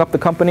were looking up the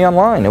company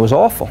online. It was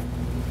awful.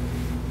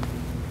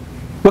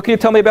 What can you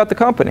tell me about the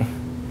company?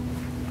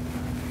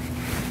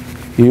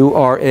 You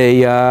are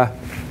a,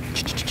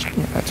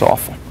 that's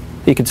awful.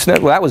 You can sniff,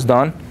 well, that was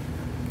done,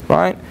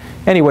 right?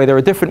 Anyway, there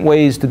are different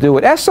ways to do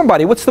it. Ask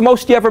somebody, what's the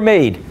most you ever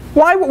made?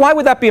 Why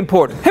would that be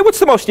important? Hey, what's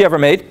the most you ever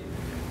made?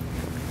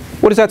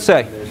 What does that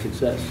say? Their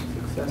success.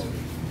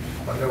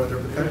 Find out what their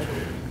potential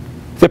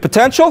is. Their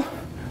potential?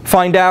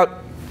 Find out,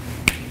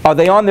 are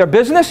they on their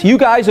business? You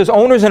guys as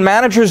owners and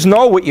managers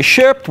know what you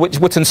shipped,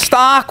 what's in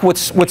stock,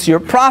 what's your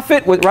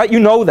profit, right? You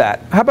know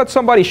that. How about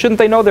somebody, shouldn't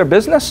they know their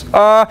business?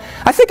 I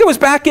think it was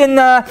back in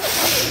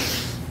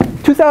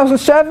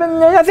 2007,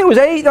 I think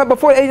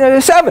it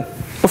was 7,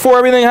 before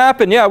everything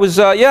happened. Yeah, it was,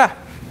 yeah.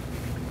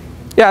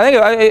 Yeah,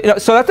 I think,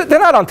 so they're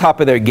not on top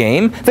of their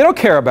game. They don't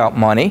care about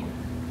money.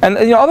 And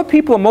you know, other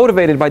people are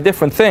motivated by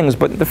different things,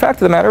 but the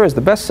fact of the matter is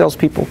the best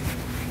salespeople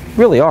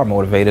really are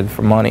motivated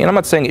for money. And I'm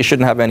not saying you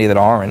shouldn't have any that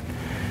aren't.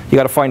 You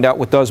got to find out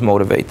what does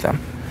motivate them.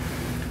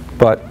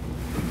 But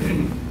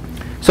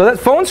so that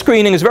phone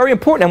screening is very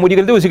important. And what you're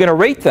going to do is you're going to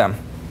rate them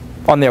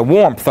on their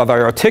warmth, are they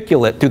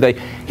articulate?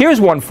 Here's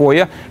one for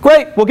you.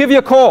 Great, we'll give you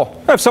a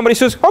call. If somebody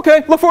says,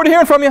 okay, look forward to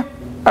hearing from you.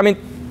 I mean,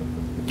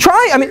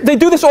 they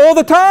do this all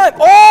the time.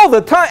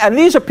 And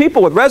these are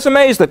people with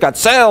resumes that got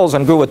sales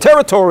and grew a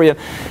territory. And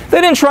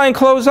they didn't try and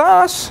close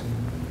us.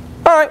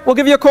 All right, we'll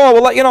give you a call.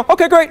 We'll let you know.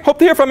 Okay, great. Hope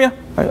to hear from you.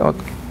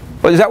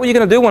 But is that what you're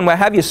going to do when I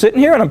have you sitting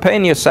here and I'm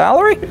paying you a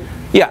salary?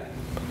 Yeah.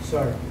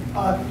 Sorry.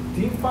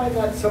 Do you find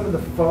that some of the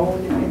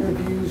phone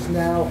interviews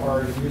now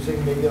are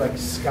using maybe like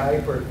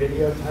Skype or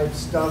video type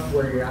stuff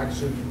where you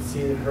actually can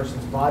see the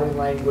person's body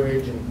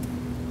language and...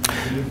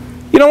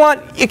 You know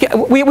what?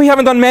 We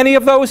haven't done many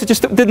of those. It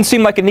just didn't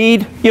seem like a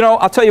need. You know,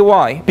 I'll tell you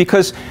why.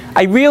 Because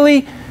I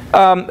really,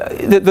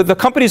 the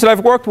companies that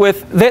I've worked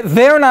with,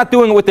 they're not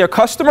doing it with their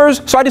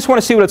customers, so I just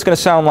want to see what it's going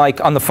to sound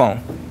like on the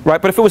phone,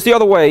 right? But if it was the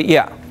other way,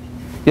 yeah,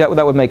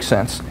 that would make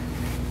sense.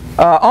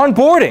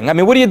 Onboarding. I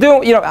mean, what do you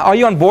do? You know, are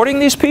you onboarding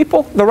these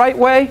people the right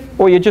way,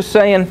 or you're just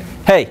saying,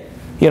 hey,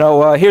 you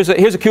know, here's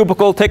a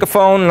cubicle, take a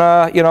phone,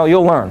 you know,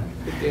 you'll learn.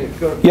 Dan,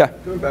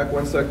 going back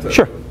one sec.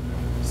 Sure.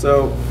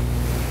 So,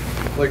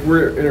 like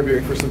we're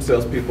interviewing for some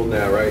salespeople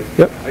now, right?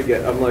 Yep.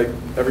 I'm like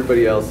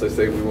everybody else. I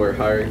say we were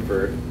hiring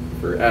for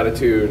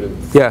attitude,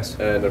 and Yes.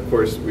 and of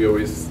course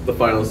the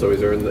finalists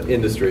always are in the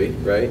industry,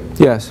 right?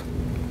 Yes.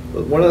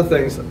 But one of the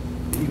things,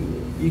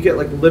 you get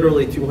like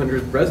literally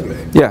 200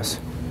 resumes. Yes.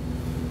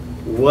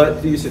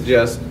 What do you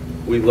suggest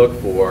we look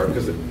for?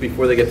 Because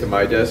before they get to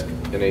my desk,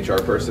 an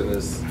HR person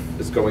is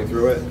going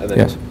through it, and then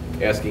Yes.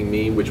 asking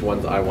me which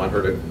ones I want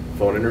her to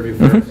phone interview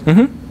first.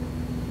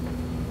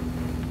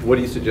 What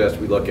do you suggest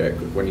we look at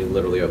when you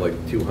literally have like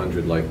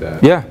 200 like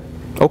that? Yeah.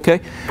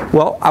 Okay.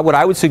 Well, what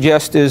I would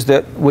suggest is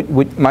that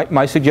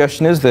my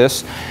suggestion is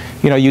this.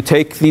 You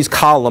take these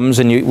columns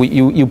and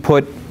you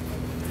put,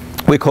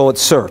 we call it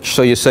search.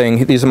 So you're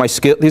saying these are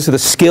the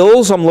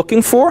skills I'm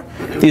looking for.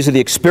 These are the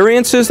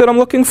experiences that I'm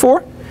looking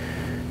for.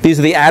 These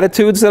are the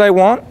attitudes that I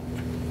want.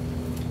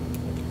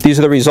 These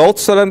are the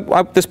results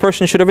that this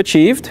person should have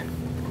achieved.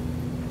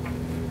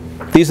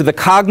 These are the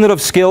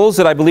cognitive skills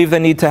that I believe they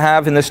need to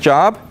have in this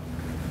job.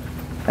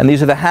 And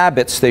these are the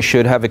habits they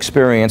should have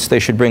experienced, they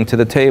should bring to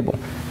the table.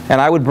 And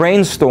I would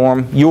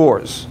brainstorm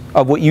yours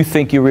of what you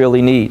think you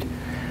really need.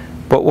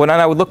 But when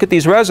I would look at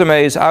these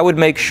resumes, I would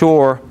make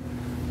sure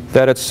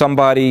that it's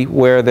somebody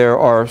where there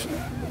are,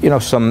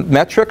 some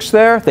metrics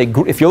there.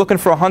 If you're looking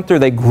for a hunter,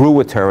 they grew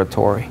a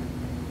territory.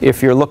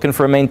 If you're looking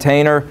for a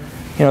maintainer,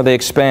 they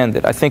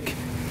expanded. I think,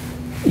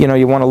 you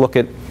want to look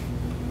at,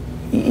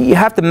 you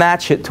have to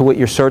match it to what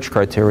your search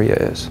criteria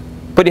is.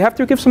 But you have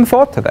to give some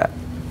thought to that.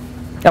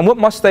 And what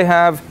must they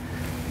have,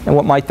 and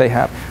what might they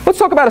have? Let's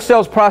talk about a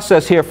sales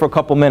process here for a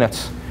couple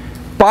minutes.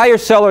 Buyer,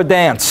 seller,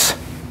 dance.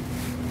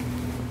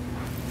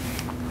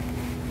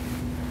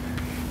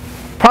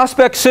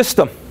 Prospect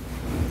system.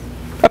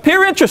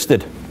 Appear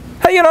interested.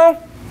 Hey,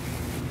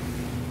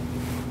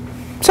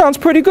 sounds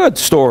pretty good,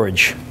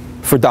 storage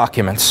for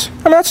documents.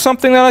 I mean, that's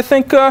something that I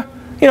think,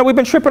 we've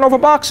been tripping over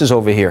boxes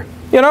over here.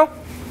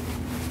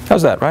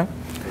 How's that, right?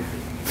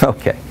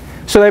 Okay.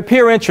 So they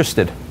appear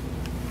interested.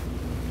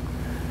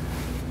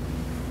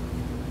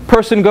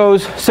 Person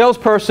goes,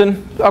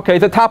 salesperson, okay,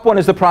 the top one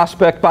is the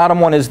prospect, bottom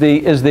one is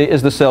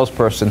the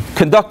salesperson.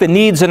 Conduct a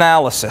needs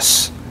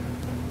analysis.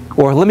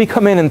 Or let me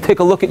come in and take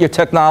a look at your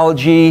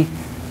technology.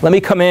 Let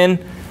me come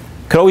in.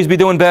 Could always be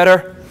doing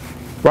better,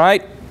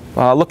 right?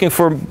 Looking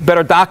for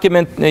better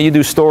document. You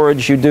do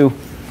storage, you do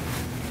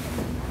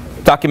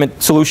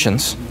document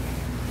solutions.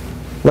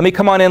 Let me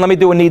come on in, let me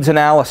do a needs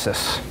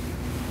analysis.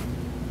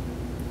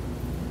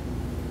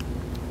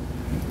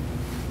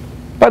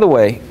 By the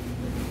way,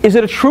 is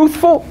it a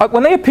truthful,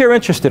 when they appear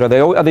interested, are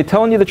they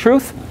telling you the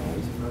truth?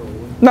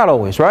 Not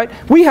always, right?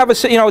 We have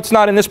it's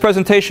not in this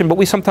presentation,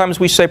 but sometimes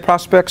we say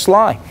prospects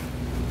lie.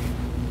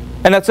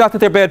 And that's not that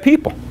they're bad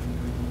people.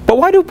 But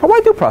why do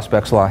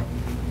prospects lie?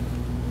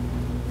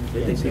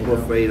 They think people are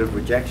afraid of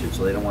rejection,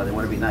 so they want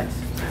to be nice.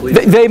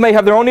 They may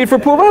have their own need for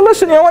approval. Hey,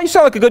 listen, you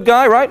sound like a good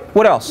guy, right?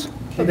 What else?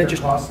 Keep their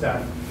costs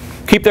down.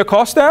 Keep their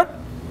costs down?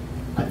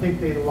 I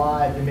think they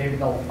lie, and maybe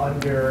they'll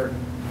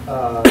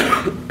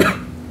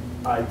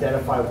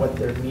identify what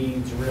their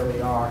needs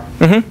really are.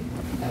 And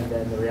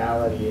then the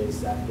reality is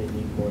that they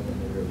need more than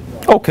they really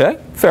want. Okay,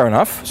 fair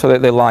enough. So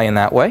they lie in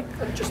that way.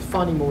 Just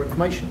finding more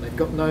information. They've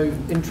got no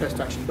interest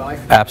to actually buy.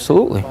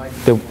 Absolutely.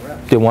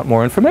 They want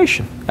more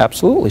information.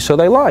 Absolutely. So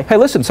they lie. Hey,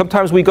 listen,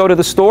 sometimes we go to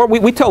the store.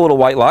 We tell little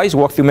white lies.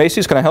 Walk through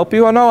Macy's. Can I help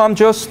you? Oh, no, I'm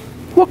just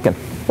looking.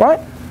 Right?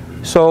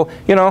 So,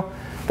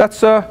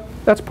 that's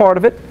part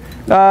of it.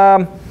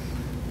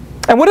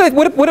 And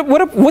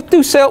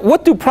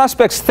what do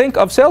prospects think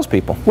of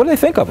salespeople? What do they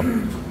think of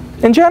them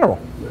in general?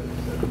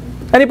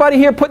 Anybody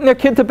here putting their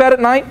kid to bed at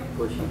night?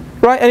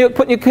 Right?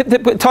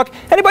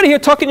 Anybody here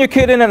tucking your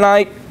kid in at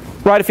night?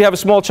 Right? If you have a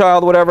small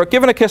child or whatever,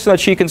 giving a kiss on the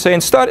cheek and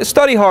saying,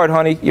 "Study hard,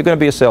 honey. You're going to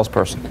be a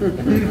salesperson."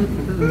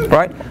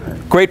 Right?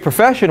 Great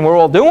profession. We're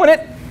all doing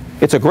it.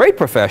 It's a great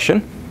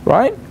profession,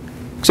 right?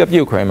 Except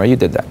you, Kramer. You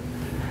did that.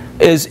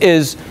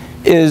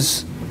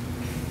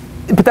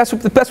 But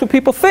that's what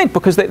people think,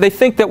 because they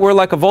think that we're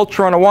like a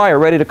vulture on a wire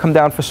ready to come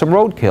down for some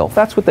roadkill.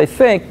 That's what they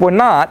think. We're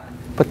not,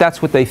 but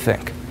that's what they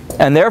think.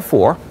 And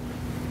therefore,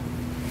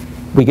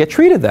 we get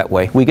treated that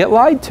way. We get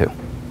lied to.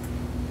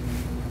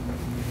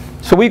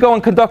 So we go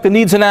and conduct a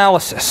needs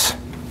analysis.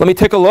 Let me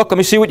take a look. Let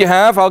me see what you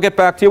have. I'll get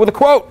back to you with a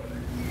quote.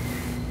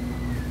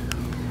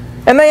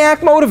 And they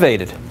act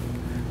motivated.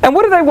 And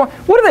what do they want?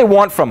 What do they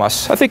want from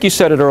us? I think you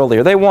said it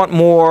earlier. They want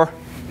more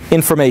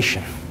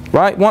information.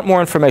 Right? Want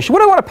more information. What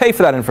do I want to pay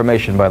for that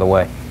information, by the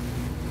way?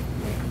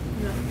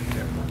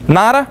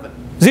 Nada?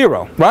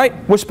 Zero, right?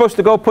 We're supposed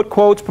to go put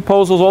quotes,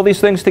 proposals, all these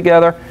things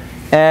together,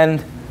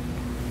 and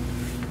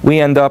we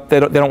end up, they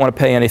don't want to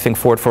pay anything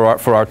for it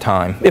for our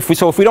time. If we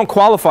don't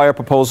qualify our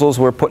proposals,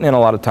 we're putting in a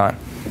lot of time.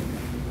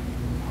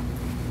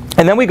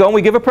 And then we go and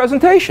we give a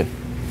presentation.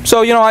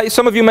 So,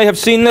 some of you may have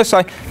seen this.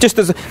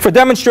 For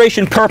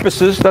demonstration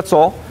purposes, that's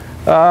all.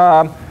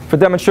 For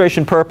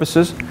demonstration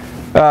purposes,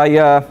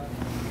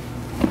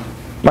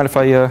 mind if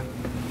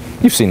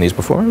you've seen these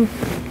before?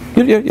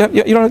 You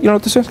know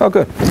what this is? Oh,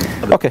 good.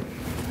 Okay.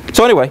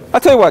 So anyway, I'll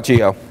tell you what,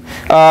 Gio.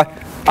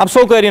 I'm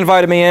so glad you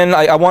invited me in.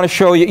 I want to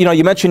show you,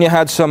 you mentioned you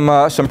had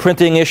some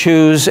printing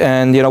issues,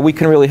 and we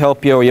can really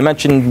help you. Or you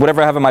mentioned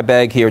whatever I have in my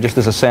bag here, just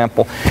as a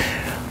sample.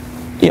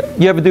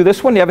 You ever do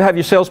this one? You ever have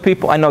your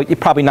salespeople? I know you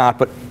probably not,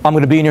 but I'm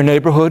going to be in your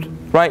neighborhood,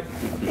 right?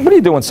 What do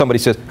you do when somebody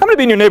says, I'm going to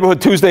be in your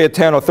neighborhood Tuesday at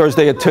 10 or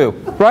Thursday at 2,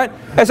 right?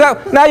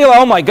 Now you're like,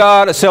 oh my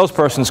God, a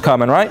salesperson's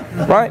coming, right?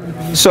 Right?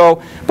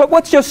 So, but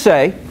let's just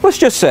say,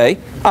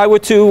 I were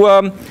to,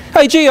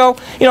 hey Gio,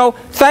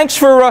 thanks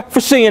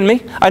for seeing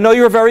me. I know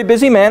you're a very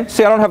busy man.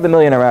 See, I don't have the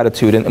millionaire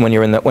attitude when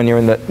you're in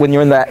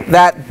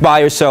that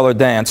buyer seller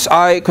dance.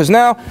 Because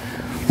now,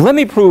 let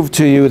me prove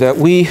to you that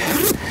we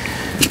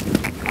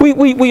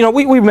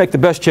make the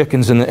best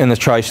chickens in the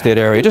tri-state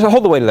area. Just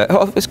hold the weight of that.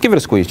 Let's give it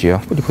a squeeze,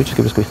 Gio. Would you please just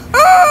give it a squeeze?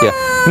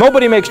 Yeah.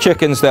 Nobody makes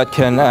chickens that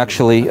can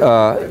actually,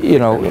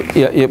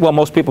 well,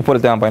 most people put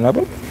it down by now,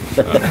 but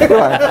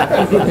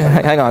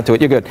hang on to it.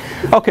 You're good.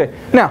 Okay.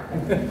 Now,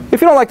 if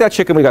you don't like that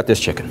chicken, we got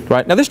this chicken,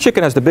 right? Now, this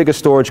chicken has the biggest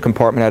storage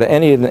compartment out of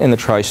any in the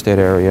tri-state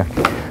area.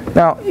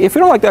 Now, if you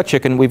don't like that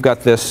chicken, we've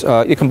got this.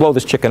 You can blow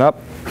this chicken up.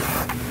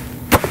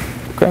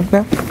 Okay.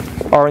 Now,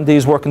 R&D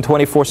is working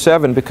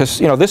 24/7 because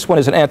this one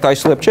is an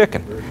anti-slip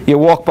chicken. You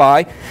walk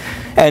by,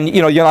 and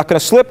you're not going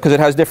to slip because it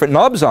has different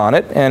nubs on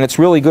it, and it's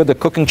really good. The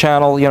Cooking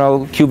Channel,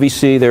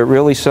 QVC, they're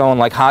really selling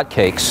like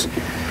hotcakes.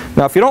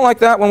 Now, if you don't like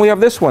that one, we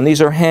have this one.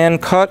 These are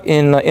hand cut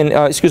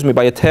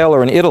by a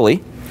tailor in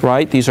Italy.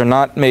 Right? These are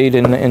not made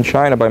in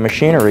China by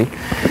machinery.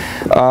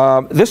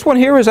 This one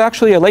here is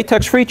actually a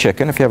latex-free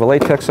chicken. If you have a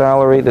latex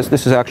allergy,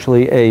 this is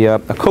actually a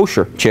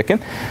kosher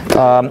chicken.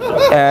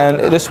 And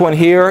this one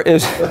here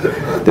is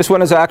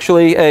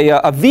actually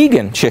a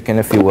vegan chicken,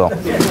 if you will.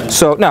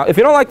 So now, if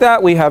you don't like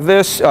that, we have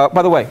this.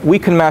 By the way, we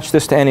can match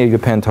this to any of your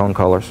Pantone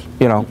colors.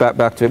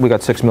 Back to we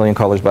got 6 million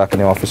colors back in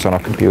the office on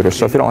our computer.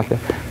 So if you don't like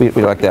that,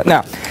 we like that.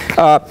 Now,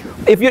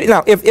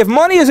 if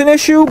money is an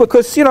issue,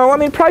 because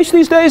price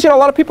these days, a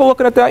lot of people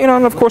looking at that,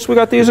 and of course we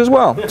got these as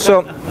well.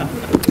 So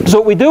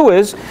what we do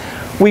is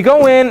we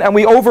go in and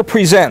we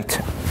over-present,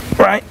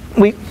 right?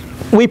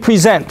 We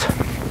present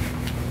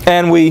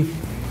and we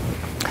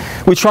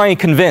try and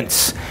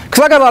convince.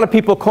 Because I got a lot of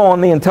people calling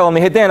me and telling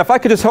me, hey Dan, if I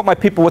could just help my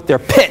people with their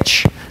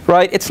pitch,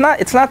 right? It's not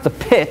the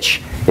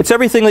pitch. It's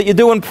everything that you're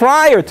doing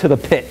prior to the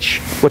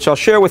pitch, which I'll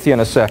share with you in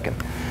a second.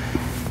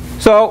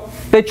 So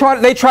they try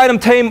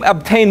to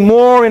obtain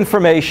more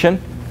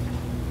information,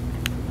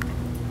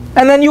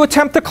 and then you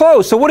attempt to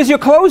close. So what does your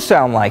close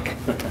sound like?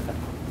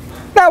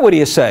 Now what do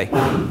you say?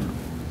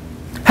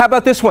 How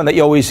about this one that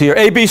you always hear?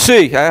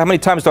 ABC. How many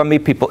times do I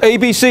meet people?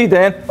 ABC,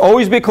 Dan.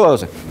 Always be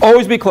closing.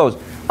 Always be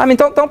closing.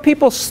 Don't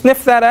people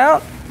sniff that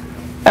out?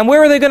 And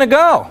where are they going to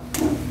go?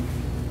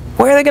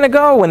 Where are they going to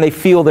go when they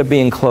feel they're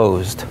being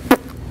closed?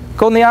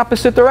 Go in the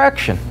opposite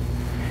direction.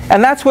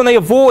 And that's when they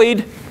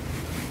avoid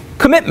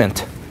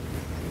commitment.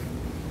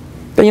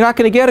 Then you're not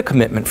going to get a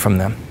commitment from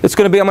them. It's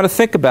going to be, I'm going to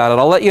think about it.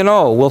 I'll let you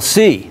know. We'll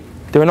see.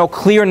 There are no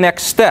clear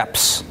next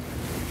steps.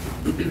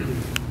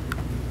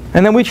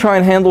 And then we try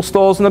and handle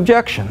stalls and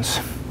objections.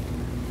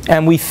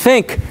 And we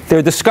think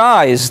they're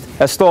disguised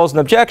as stalls and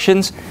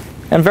objections,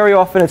 and very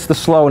often it's the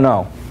slow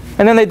no.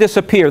 And then they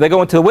disappear. They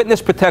go into the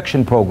witness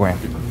protection program.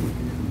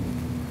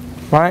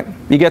 Right?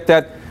 You get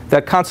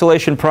that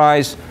consolation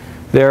prize,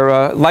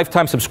 their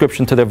lifetime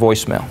subscription to their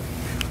voicemail.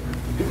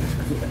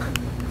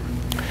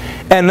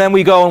 And then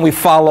we go and we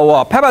follow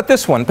up. How about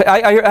this one?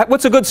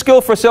 What's a good skill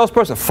for a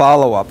salesperson?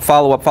 Follow up,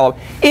 follow up, follow up.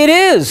 It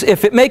is,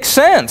 if it makes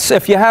sense,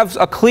 if you have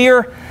a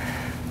clear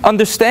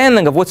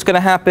understanding of what's going to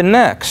happen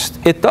next.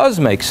 It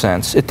does make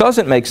sense. It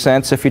doesn't make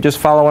sense if you're just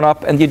following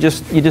up and you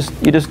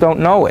just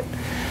don't know it.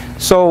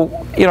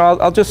 So,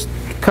 I'll just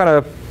kind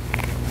of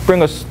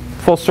bring us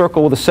full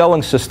circle with the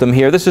selling system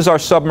here. This is our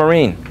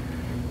submarine.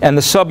 And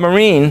the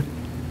submarine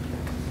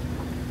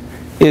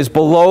is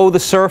below the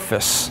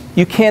surface.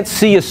 You can't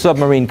see a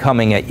submarine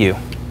coming at you.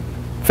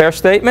 Fair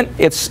statement?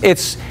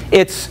 It's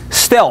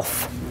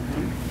stealth.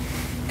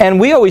 And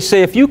we always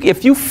say if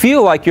you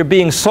feel like you're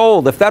being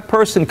sold, if that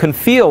person can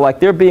feel like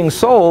they're being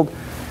sold,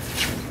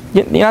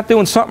 you're not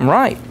doing something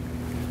right.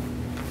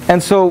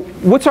 And so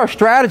what's our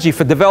strategy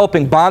for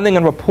developing bonding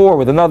and rapport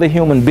with another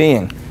human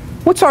being?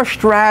 What's our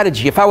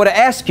strategy? If I were to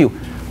ask you,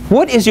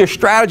 what is your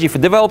strategy for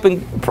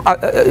developing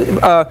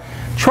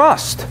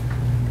trust?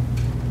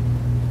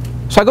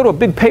 So I go to a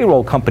big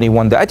payroll company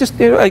one day.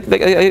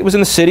 It was in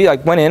the city. I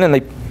went in and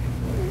they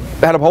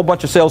had a whole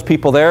bunch of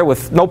salespeople there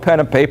with no pen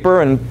and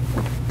paper and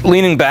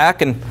leaning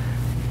back, and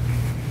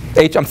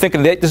I'm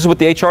thinking this is what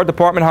the HR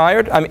department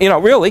hired.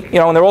 Really,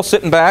 and they're all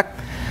sitting back.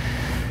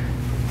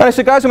 And I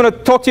said, guys, I'm going to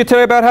talk to you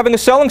today about having a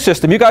selling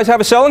system. You guys have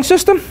a selling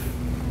system?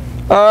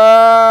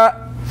 God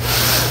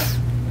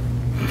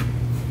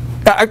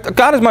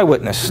is my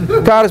witness.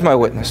 God is my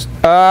witness.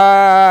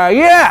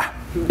 Yeah.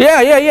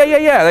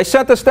 They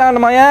sent us down to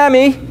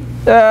Miami,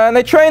 and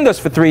they trained us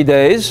for 3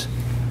 days.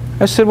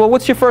 I said, well,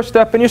 what's your first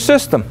step in your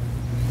system?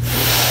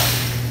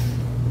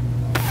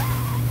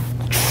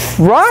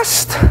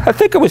 Trust? I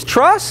think it was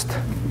trust.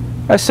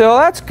 I said, well,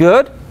 that's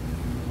good.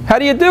 How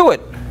do you do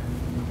it?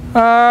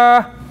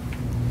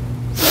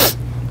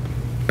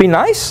 Be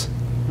nice.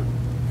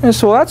 And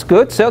so that's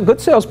good.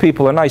 Good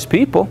salespeople are nice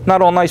people.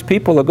 Not all nice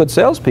people are good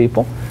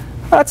salespeople.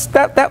 That's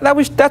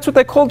what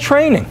they call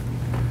training.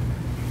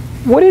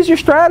 What is your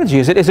strategy?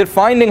 Is it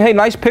finding, hey,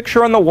 nice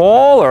picture on the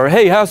wall, or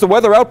hey, how's the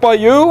weather out by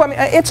you? I mean,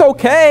 it's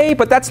okay,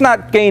 but that's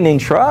not gaining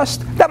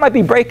trust. That might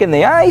be breaking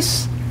the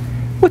ice.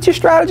 What's your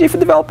strategy for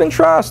developing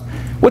trust?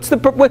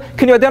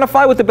 Can you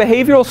identify what the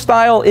behavioral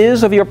style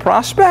is of your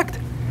prospect?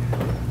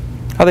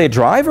 Are they a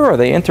driver? Are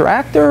they an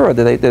interactor? Or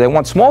do they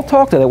want small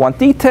talk? Do they want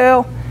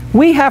detail?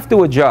 We have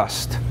to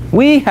adjust.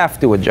 We have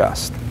to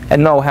adjust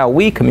and know how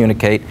we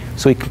communicate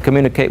so we can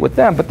communicate with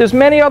them. But there's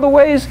many other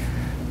ways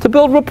to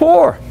build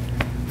rapport.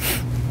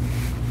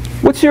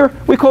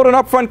 We call it an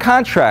upfront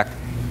contract.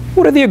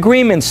 What are the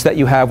agreements that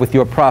you have with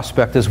your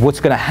prospect as what's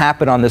going to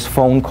happen on this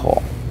phone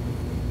call?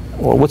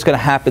 Or what's going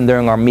to happen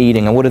during our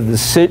meeting? And what are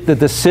the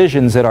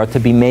decisions that are to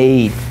be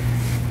made?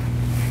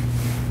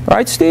 All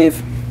right,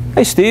 Steve?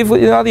 Hey, Steve,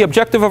 the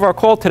objective of our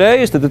call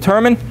today is to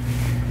determine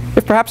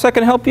if perhaps I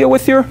can help you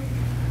with your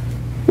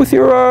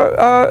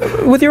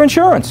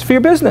insurance for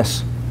your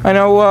business. I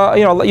know,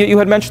 you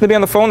had mentioned to me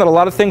on the phone that a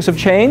lot of things have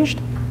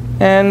changed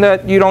and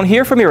that you don't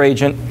hear from your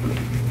agent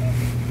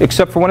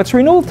except for when it's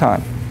renewal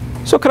time.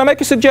 So can I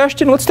make a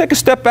suggestion? Let's take a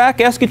step back,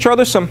 ask each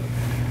other some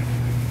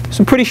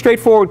pretty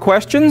straightforward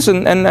questions.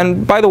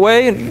 And by the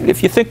way,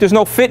 if you think there's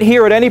no fit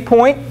here at any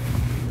point,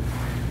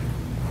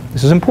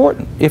 this is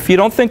important. If you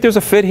don't think there's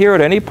a fit here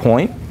at any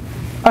point,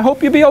 I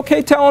hope you'd be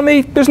okay telling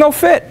me there's no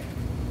fit.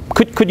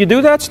 Could you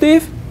do that,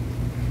 Steve?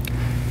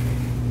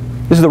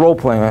 This is the role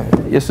playing.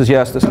 This is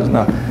yes, this is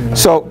no.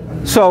 So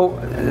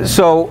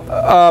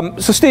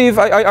Steve,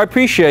 I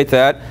appreciate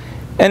that.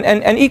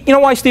 And you know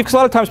why, Steve? Because a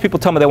lot of times people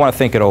tell me they want to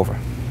think it over.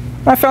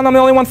 I found I'm the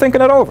only one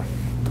thinking it over.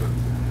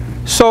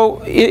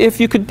 So if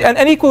you could,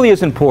 and equally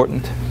as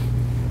important,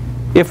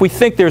 if we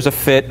think there's a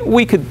fit,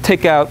 we could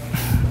take out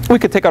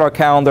our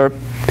calendar,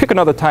 pick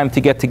another time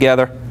to get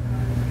together,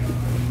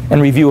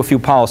 and review a few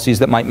policies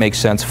that might make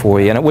sense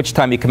for you, and at which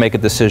time you can make a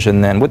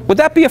decision then. Would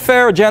that be a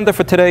fair agenda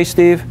for today,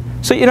 Steve?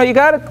 So you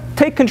got to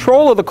take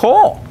control of the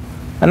call,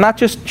 and not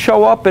just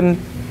show up and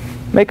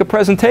make a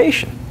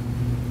presentation.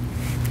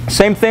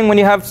 Same thing when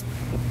you have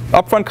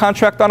upfront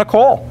contract on a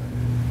call.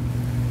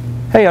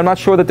 Hey, I'm not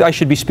sure that I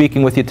should be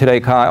speaking with you today,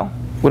 Kyle.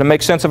 Would it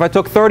make sense if I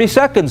took 30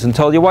 seconds and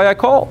told you why I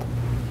called?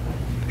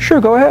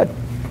 Sure, go ahead.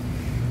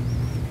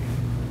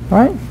 All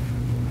right?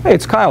 Hey,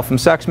 it's Kyle from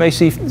Sachs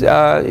Macy.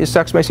 Is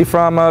Sachs Macy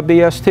from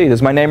BST?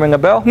 Does my name ring a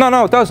bell?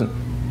 No, it doesn't.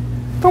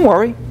 Don't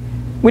worry.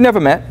 We never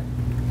met.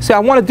 See, I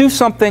want to do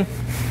something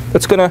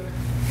that's going to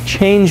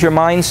change your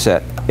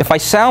mindset. If I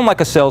sound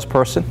like a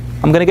salesperson,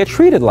 I'm going to get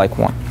treated like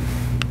one.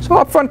 So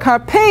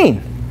upfront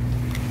pain.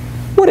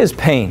 What is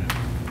pain?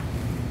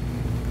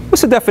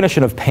 What's the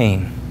definition of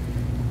pain?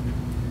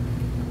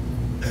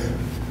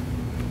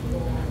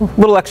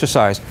 Little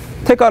exercise.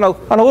 Take on a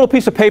little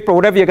piece of paper,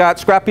 whatever you got,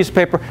 scrap piece of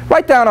paper,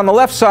 write down on the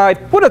left side,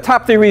 what are the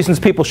top 3 reasons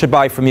people should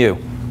buy from you?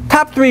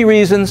 Top 3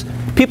 reasons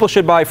people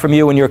should buy from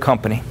you and your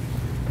company.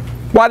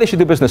 Why they should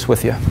do business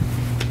with you.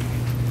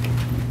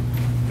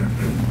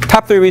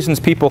 Top 3 reasons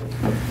people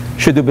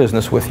should do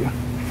business with you.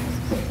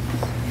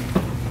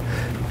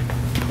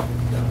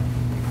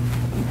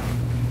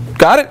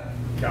 Got it?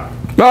 Got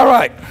it. All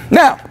right.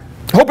 Now,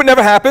 hope it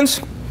never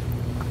happens.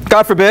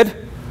 God forbid.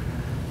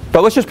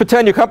 But let's just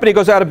pretend your company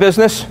goes out of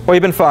business or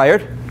you've been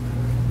fired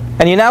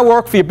and you now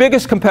work for your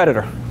biggest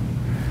competitor.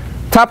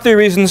 Top 3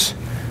 reasons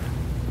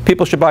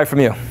people should buy from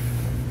you.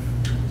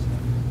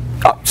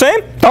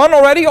 Same? Done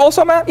already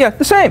also, Matt? Yeah,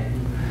 the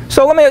same.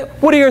 So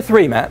what are your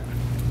 3, Matt?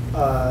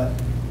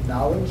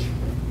 Knowledge,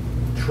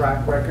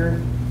 track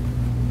record,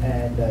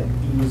 and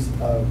ease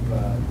of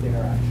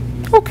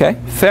interaction. Okay,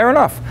 fair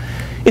enough.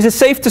 Is it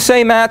safe to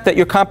say, Matt, that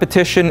your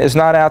competition is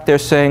not out there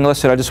saying,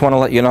 listen, I just want to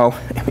let you know,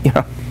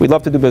 we'd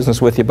love to do business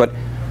with you, but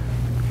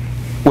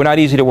we're not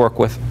easy to work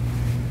with.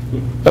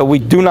 We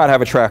do not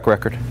have a track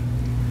record.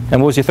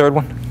 And what was your 3rd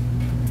one?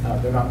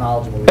 They're not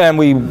knowledgeable. And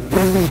we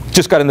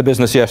just got into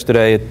business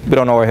yesterday. We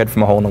don't know our head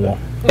from a hole in the wall.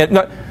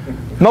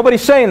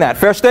 Nobody's saying that.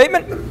 Fair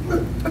statement?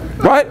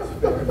 Right?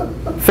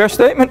 Fair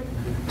statement?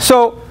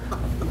 So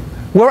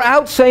we're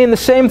out saying the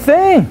same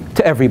thing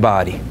to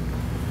everybody.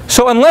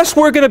 So unless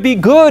we're going to be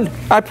good,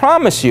 I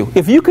promise you,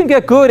 if you can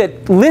get good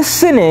at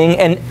listening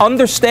and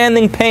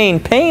understanding pain,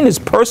 pain is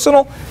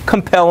personal,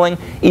 compelling,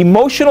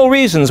 emotional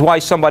reasons why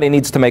somebody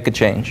needs to make a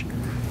change.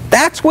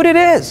 That's what it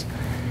is.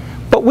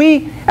 But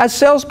we, as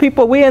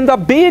salespeople, we end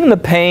up being the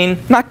pain,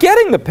 not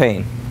getting the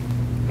pain.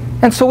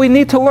 And so we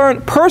need to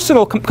learn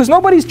personal, because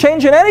nobody's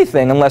changing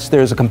anything unless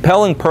there's a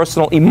compelling,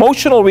 personal,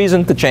 emotional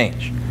reason to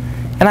change.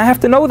 And I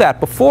have to know that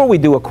before we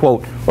do a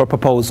quote or a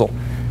proposal,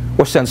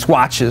 or send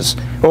swatches,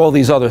 or all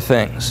these other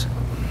things.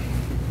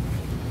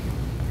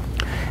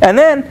 And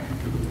then,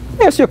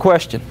 ask you a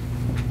question.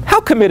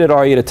 How committed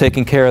are you to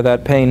taking care of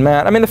that pain,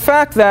 Matt? I mean, the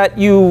fact that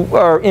you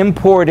are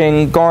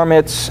importing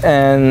garments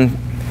and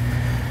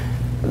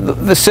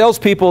the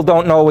salespeople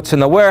don't know what's in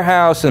the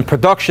warehouse and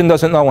production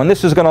doesn't know when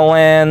this is going to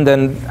land,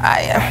 and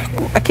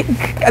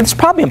it's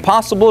probably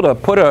impossible to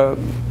put a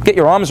get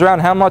your arms around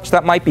how much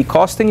that might be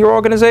costing your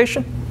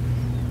organization?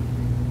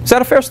 Is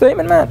that a fair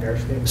statement, Matt? Fair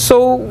statement.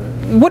 So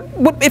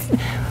what if,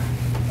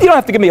 you don't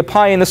have to give me a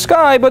pie in the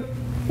sky, but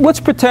let's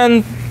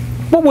pretend,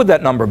 what would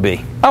that number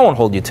be? I won't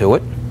hold you to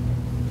it.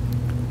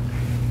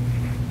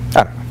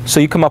 I don't know. So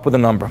you come up with a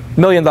number, $1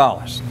 million,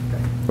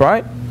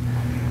 right?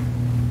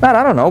 Matt,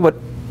 I don't know, but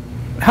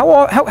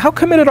how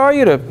committed are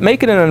you to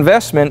making an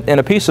investment in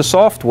a piece of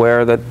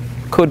software that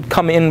could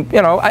come in,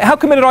 you know, how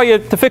committed are you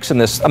to fixing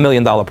this $1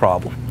 million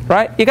problem,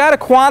 right? You got to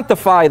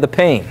quantify the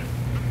pain.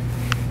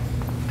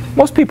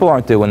 Most people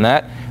aren't doing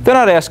that. They're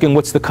not asking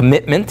what's the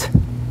commitment.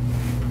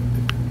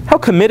 How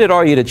committed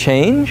are you to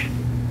change?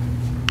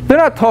 They're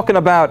not talking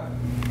about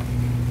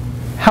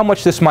how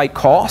much this might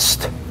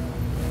cost.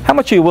 How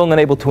much are you willing and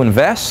able to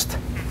invest?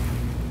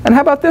 And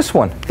how about this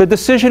one, the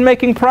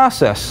decision-making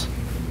process?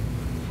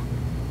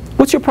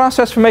 What's your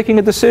process for making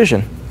a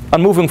decision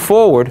on moving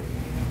forward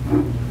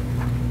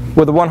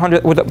with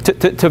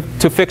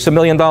to fix $1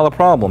 million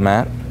problem,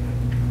 Matt?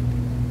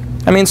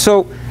 I mean,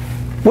 so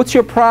what's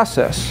your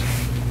process?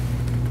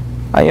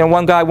 You know,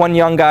 one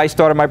young guy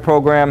started my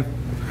program,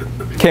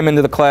 came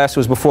into the class, it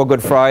was before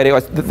Good Friday,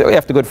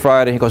 after Good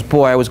Friday, he goes,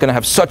 boy, I was going to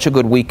have such a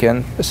good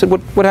weekend. I said,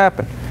 what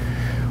happened?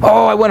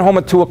 Oh, I went home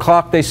at 2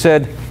 o'clock, they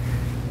said,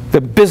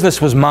 the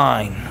business was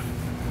mine.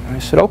 I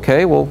said,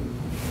 okay, well,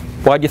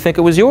 why do you think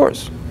it was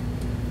yours?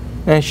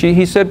 And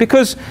he said,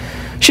 because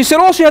she said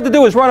all she had to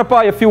do was run it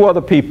by a few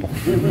other people.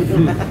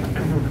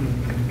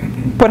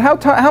 But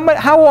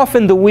how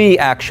often do we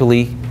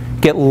actually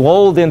get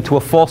lulled into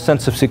a false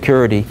sense of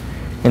security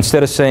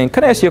instead of saying,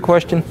 can I ask you a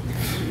question?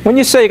 When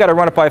you say you got to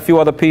run it by a few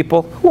other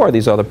people, who are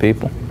these other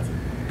people?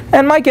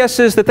 And my guess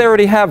is that they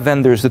already have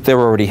vendors that they're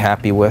already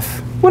happy with.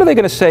 What are they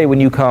going to say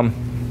when you come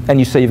and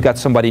you say you've got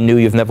somebody new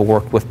you've never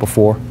worked with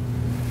before?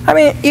 I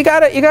mean, you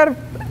got to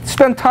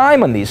spend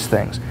time on these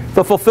things.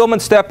 The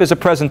fulfillment step is a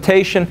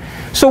presentation.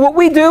 So what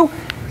we do,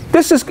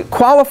 this is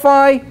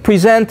qualify,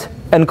 present,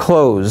 and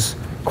close.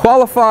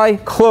 Qualify,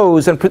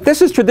 close, and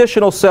this is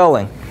traditional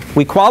selling.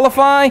 We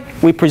qualify,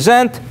 we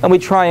present, and we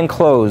try and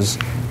close.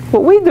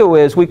 What we do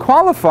is we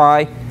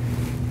qualify,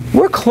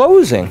 we're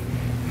closing.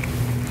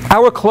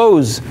 Our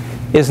close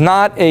is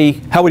not a,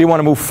 how would you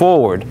want to move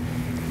forward?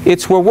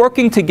 It's we're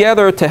working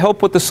together to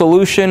help with the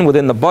solution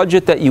within the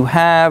budget that you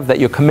have, that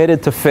you're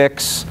committed to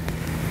fix,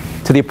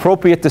 to the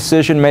appropriate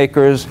decision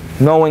makers,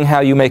 knowing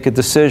how you make a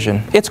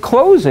decision. It's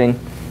closing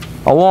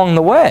along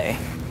the way.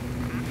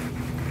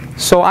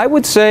 So I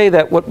would say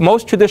that what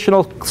most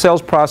traditional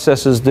sales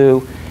processes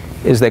do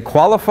is they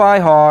qualify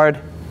hard,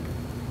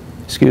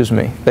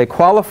 they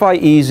qualify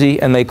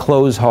easy, and they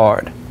close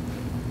hard.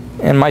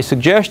 And my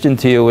suggestion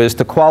to you is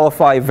to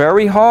qualify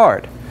very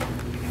hard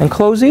and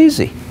close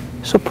easy.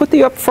 So put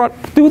the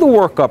upfront, do the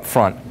work up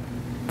front.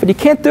 But you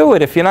can't do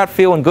it if you're not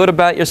feeling good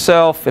about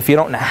yourself, if you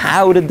don't know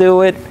how to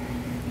do it,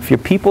 if your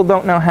people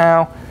don't know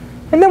how.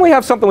 And then we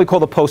have something we call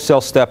the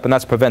post-sale step, and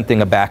that's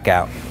preventing a back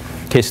out,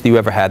 in case you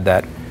ever had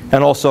that.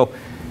 And also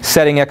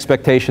setting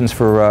expectations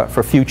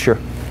for future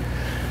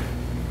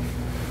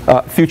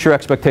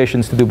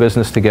expectations to do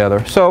business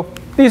together. So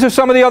these are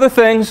some of the other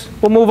things.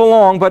 We'll move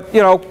along, but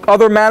you know,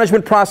 other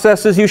management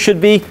processes you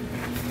should be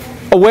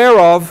aware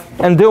of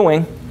and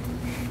doing.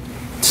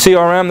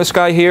 CRM, this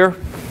guy here,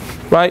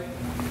 right?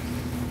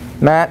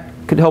 Matt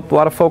could help a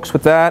lot of folks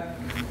with that.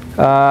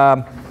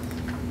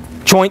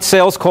 Joint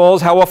sales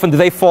calls, how often do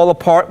they fall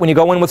apart when you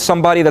go in with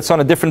somebody that's on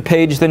a different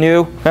page than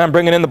you? And I'm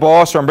bringing in the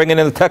boss or I'm bringing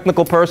in the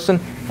technical person,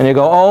 and you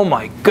go, oh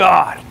my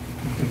God,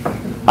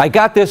 I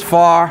got this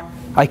far.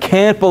 I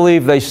can't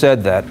believe they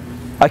said that.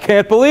 I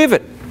can't believe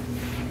it.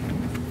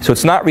 So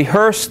it's not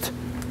rehearsed.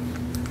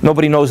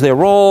 Nobody knows their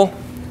role.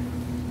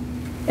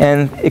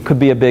 And it could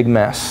be a big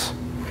mess.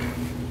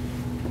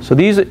 So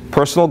these are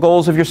personal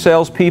goals of your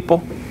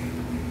salespeople.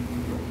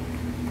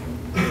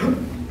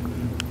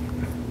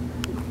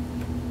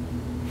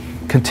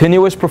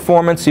 Continuous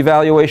performance,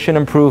 evaluation,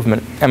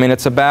 improvement. I mean,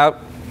 it's about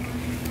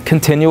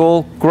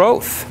continual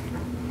growth.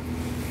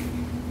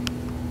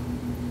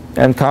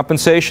 And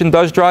compensation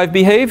does drive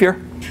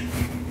behavior.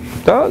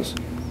 It does.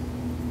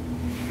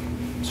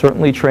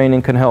 Certainly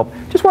training can help.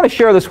 Just want to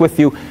share this with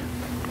you.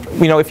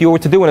 You know, if you were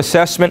to do an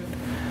assessment,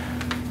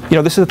 you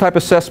know, this is the type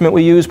of assessment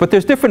we use, but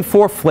there's different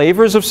 4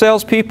 flavors of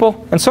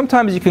salespeople. And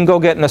sometimes you can go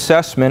get an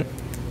assessment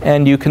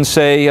and you can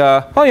say,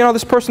 oh, you know,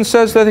 this person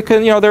says that they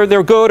can, you know,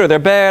 they're good or they're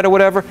bad or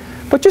whatever.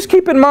 But just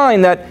keep in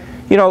mind that,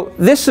 you know,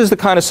 this is the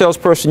kind of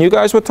salesperson you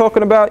guys were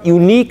talking about,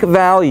 unique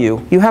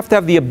value. You have to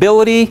have the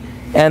ability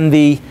and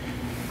the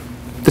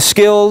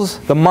skills,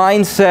 the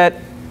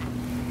mindset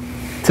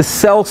to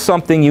sell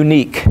something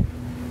unique.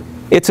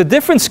 It's a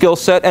different skill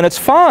set, and it's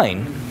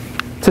fine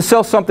to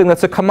sell something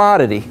that's a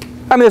commodity.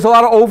 I mean, there's a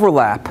lot of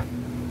overlap,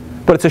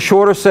 but it's a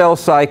shorter sales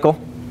cycle.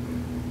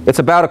 It's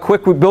about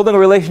building a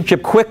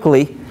relationship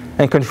quickly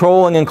and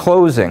controlling and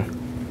closing.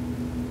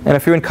 And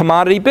if you're in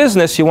commodity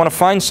business, you want to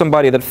find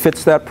somebody that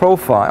fits that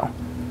profile.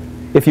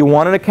 If you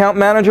want an account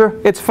manager,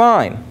 it's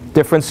fine.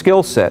 Different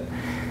skill set.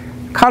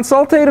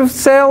 Consultative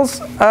sales,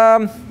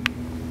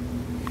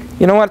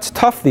 You know what? It's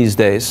tough these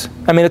days.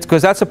 I mean, it's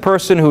because that's a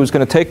person who's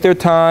going to take their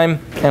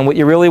time, and what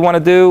you really want to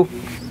do,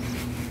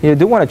 you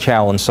do want to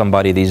challenge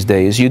somebody these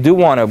days. You do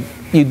want to,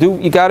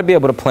 you got to be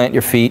able to plant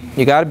your feet.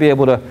 You got to be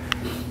able to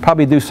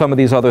probably do some of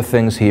these other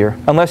things here,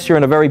 unless you're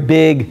in a very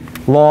big,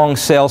 long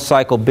sales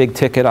cycle, big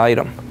ticket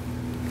item.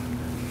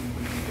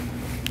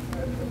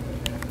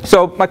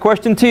 So my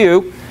question to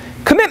you,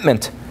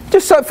 commitment.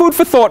 Just food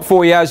for thought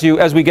for you as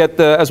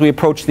we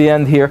approach the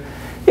end here.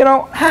 You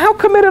know, how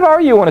committed are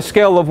you on a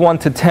scale of 1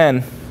 to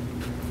 10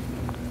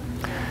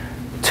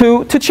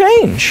 to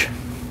change?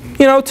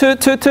 You know,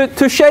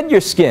 to shed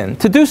your skin,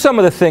 to do some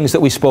of the things that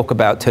we spoke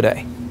about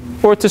today,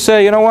 or to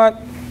say, you know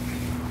what,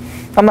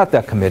 I'm not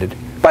that committed.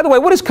 By the way,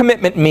 what does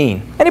commitment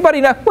mean?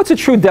 Anybody know? What's a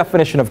true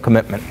definition of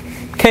commitment?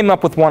 Came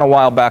up with one a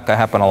while back I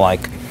happen to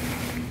like.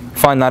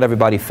 Find not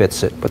everybody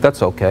fits it, but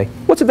that's okay.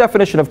 What's the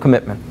definition of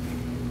commitment?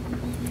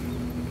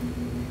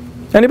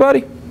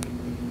 Anybody?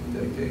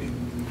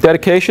 Dedication.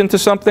 Dedication to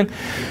something?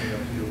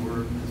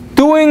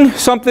 Doing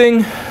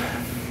something,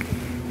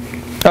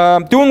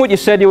 doing what you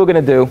said you were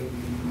going to do,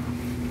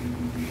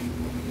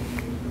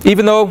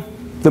 even though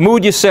the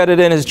mood you said it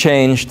in has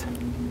changed.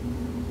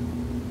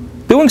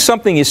 Doing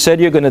something you said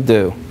you're going to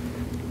do,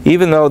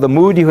 even though the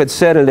mood you had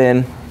said it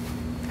in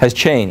has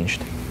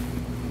changed.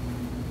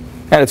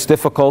 And it's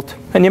difficult,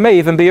 and you may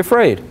even be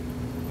afraid.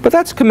 But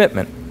that's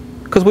commitment.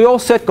 Because we all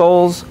set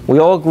goals, we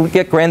all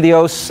get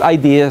grandiose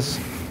ideas,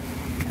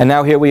 and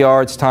now here we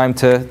are, it's time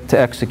to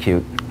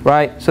execute.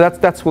 Right? So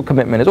that's what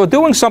commitment is. Or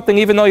doing something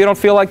even though you don't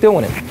feel like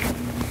doing it.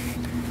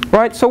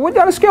 Right? So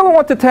on a scale of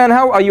 1 to 10,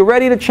 how are you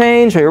ready to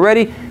change? Are you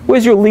ready?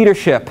 Where's your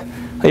leadership?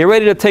 Are you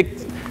ready to take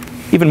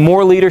even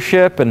more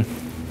leadership and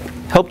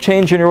help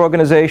change in your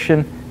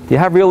organization? Do you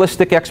have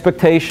realistic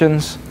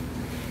expectations?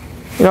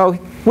 You know,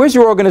 where's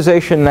your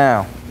organization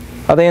now?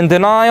 Are they in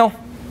denial?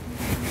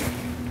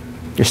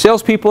 Your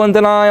salespeople in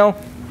denial?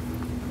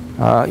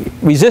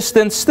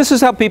 Resistance? This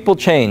is how people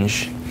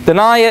change.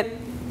 Deny it,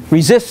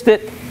 resist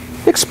it,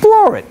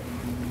 explore it.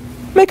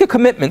 Make a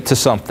commitment to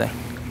something.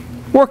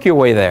 Work your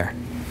way there.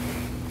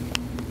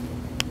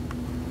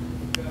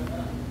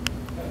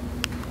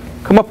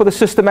 Come up with a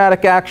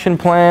systematic action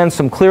plan,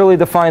 some clearly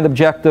defined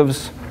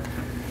objectives.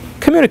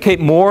 Communicate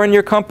more in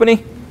your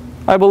company.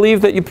 I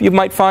believe that you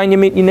might find you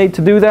need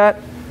to do that.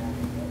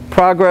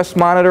 Progress,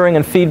 monitoring,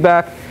 and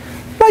feedback.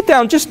 Write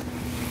down, just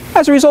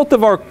as a result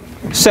of our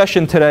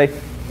session today,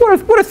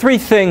 what are 3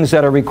 things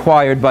that are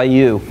required by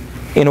you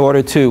in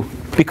order to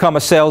become a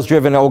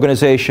sales-driven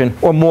organization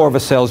or more of a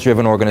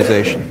sales-driven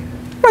organization?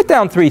 Write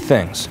down 3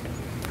 things.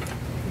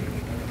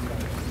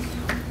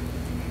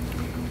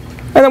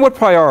 And then what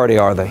priority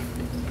are they?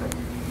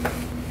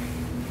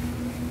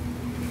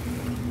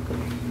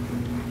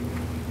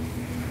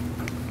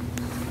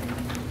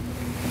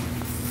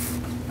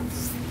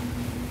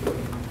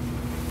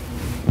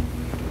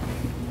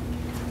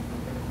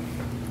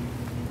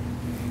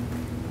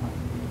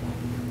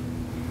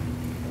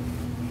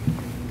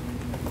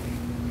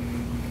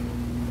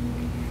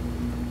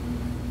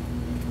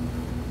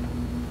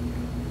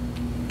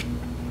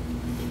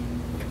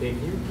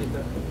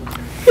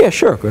 Yeah,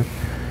 sure. Good.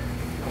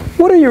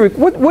 What are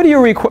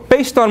you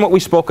based on what we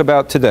spoke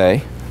about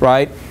today,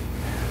 right?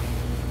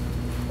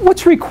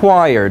 What's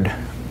required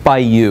by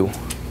you,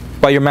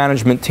 by your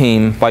management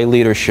team, by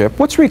leadership?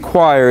 What's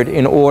required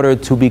in order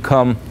to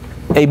become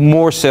a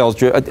more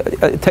sales-driven,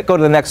 go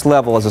to the next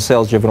level as a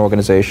sales-driven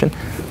organization,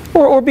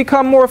 or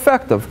become more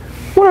effective?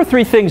 What are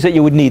 3 things that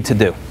you would need to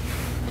do?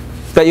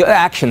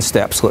 Action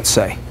steps, let's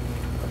say,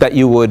 that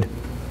you would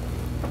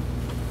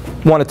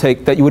want to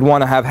take, that you would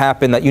want to have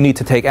happen, that you need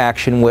to take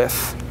action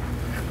with,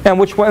 and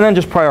which one, and then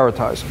just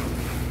prioritize.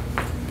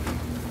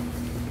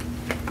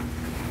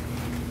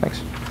 Thanks.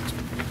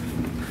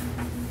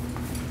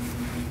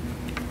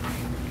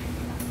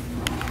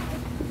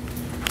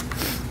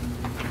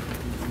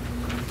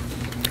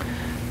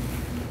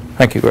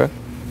 Thank you, Greg.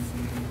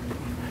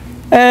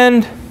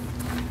 And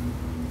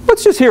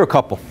let's just hear a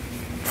couple.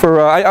 For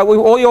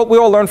we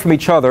all learn from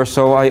each other,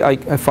 so I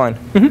find.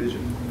 Mm-hmm.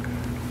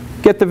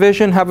 Get the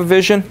vision, have a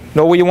vision,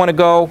 know where you want to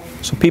go.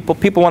 So people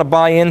want to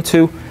buy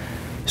into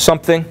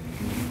something,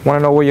 want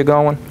to know where you're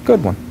going.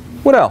 Good one.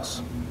 What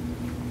else?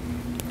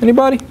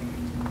 Anybody?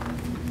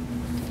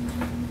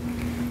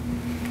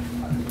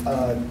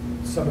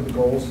 Some of the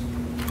goals.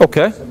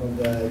 Okay. Some of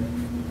the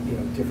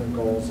different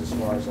goals as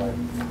far as like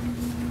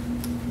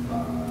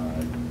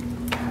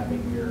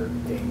having your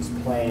days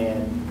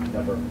planned,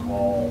 number of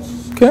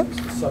calls. Okay.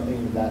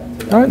 Something to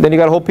that. All right. Then you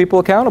got to hold people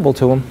accountable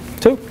to them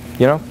too.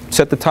 You know,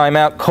 set the time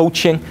out.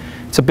 Coaching,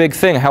 it's a big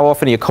thing. How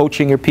often are you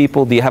coaching your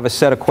people? Do you have a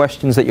set of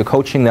questions that you're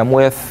coaching them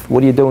with?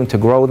 What are you doing to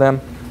grow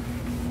them?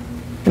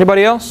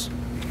 Anybody else?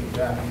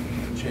 Yeah,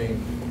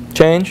 change.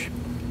 Change?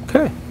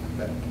 Okay.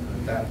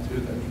 That too.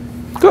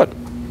 That. Good.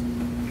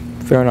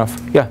 Fair enough.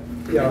 Yeah.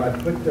 Yeah, I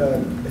put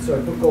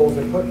goals.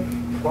 I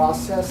put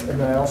process, and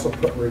then I also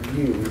put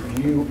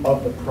review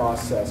of the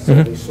process. So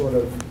they sort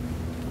of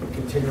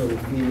continually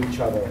feed each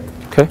other.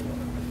 Okay.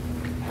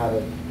 How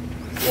to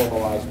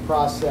formalized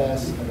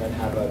process, and then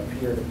have a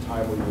period of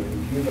time where you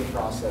review the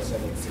process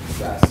and its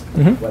success,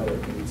 whether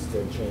it needs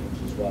to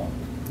change as well.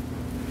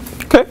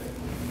 Okay,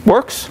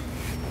 works.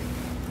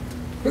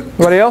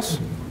 Anybody else?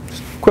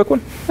 Quick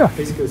one? Yeah.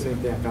 Basically the same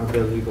thing,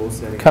 accountability, goal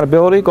setting.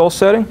 Accountability, goal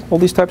setting, all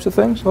these types of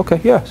things?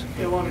 Okay, yes.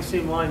 Yeah, along the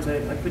same lines,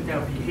 I put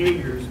down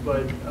behaviors,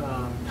 but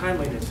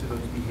timeliness of those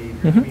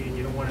behaviors. Meaning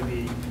you don't want to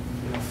be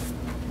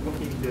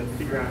looking to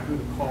figure out who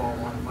to call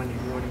on a Monday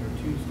morning or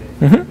Tuesday.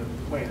 To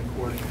plan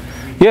accordingly.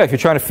 Yeah, if you're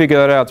trying to figure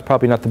that out, it's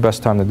probably not the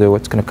best time to do it.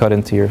 It's going to cut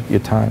into your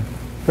time.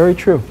 Very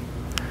true.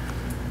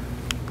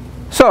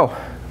 So,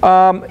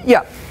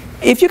 yeah,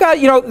 if you got,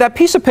 that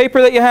piece of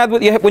paper that you had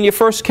when you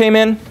first came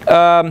in,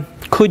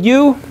 could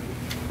you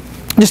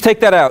just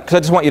take that out? Because I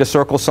just want you to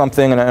circle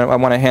something, and I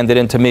want to hand it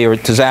in to me or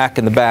to Zach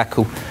in the back,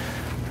 who,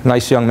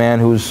 nice young man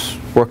who's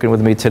working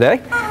with me today.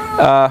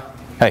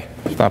 Hey,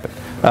 stop it.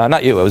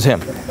 Not you, it was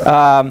him.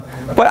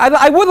 But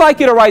I would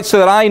like you to write so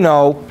that I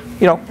know,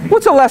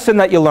 what's a lesson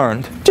that you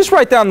learned? Just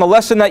write down the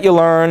lesson that you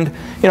learned,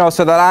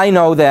 so that I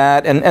know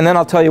that, and then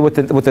I'll tell you what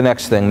the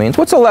next thing means.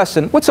 What's a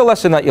lesson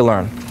that you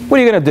learned? What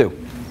are you going to do?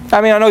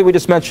 I mean, I know we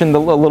just mentioned a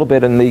little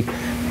bit in the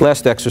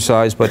last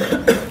exercise, but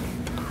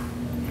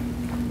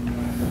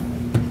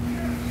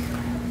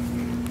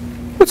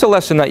what's a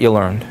lesson that you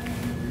learned?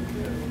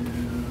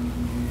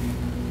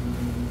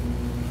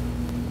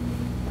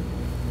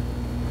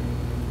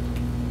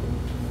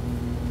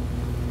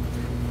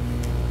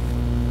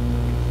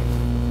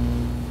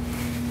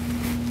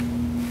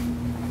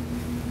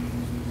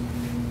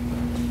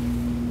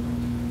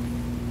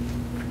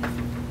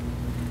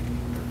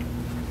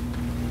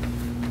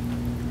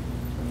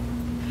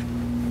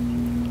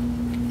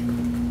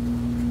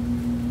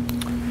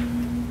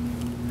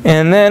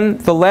 And then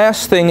the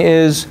last thing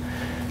is,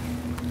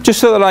 just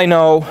so that I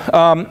know,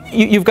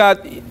 you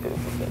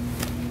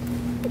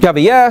have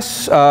a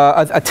yes,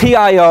 a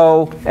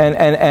TIO,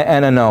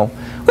 and a no.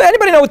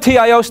 Anybody know what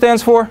TIO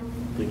stands for?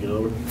 Think it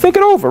over. Think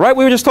it over, right?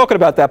 We were just talking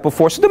about that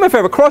before. So do me a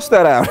favor, cross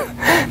that out.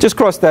 Just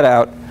cross that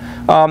out.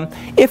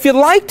 If you'd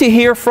like to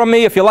hear from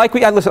me, if you like,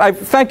 listen, I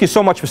thank you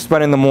so much for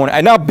spending the morning.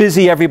 I know how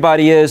busy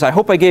everybody is. I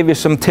hope I gave you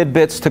some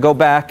tidbits to go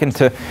back and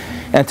to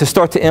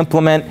start to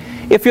implement.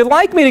 If you'd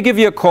like me to give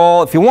you a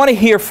call, if you want to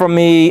hear from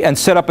me and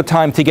set up a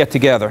time to get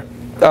together,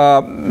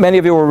 many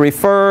of you were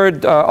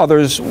referred,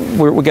 others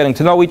were getting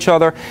to know each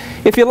other.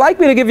 If you'd like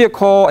me to give you a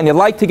call and you'd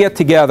like to get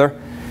together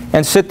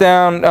and sit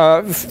down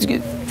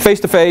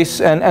face to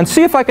face and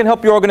see if I can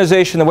help your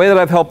organization the way that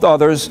I've helped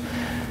others,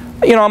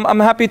 I'm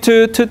happy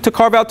to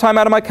carve out time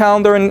out of my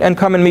calendar and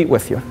come and meet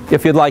with you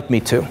if you'd like me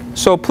to.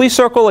 So please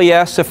circle a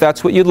yes if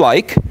that's what you'd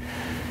like.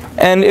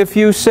 And if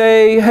you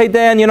say, hey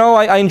Dan,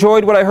 I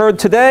enjoyed what I heard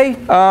today,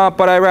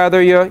 but I'd rather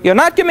you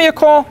not give me a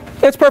call,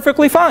 it's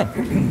perfectly fine.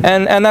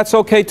 And that's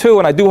okay too,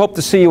 and I do hope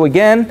to see you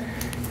again,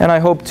 and I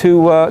hope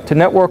to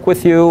network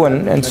with you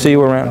and see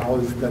you around.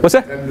 What's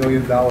that? $10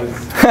 million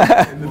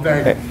in the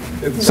bank.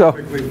 It's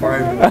perfectly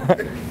fine.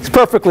 It's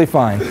perfectly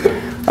fine.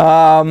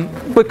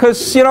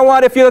 Because you know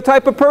what, if you're the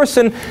type of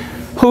person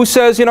who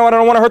says, I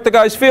don't want to hurt the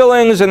guy's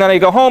feelings, and then you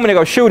go home and you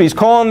go, shoot, he's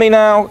calling me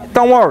now,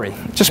 don't worry.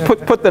 Just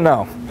put the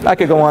no. I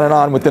could go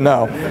on with the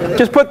no.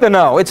 Just put the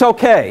no. It's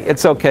okay.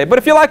 It's okay. But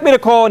if you like me to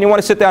call and you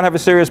want to sit down and have a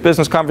serious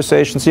business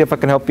conversation, see if I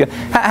can help you,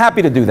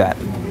 happy to do that.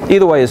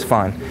 Either way is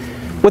fine.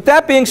 With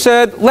that being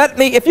said,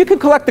 if you could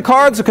collect the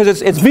cards,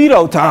 because it's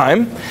veto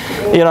time,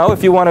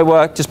 if you want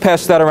to just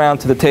pass that around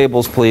to the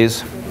tables,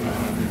 please.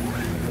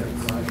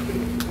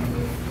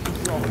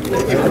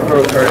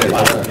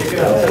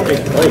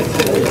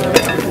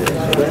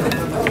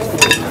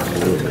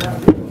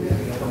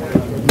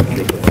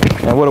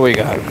 And what do we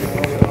got?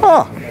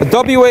 It's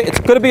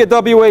going to be a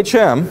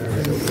WHM,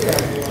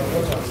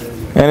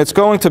 and it's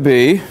going to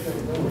be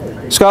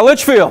Scott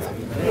Litchfield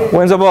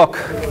wins a book.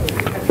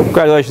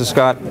 Congratulations,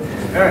 Scott.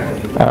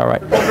 All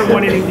right. Never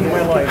won anything in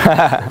my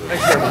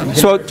life.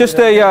 So just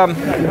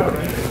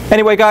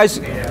anyway, guys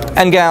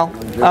and gal,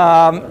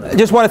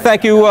 just want to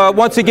thank you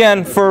once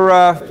again for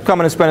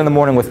coming and spending the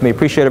morning with me.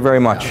 Appreciate it very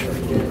much.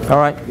 All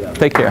right.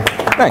 Take care.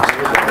 Thanks.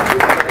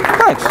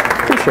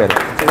 Appreciate it.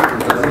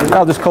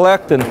 I'll just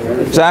collect, and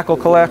Zach will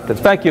collect. And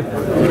thank you.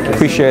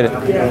 Appreciate it.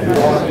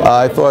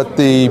 I thought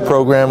the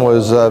program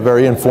was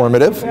very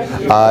informative.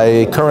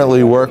 I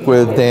currently work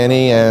with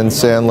Danny and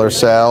Sandler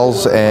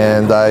Sales,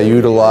 and I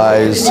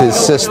utilize his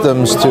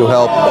systems to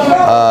help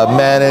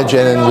manage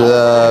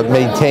and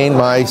maintain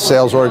my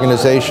sales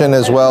organization,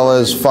 as well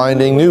as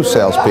finding new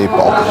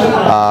salespeople.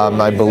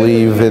 I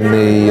believe in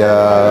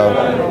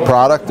the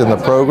product and the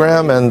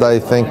program, and I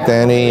think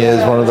Danny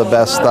is one of the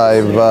best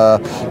I've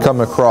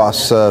come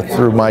across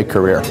through my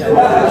career.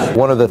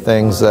 One of the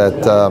things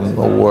that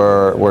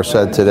were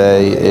said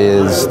today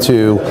is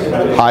to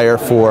hire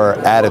for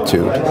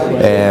attitude,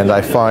 and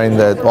I find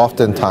that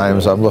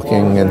oftentimes I'm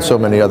looking in so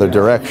many other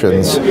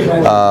directions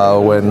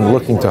when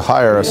looking to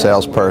hire a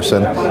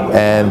salesperson,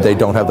 and they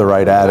don't have the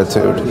right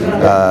attitude.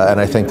 And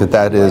I think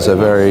that is a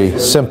very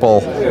simple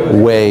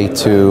way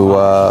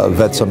to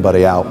vet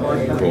somebody out.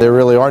 There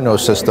really are no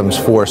systems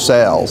for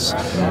sales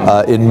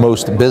in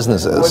most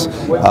businesses.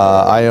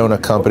 I own a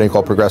company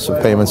called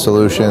Progressive Payment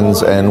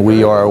Solutions, and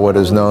we are what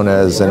is known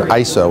as an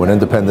ISO, an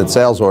independent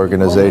sales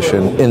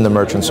organization in the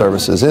merchant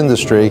services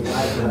industry.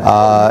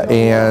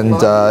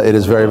 It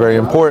is very, very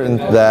important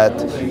that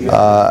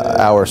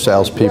our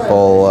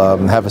salespeople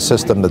have a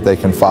system that they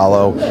can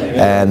follow,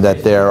 and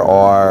that there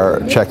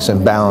are checks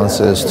and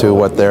balances to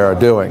what they are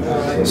doing.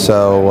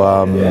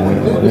 So,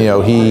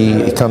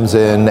 he comes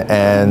in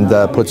and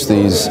puts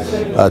these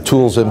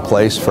tools in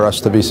place for us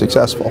to be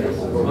successful.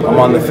 I'm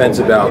on the fence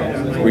about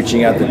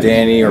reaching out to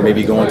Danny, or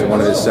maybe going to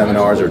one of his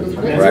seminars, or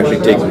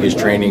actually taking his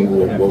training.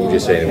 What would you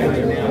say to me?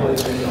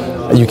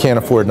 You can't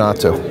afford not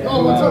to.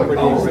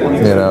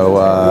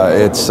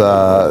 It's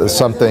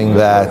something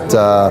that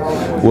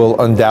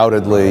will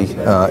undoubtedly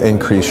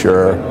increase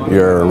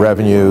your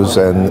revenues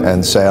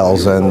and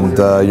sales and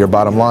your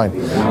bottom line,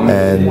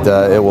 and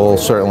it will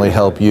certainly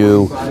help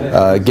you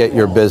get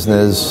your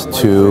business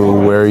to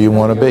where you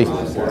want to be,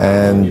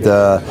 and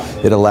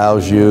it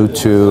allows you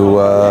to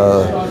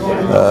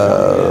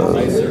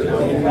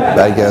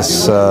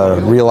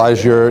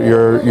realize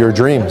your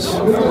dreams.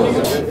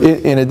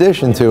 In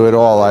addition to it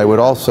all, I would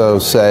also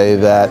say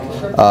that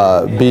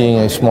being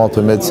a small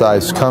to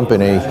mid-sized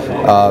company,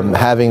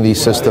 having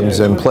these systems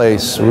in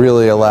place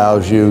really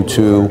allows you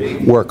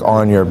to work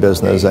on your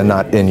business and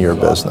not in your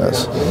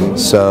business.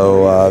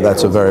 So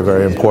that's a very,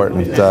 very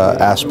important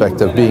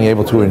aspect of being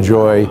able to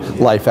enjoy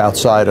life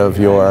outside of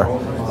your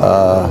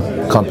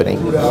company.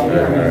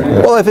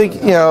 Well, I think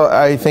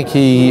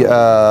he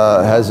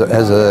has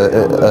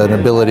an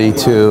ability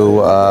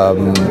to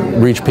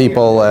reach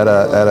people at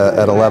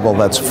a level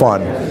that's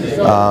fun.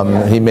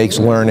 He makes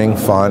learning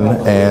fun,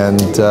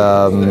 and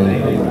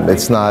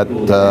it's not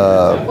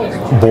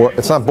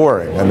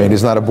boring. I mean,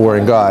 he's not a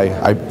boring guy.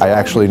 I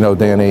actually know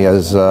Danny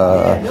as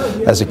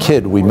a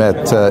kid. We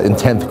met in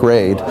 10th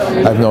grade.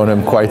 I've known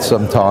him quite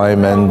some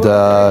time, and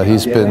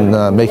he's been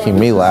making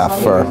me laugh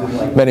for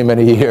many,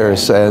 many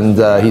years. And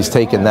he's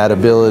taken that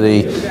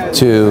ability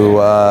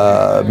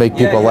to make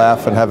people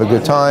laugh and have a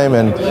good time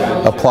and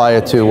apply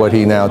it to what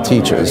he now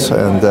teaches.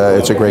 And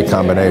it's a great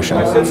combination.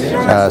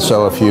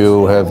 So if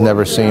you have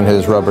never seen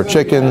his rubber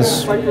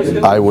chickens,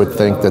 I would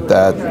think that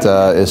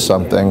is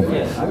something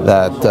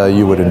that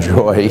you would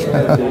enjoy.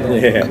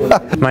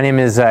 My name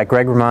is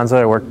Greg Romanzo.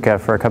 I work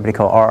for a company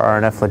called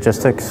RR&F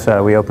Logistics.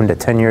 We opened it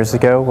 10 years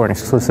ago. We're an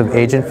exclusive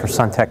agent for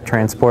Suntech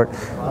Transport.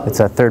 It's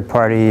a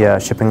third-party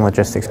shipping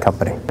logistics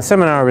company. The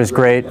seminar was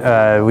great.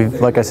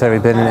 Like I said,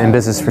 we've been in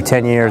business for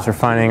 10 years. We're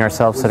finding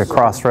ourselves at a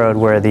crossroad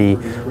where the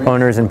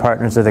owners and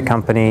partners of the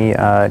company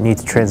need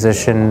to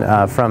transition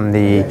from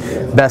the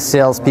best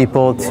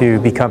salespeople to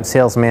become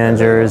sales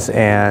managers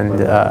and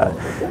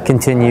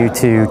continue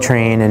to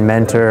train and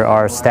mentor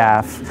our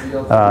staff,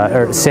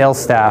 or sales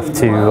staff,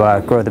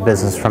 to grow the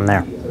business from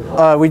there.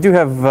 We do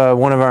have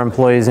one of our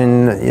employees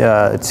in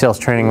sales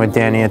training with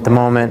Danny at the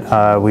moment.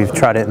 We've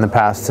tried it in the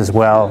past as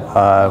well.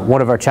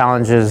 One of our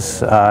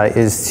challenges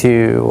is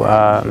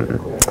to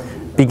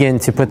begin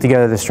to put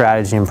together the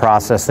strategy and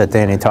process that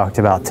Danny talked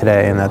about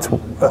today, and that's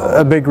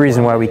a big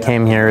reason why we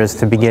came here, is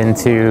to begin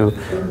to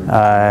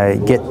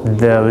get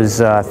those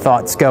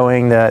thoughts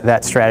going,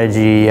 that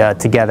strategy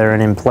together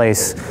and in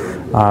place.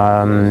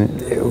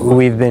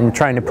 We've been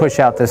trying to push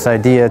out this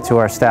idea to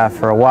our staff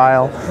for a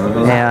while,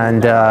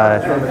 and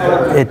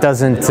it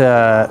doesn't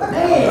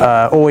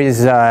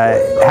always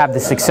have the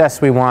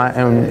success we want,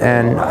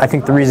 and I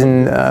think the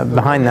reason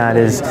behind that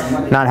is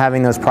not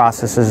having those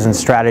processes and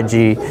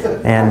strategy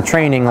and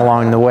training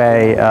along the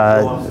way,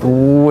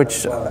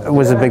 which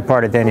was a big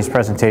part of Danny's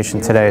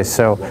presentation today.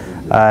 So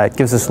it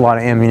gives us a lot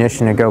of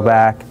ammunition to go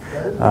back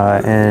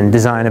and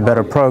design a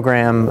better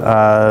program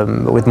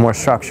with more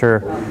structure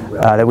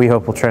that we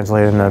hope will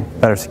translate into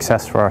better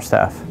success for our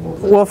staff.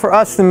 Well, for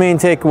us, the main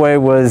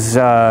takeaway was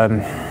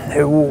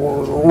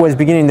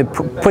beginning to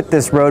put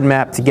this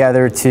roadmap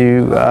together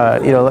to,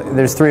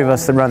 there's three of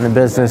us that run the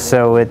business,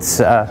 so it's,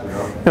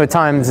 at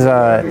times,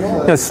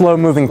 a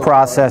slow-moving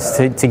process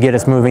to get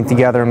us moving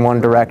together in one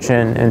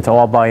direction and to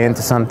all buy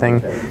into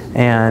something.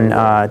 And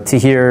to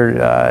hear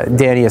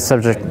Danny, a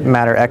subject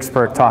matter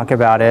expert, talk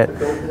about it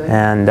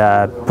and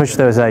push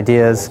those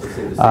ideas,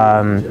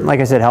 like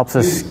I said, helps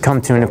us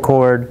come to an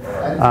accord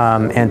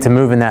and to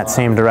move in that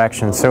same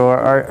direction. So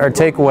our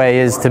takeaway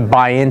is to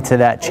buy into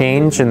that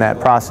change and that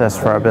process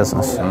for our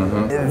business.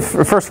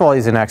 First of all,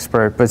 he's an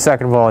expert, but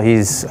second of all,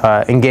 he's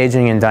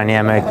engaging and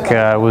dynamic.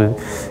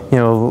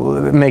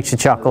 Makes you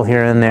chuckle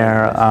here and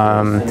there.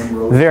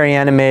 Very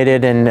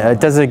animated, and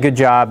does a good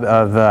job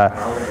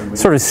of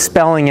sort of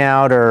spelling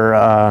out or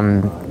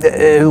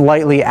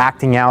lightly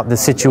acting out the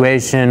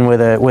situation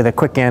with a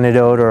quick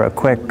anecdote or a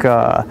quick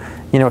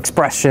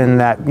expression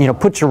that,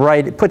 puts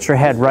your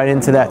head right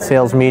into that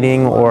sales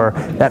meeting or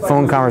that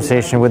phone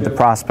conversation with the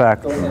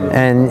prospect,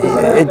 and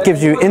it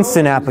gives you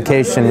instant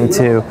application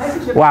into,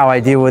 wow, I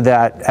deal with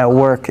that at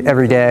work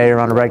every day or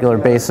on a regular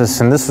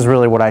basis, and this is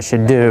really what I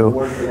should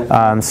do.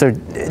 So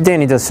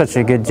Danny does such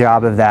a good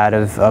job of that,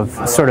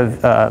 of sort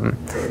of,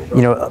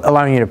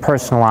 allowing you to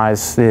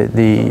personalize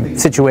the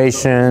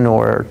situation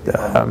or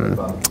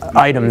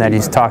item that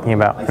he's talking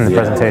about in the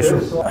presentation.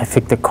 I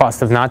think the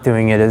cost of not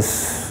doing it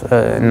is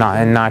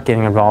not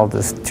getting involved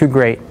is too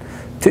great,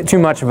 too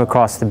much of a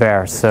cost to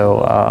bear.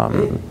 So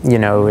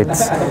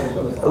it's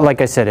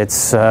like I said,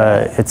 it's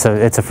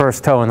a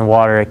first toe in the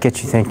water. It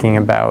gets you thinking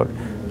about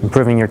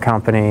improving your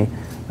company,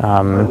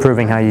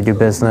 improving how you do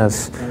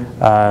business.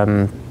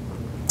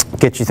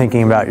 Get you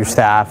thinking about your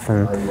staff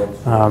and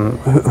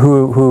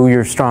who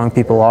your strong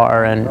people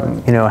are,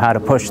 and how to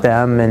push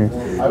them, and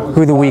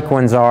who the weak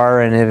ones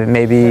are, and if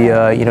maybe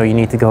you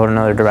need to go in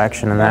another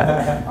direction in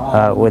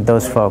that with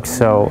those folks.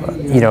 So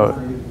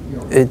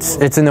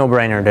it's a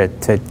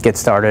no-brainer to get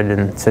started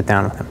and sit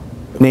down with them.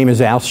 Name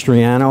is Al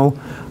Striano.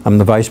 I'm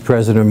the Vice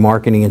President of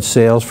Marketing and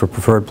Sales for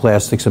Preferred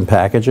Plastics and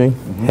Packaging,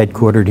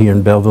 headquartered here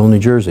in Belleville, New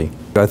Jersey.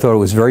 I thought it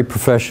was very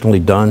professionally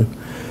done,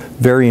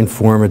 very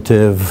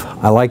informative.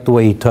 I like the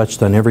way he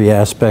touched on every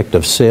aspect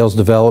of sales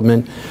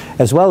development,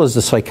 as well as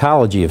the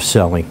psychology of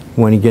selling.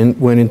 When he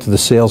went into the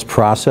sales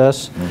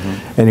process,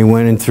 and he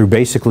went in through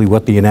basically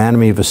what the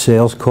anatomy of a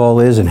sales call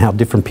is and how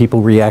different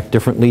people react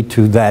differently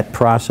to that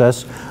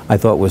process, I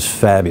thought was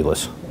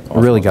fabulous.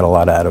 Really got a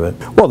lot out of it.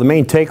 Well, the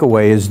main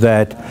takeaway is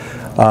that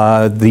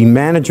the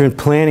management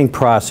planning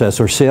process,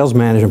 or sales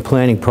management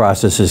planning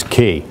process, is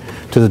key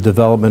to the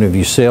development of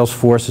your sales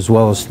force as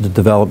well as the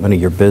development of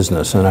your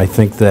business. And I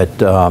think that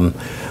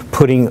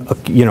putting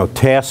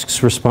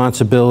tasks,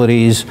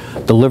 responsibilities,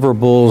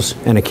 deliverables,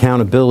 and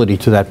accountability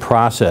to that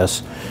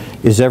process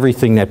is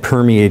everything that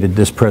permeated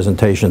this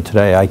presentation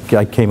today.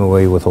 I came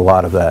away with a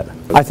lot of that.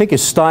 I think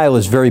his style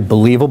is very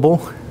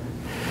believable.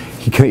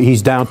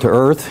 He's down to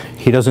earth.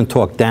 He doesn't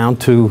talk down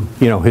to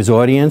his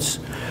audience.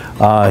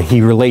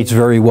 He relates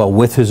very well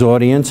with his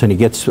audience, and he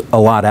gets a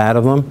lot out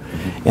of them.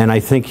 And I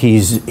think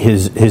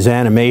his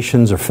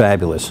animations are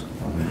fabulous.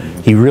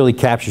 He really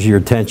captures your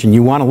attention.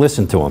 You want to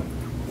listen to him,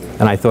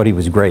 and I thought he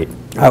was great.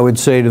 I would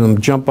say to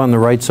them, jump on the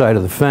right side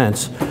of the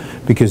fence,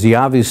 because he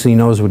obviously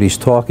knows what he's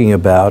talking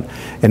about.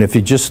 And if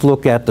you just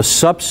look at the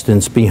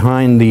substance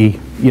behind the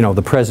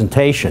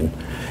presentation,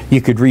 you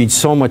could read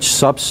so much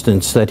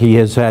substance that he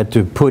has had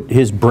to put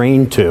his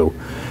brain to,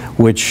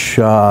 which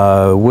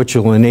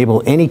will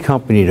enable any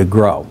company to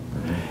grow.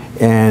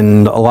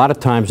 And a lot of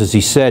times, as he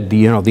said,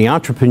 the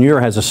entrepreneur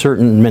has a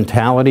certain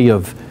mentality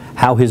of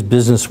how his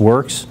business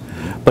works,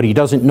 but he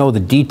doesn't know the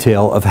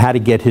detail of how to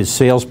get his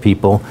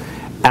salespeople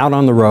out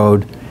on the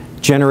road,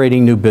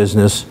 generating new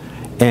business,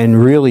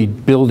 and really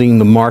building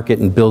the market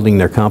and building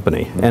their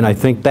company. And I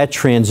think that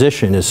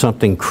transition is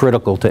something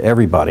critical to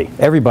everybody.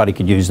 Everybody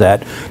could use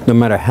that, no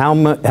matter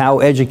how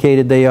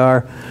educated they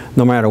are,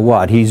 no matter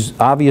what. He's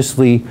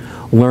obviously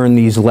learned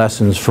these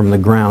lessons from the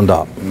ground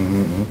up.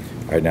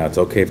 All right, now it's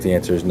okay if the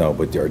answer is no,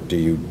 but do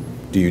you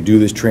do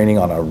this training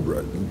on a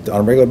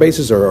regular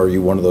basis, or are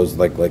you one of those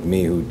like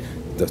me who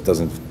just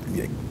doesn't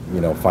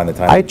find the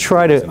time? I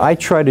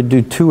try to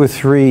do 2 or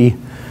 3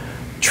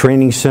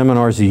 training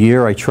seminars a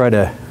year. I try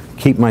to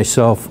keep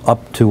myself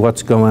up to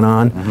what's going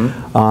on.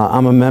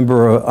 I'm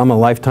a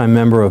lifetime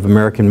member of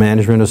American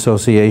Management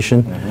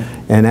Association,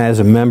 and as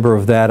a member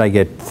of that, I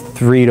get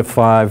 3 to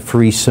 5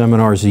 free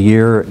seminars a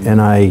year,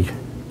 and I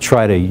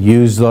try to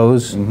use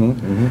those.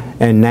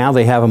 And now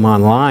they have them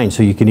online,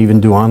 so you can even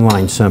do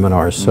online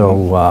seminars.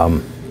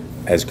 So,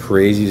 as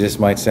crazy as this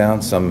might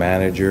sound, some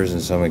managers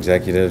and some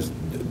executives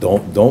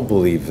don't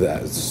believe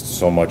that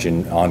so much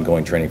in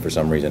ongoing training for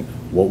some reason.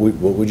 What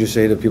would you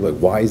say to people?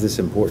 Like, why is this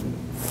important?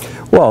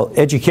 Well,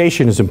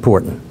 education is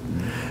important.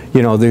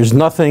 There's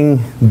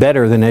nothing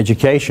better than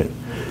education.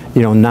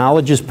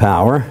 Knowledge is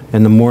power,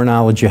 and the more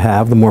knowledge you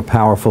have, the more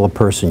powerful a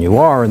person you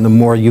are, and the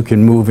more you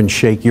can move and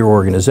shake your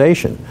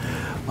organization.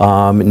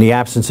 In the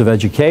absence of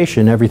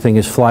education, everything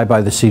is fly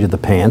by the seat of the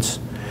pants,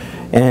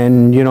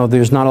 and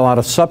there's not a lot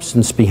of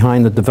substance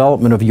behind the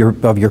development of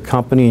your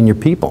company and your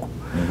people.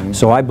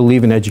 So I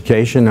believe in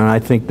education, and I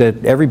think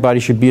that everybody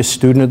should be a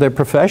student of their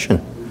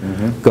profession.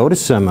 Go to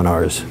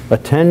seminars,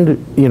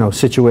 attend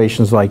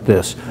situations like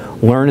this,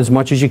 learn as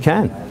much as you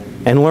can,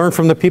 and learn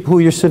from the people who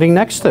you're sitting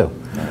next to.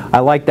 I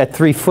like that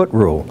 3-foot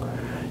rule.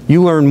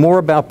 You learn more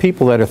about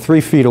people that are 3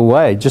 feet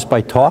away just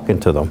by talking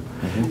to them,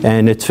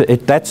 and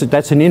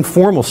that's an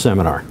informal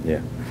seminar.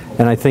 Yeah.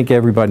 And I think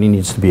everybody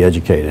needs to be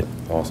educated.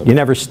 Awesome. You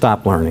never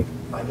stop learning.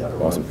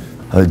 Awesome.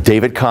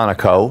 David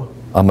Conoco.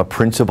 I'm a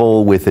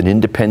principal with an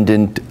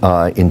independent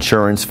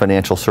insurance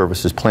financial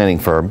services planning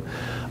firm,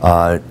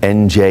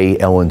 NJ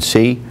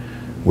L&C.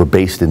 We're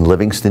based in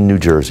Livingston, New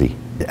Jersey.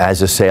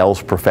 As a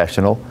sales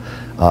professional,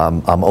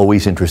 I'm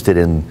always interested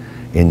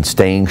in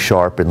staying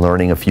sharp and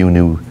learning a few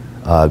new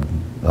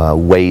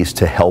ways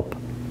to help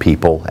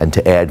people and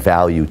to add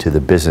value to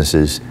the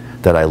businesses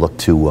that I look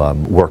to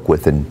work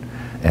with and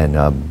and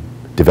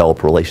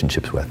develop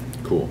relationships with.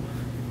 Cool.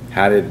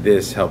 How did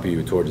this help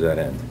you towards that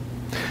end?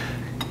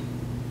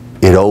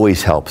 It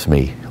always helps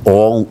me.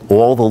 All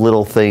the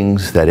little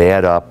things that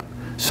add up,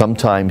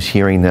 sometimes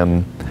hearing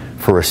them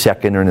for a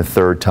second or a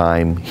third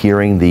time,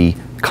 hearing the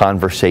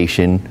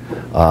conversation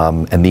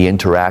and the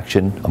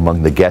interaction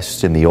among the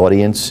guests in the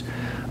audience,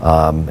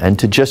 and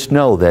to just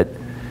know that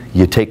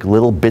you take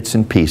little bits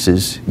and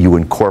pieces, you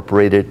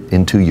incorporate it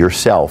into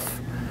yourself,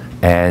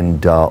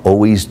 and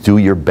always do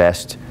your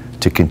best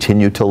to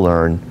continue to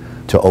learn,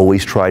 to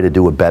always try to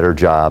do a better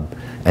job,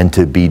 and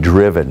to be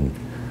driven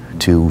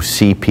to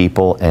see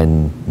people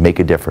and make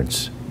a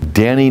difference.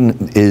 Danny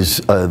is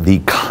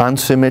the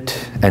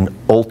consummate and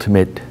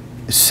ultimate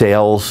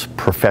sales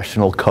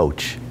professional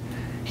coach.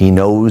 He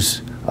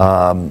knows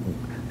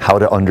how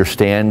to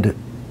understand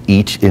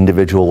each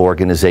individual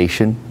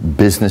organization,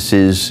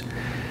 businesses,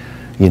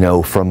 you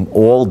know, from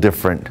all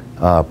different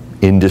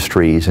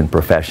industries and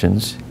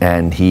professions,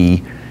 and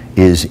he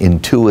is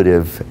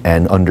intuitive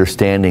and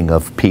understanding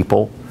of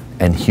people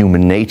and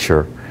human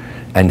nature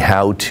and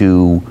how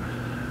to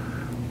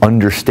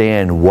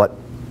understand what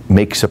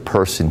makes a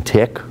person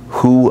tick,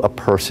 who a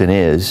person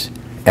is,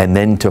 and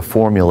then to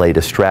formulate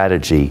a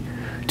strategy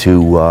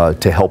to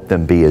help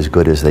them be as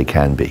good as they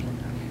can be.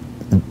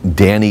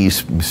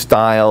 Danny's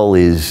style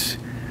is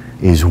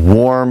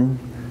warm,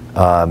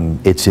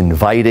 it's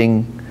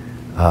inviting.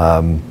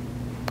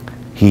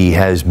 He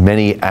has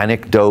many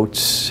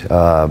anecdotes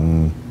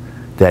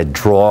that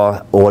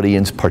draw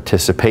audience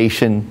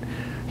participation.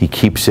 He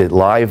keeps it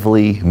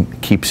lively,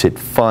 keeps it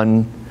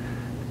fun,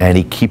 and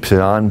he keeps it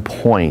on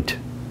point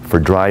for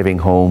driving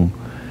home,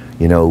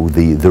 you know,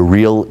 the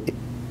real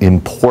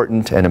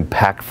important and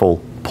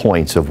impactful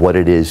points of what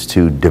it is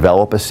to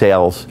develop a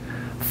sales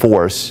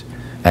force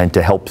and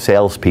to help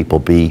salespeople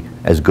be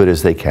as good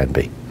as they can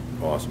be.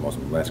 Awesome,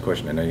 awesome. Last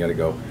question. I know you got to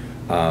go.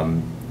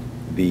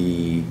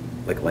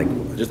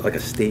 Just like a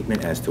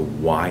statement as to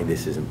why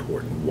this is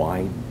important.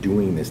 Why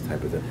doing this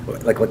type of thing?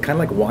 Like kind of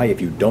like why if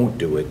you don't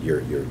do it,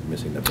 you're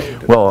missing the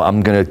boat. Well,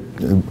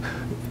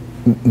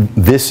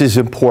 this is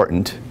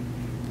important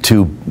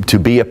to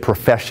be a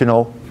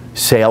professional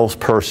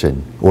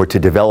salesperson or to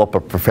develop a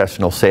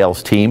professional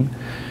sales team.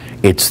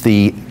 It's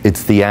the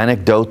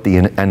anecdote, the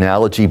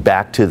analogy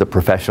back to the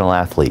professional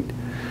athlete.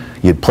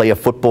 You play a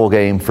football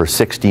game for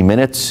 60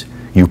 minutes.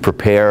 You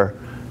prepare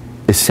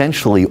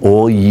essentially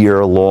all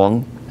year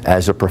long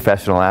as a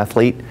professional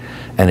athlete,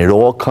 and it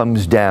all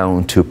comes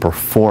down to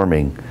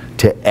performing,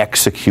 to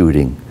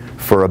executing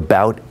for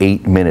about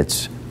 8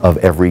 minutes of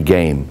every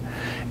game.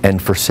 And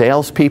for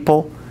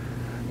salespeople,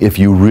 if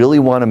you really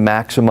want to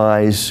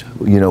maximize,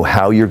 you know,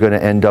 how you're going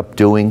to end up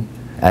doing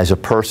as a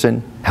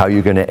person, how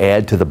you're going to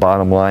add to the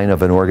bottom line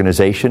of an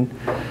organization,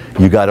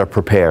 you got to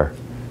prepare.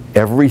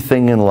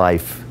 Everything in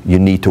life, you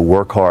need to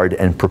work hard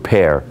and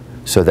prepare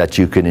so that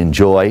you can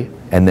enjoy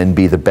and then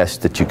be the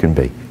best that you can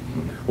be.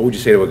 What would you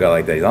say to a guy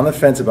like that? He's on the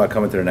fence about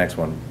coming to the next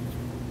one.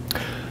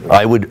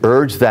 I would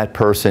urge that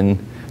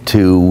person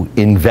to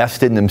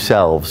invest in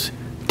themselves,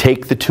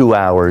 take the 2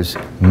 hours,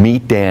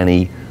 meet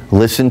Danny,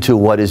 listen to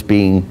what is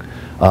being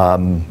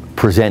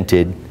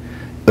presented,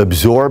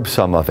 absorb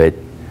some of it,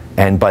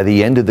 and by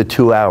the end of the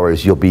 2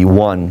 hours, you'll be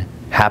 1,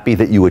 happy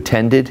that you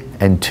attended,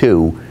 and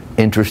 2,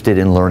 interested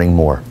in learning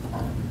more.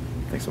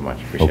 Thanks so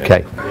much. Appreciate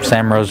it. Okay.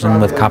 Sam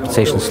Rosen with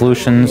Compensation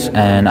Solutions,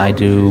 and I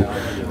do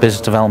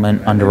business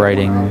development,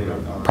 underwriting,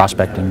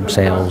 prospecting,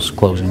 sales,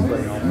 closing.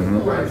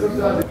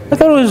 I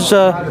thought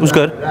it was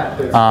good.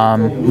 A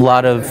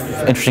lot of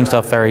interesting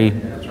stuff, very,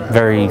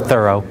 very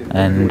thorough,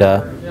 and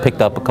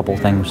picked up a couple of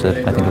things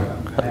that I think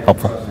are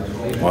helpful.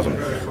 Awesome.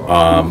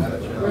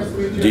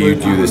 Do you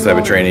do this type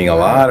of training a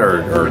lot,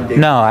 or?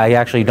 No, I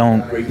actually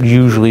don't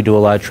usually do a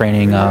lot of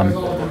training. You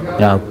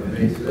know,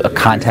 a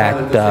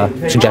contact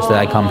suggested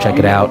I come check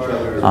it out.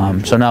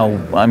 So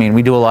no, I mean,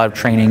 we do a lot of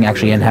training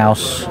actually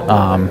in-house.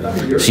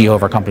 CEO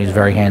of our company is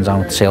very hands-on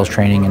with sales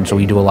training, and so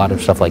we do a lot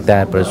of stuff like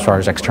that. But as far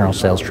as external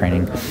sales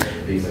training,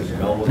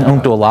 I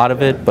don't do a lot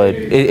of it, but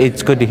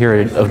it's good to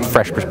hear a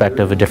fresh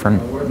perspective, a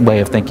different way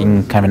of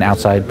thinking, kind of an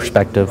outside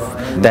perspective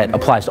that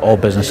applies to all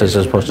businesses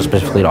as opposed to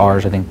specifically to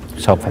ours. I think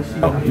is helpful.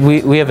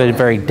 We have a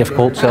very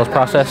difficult sales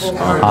process.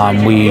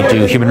 We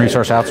do human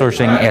resource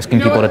outsourcing,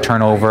 asking people to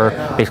turn over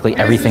basically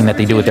everything that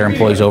they do with their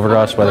employees over to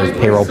us, whether it's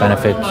payroll,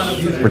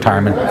 benefits,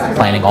 retirement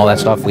planning, all that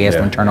stuff. We ask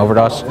them to turn over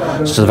to us.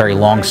 So it's a very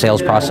long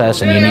sales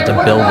process, and you need to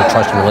build a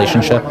trusted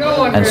relationship,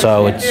 and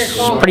so it's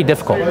pretty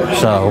difficult.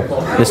 So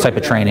this type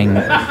of training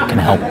can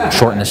help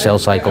shorten the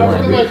sales cycle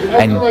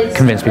and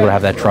convince people to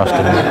have that trust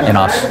in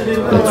us.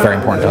 It's very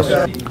important to us.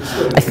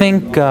 I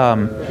think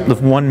the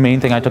one main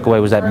thing I took away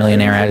was that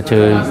millionaire attitude.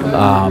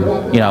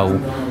 You know,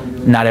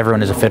 not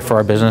everyone is a fit for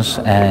our business,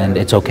 and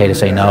it's okay to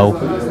say no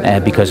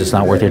because it's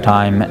not worth your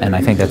time. And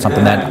I think that's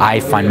something that I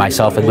find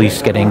myself at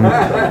least getting,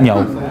 you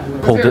know,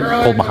 pulled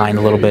behind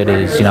a little bit.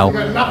 Is, you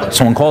know,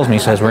 someone calls me,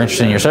 says we're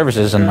interested in your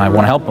services, and I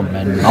want to help them,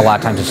 and a lot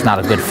of times it's not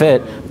a good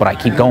fit, but I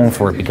keep going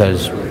for it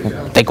because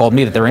they called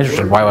me that they're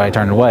interested. Why would I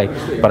turn it away?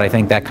 But I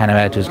think that kind of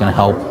attitude is going to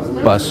help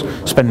us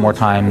spend more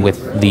time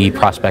with the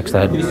prospects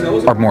that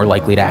are more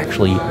likely to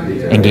actually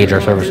engage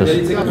our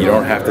services. You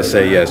don't have to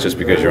say yes just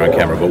because you're on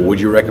camera, but would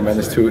you recommend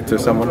this to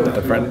someone,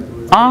 a friend?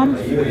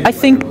 I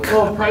think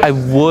I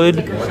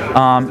would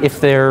if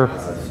their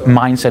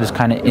mindset is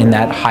kind of in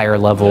that higher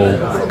level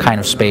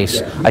kind of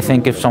space. I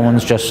think if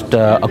someone's just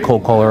a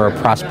cold caller or a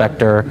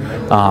prospector,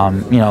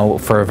 you know,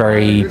 for a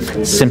very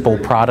simple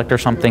product or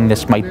something,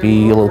 this might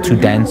be a little too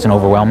dense and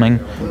overwhelming.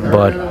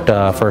 But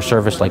for a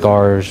service like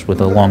ours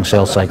with a long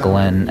sales cycle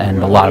and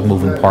a lot of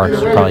moving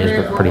parts, it probably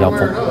is pretty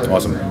helpful.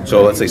 Awesome.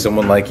 So let's say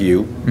someone like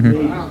you,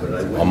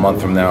 a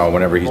month from now, or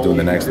whenever he's doing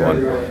the next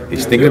one,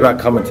 he's thinking about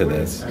coming to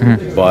this,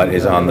 but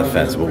is on the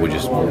fence. What would you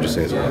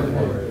say is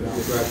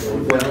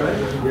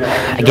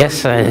I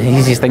guess the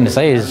easiest thing to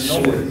say is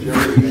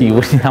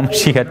how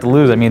much you got to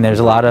lose. I mean, there's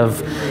a lot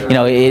of, you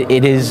know,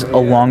 it is a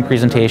long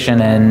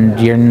presentation and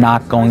you're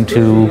not going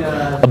to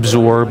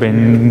absorb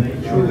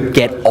and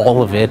get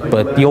all of it,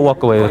 but you'll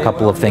walk away with a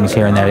couple of things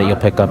here and there that you'll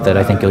pick up that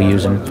I think you'll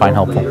use and find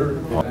helpful.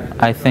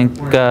 I think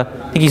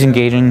he's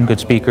engaging, good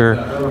speaker.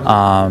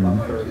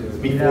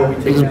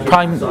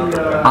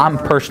 I'm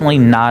personally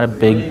not a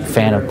big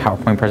fan of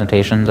PowerPoint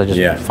presentations. I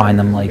just find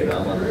them like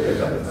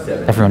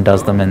everyone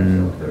does them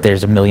and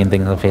there's a million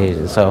things on the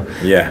pages. So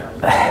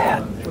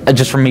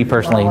just for me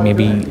personally,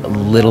 maybe a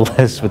little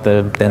less with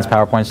the dense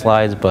PowerPoint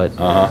slides, but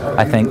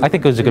I think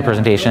it was a good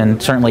presentation.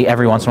 Certainly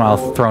every once in a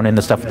while thrown in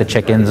the stuff with the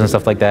chickens and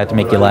stuff like that to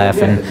make you laugh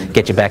and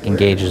get you back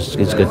engaged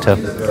is good too.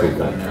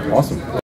 Awesome.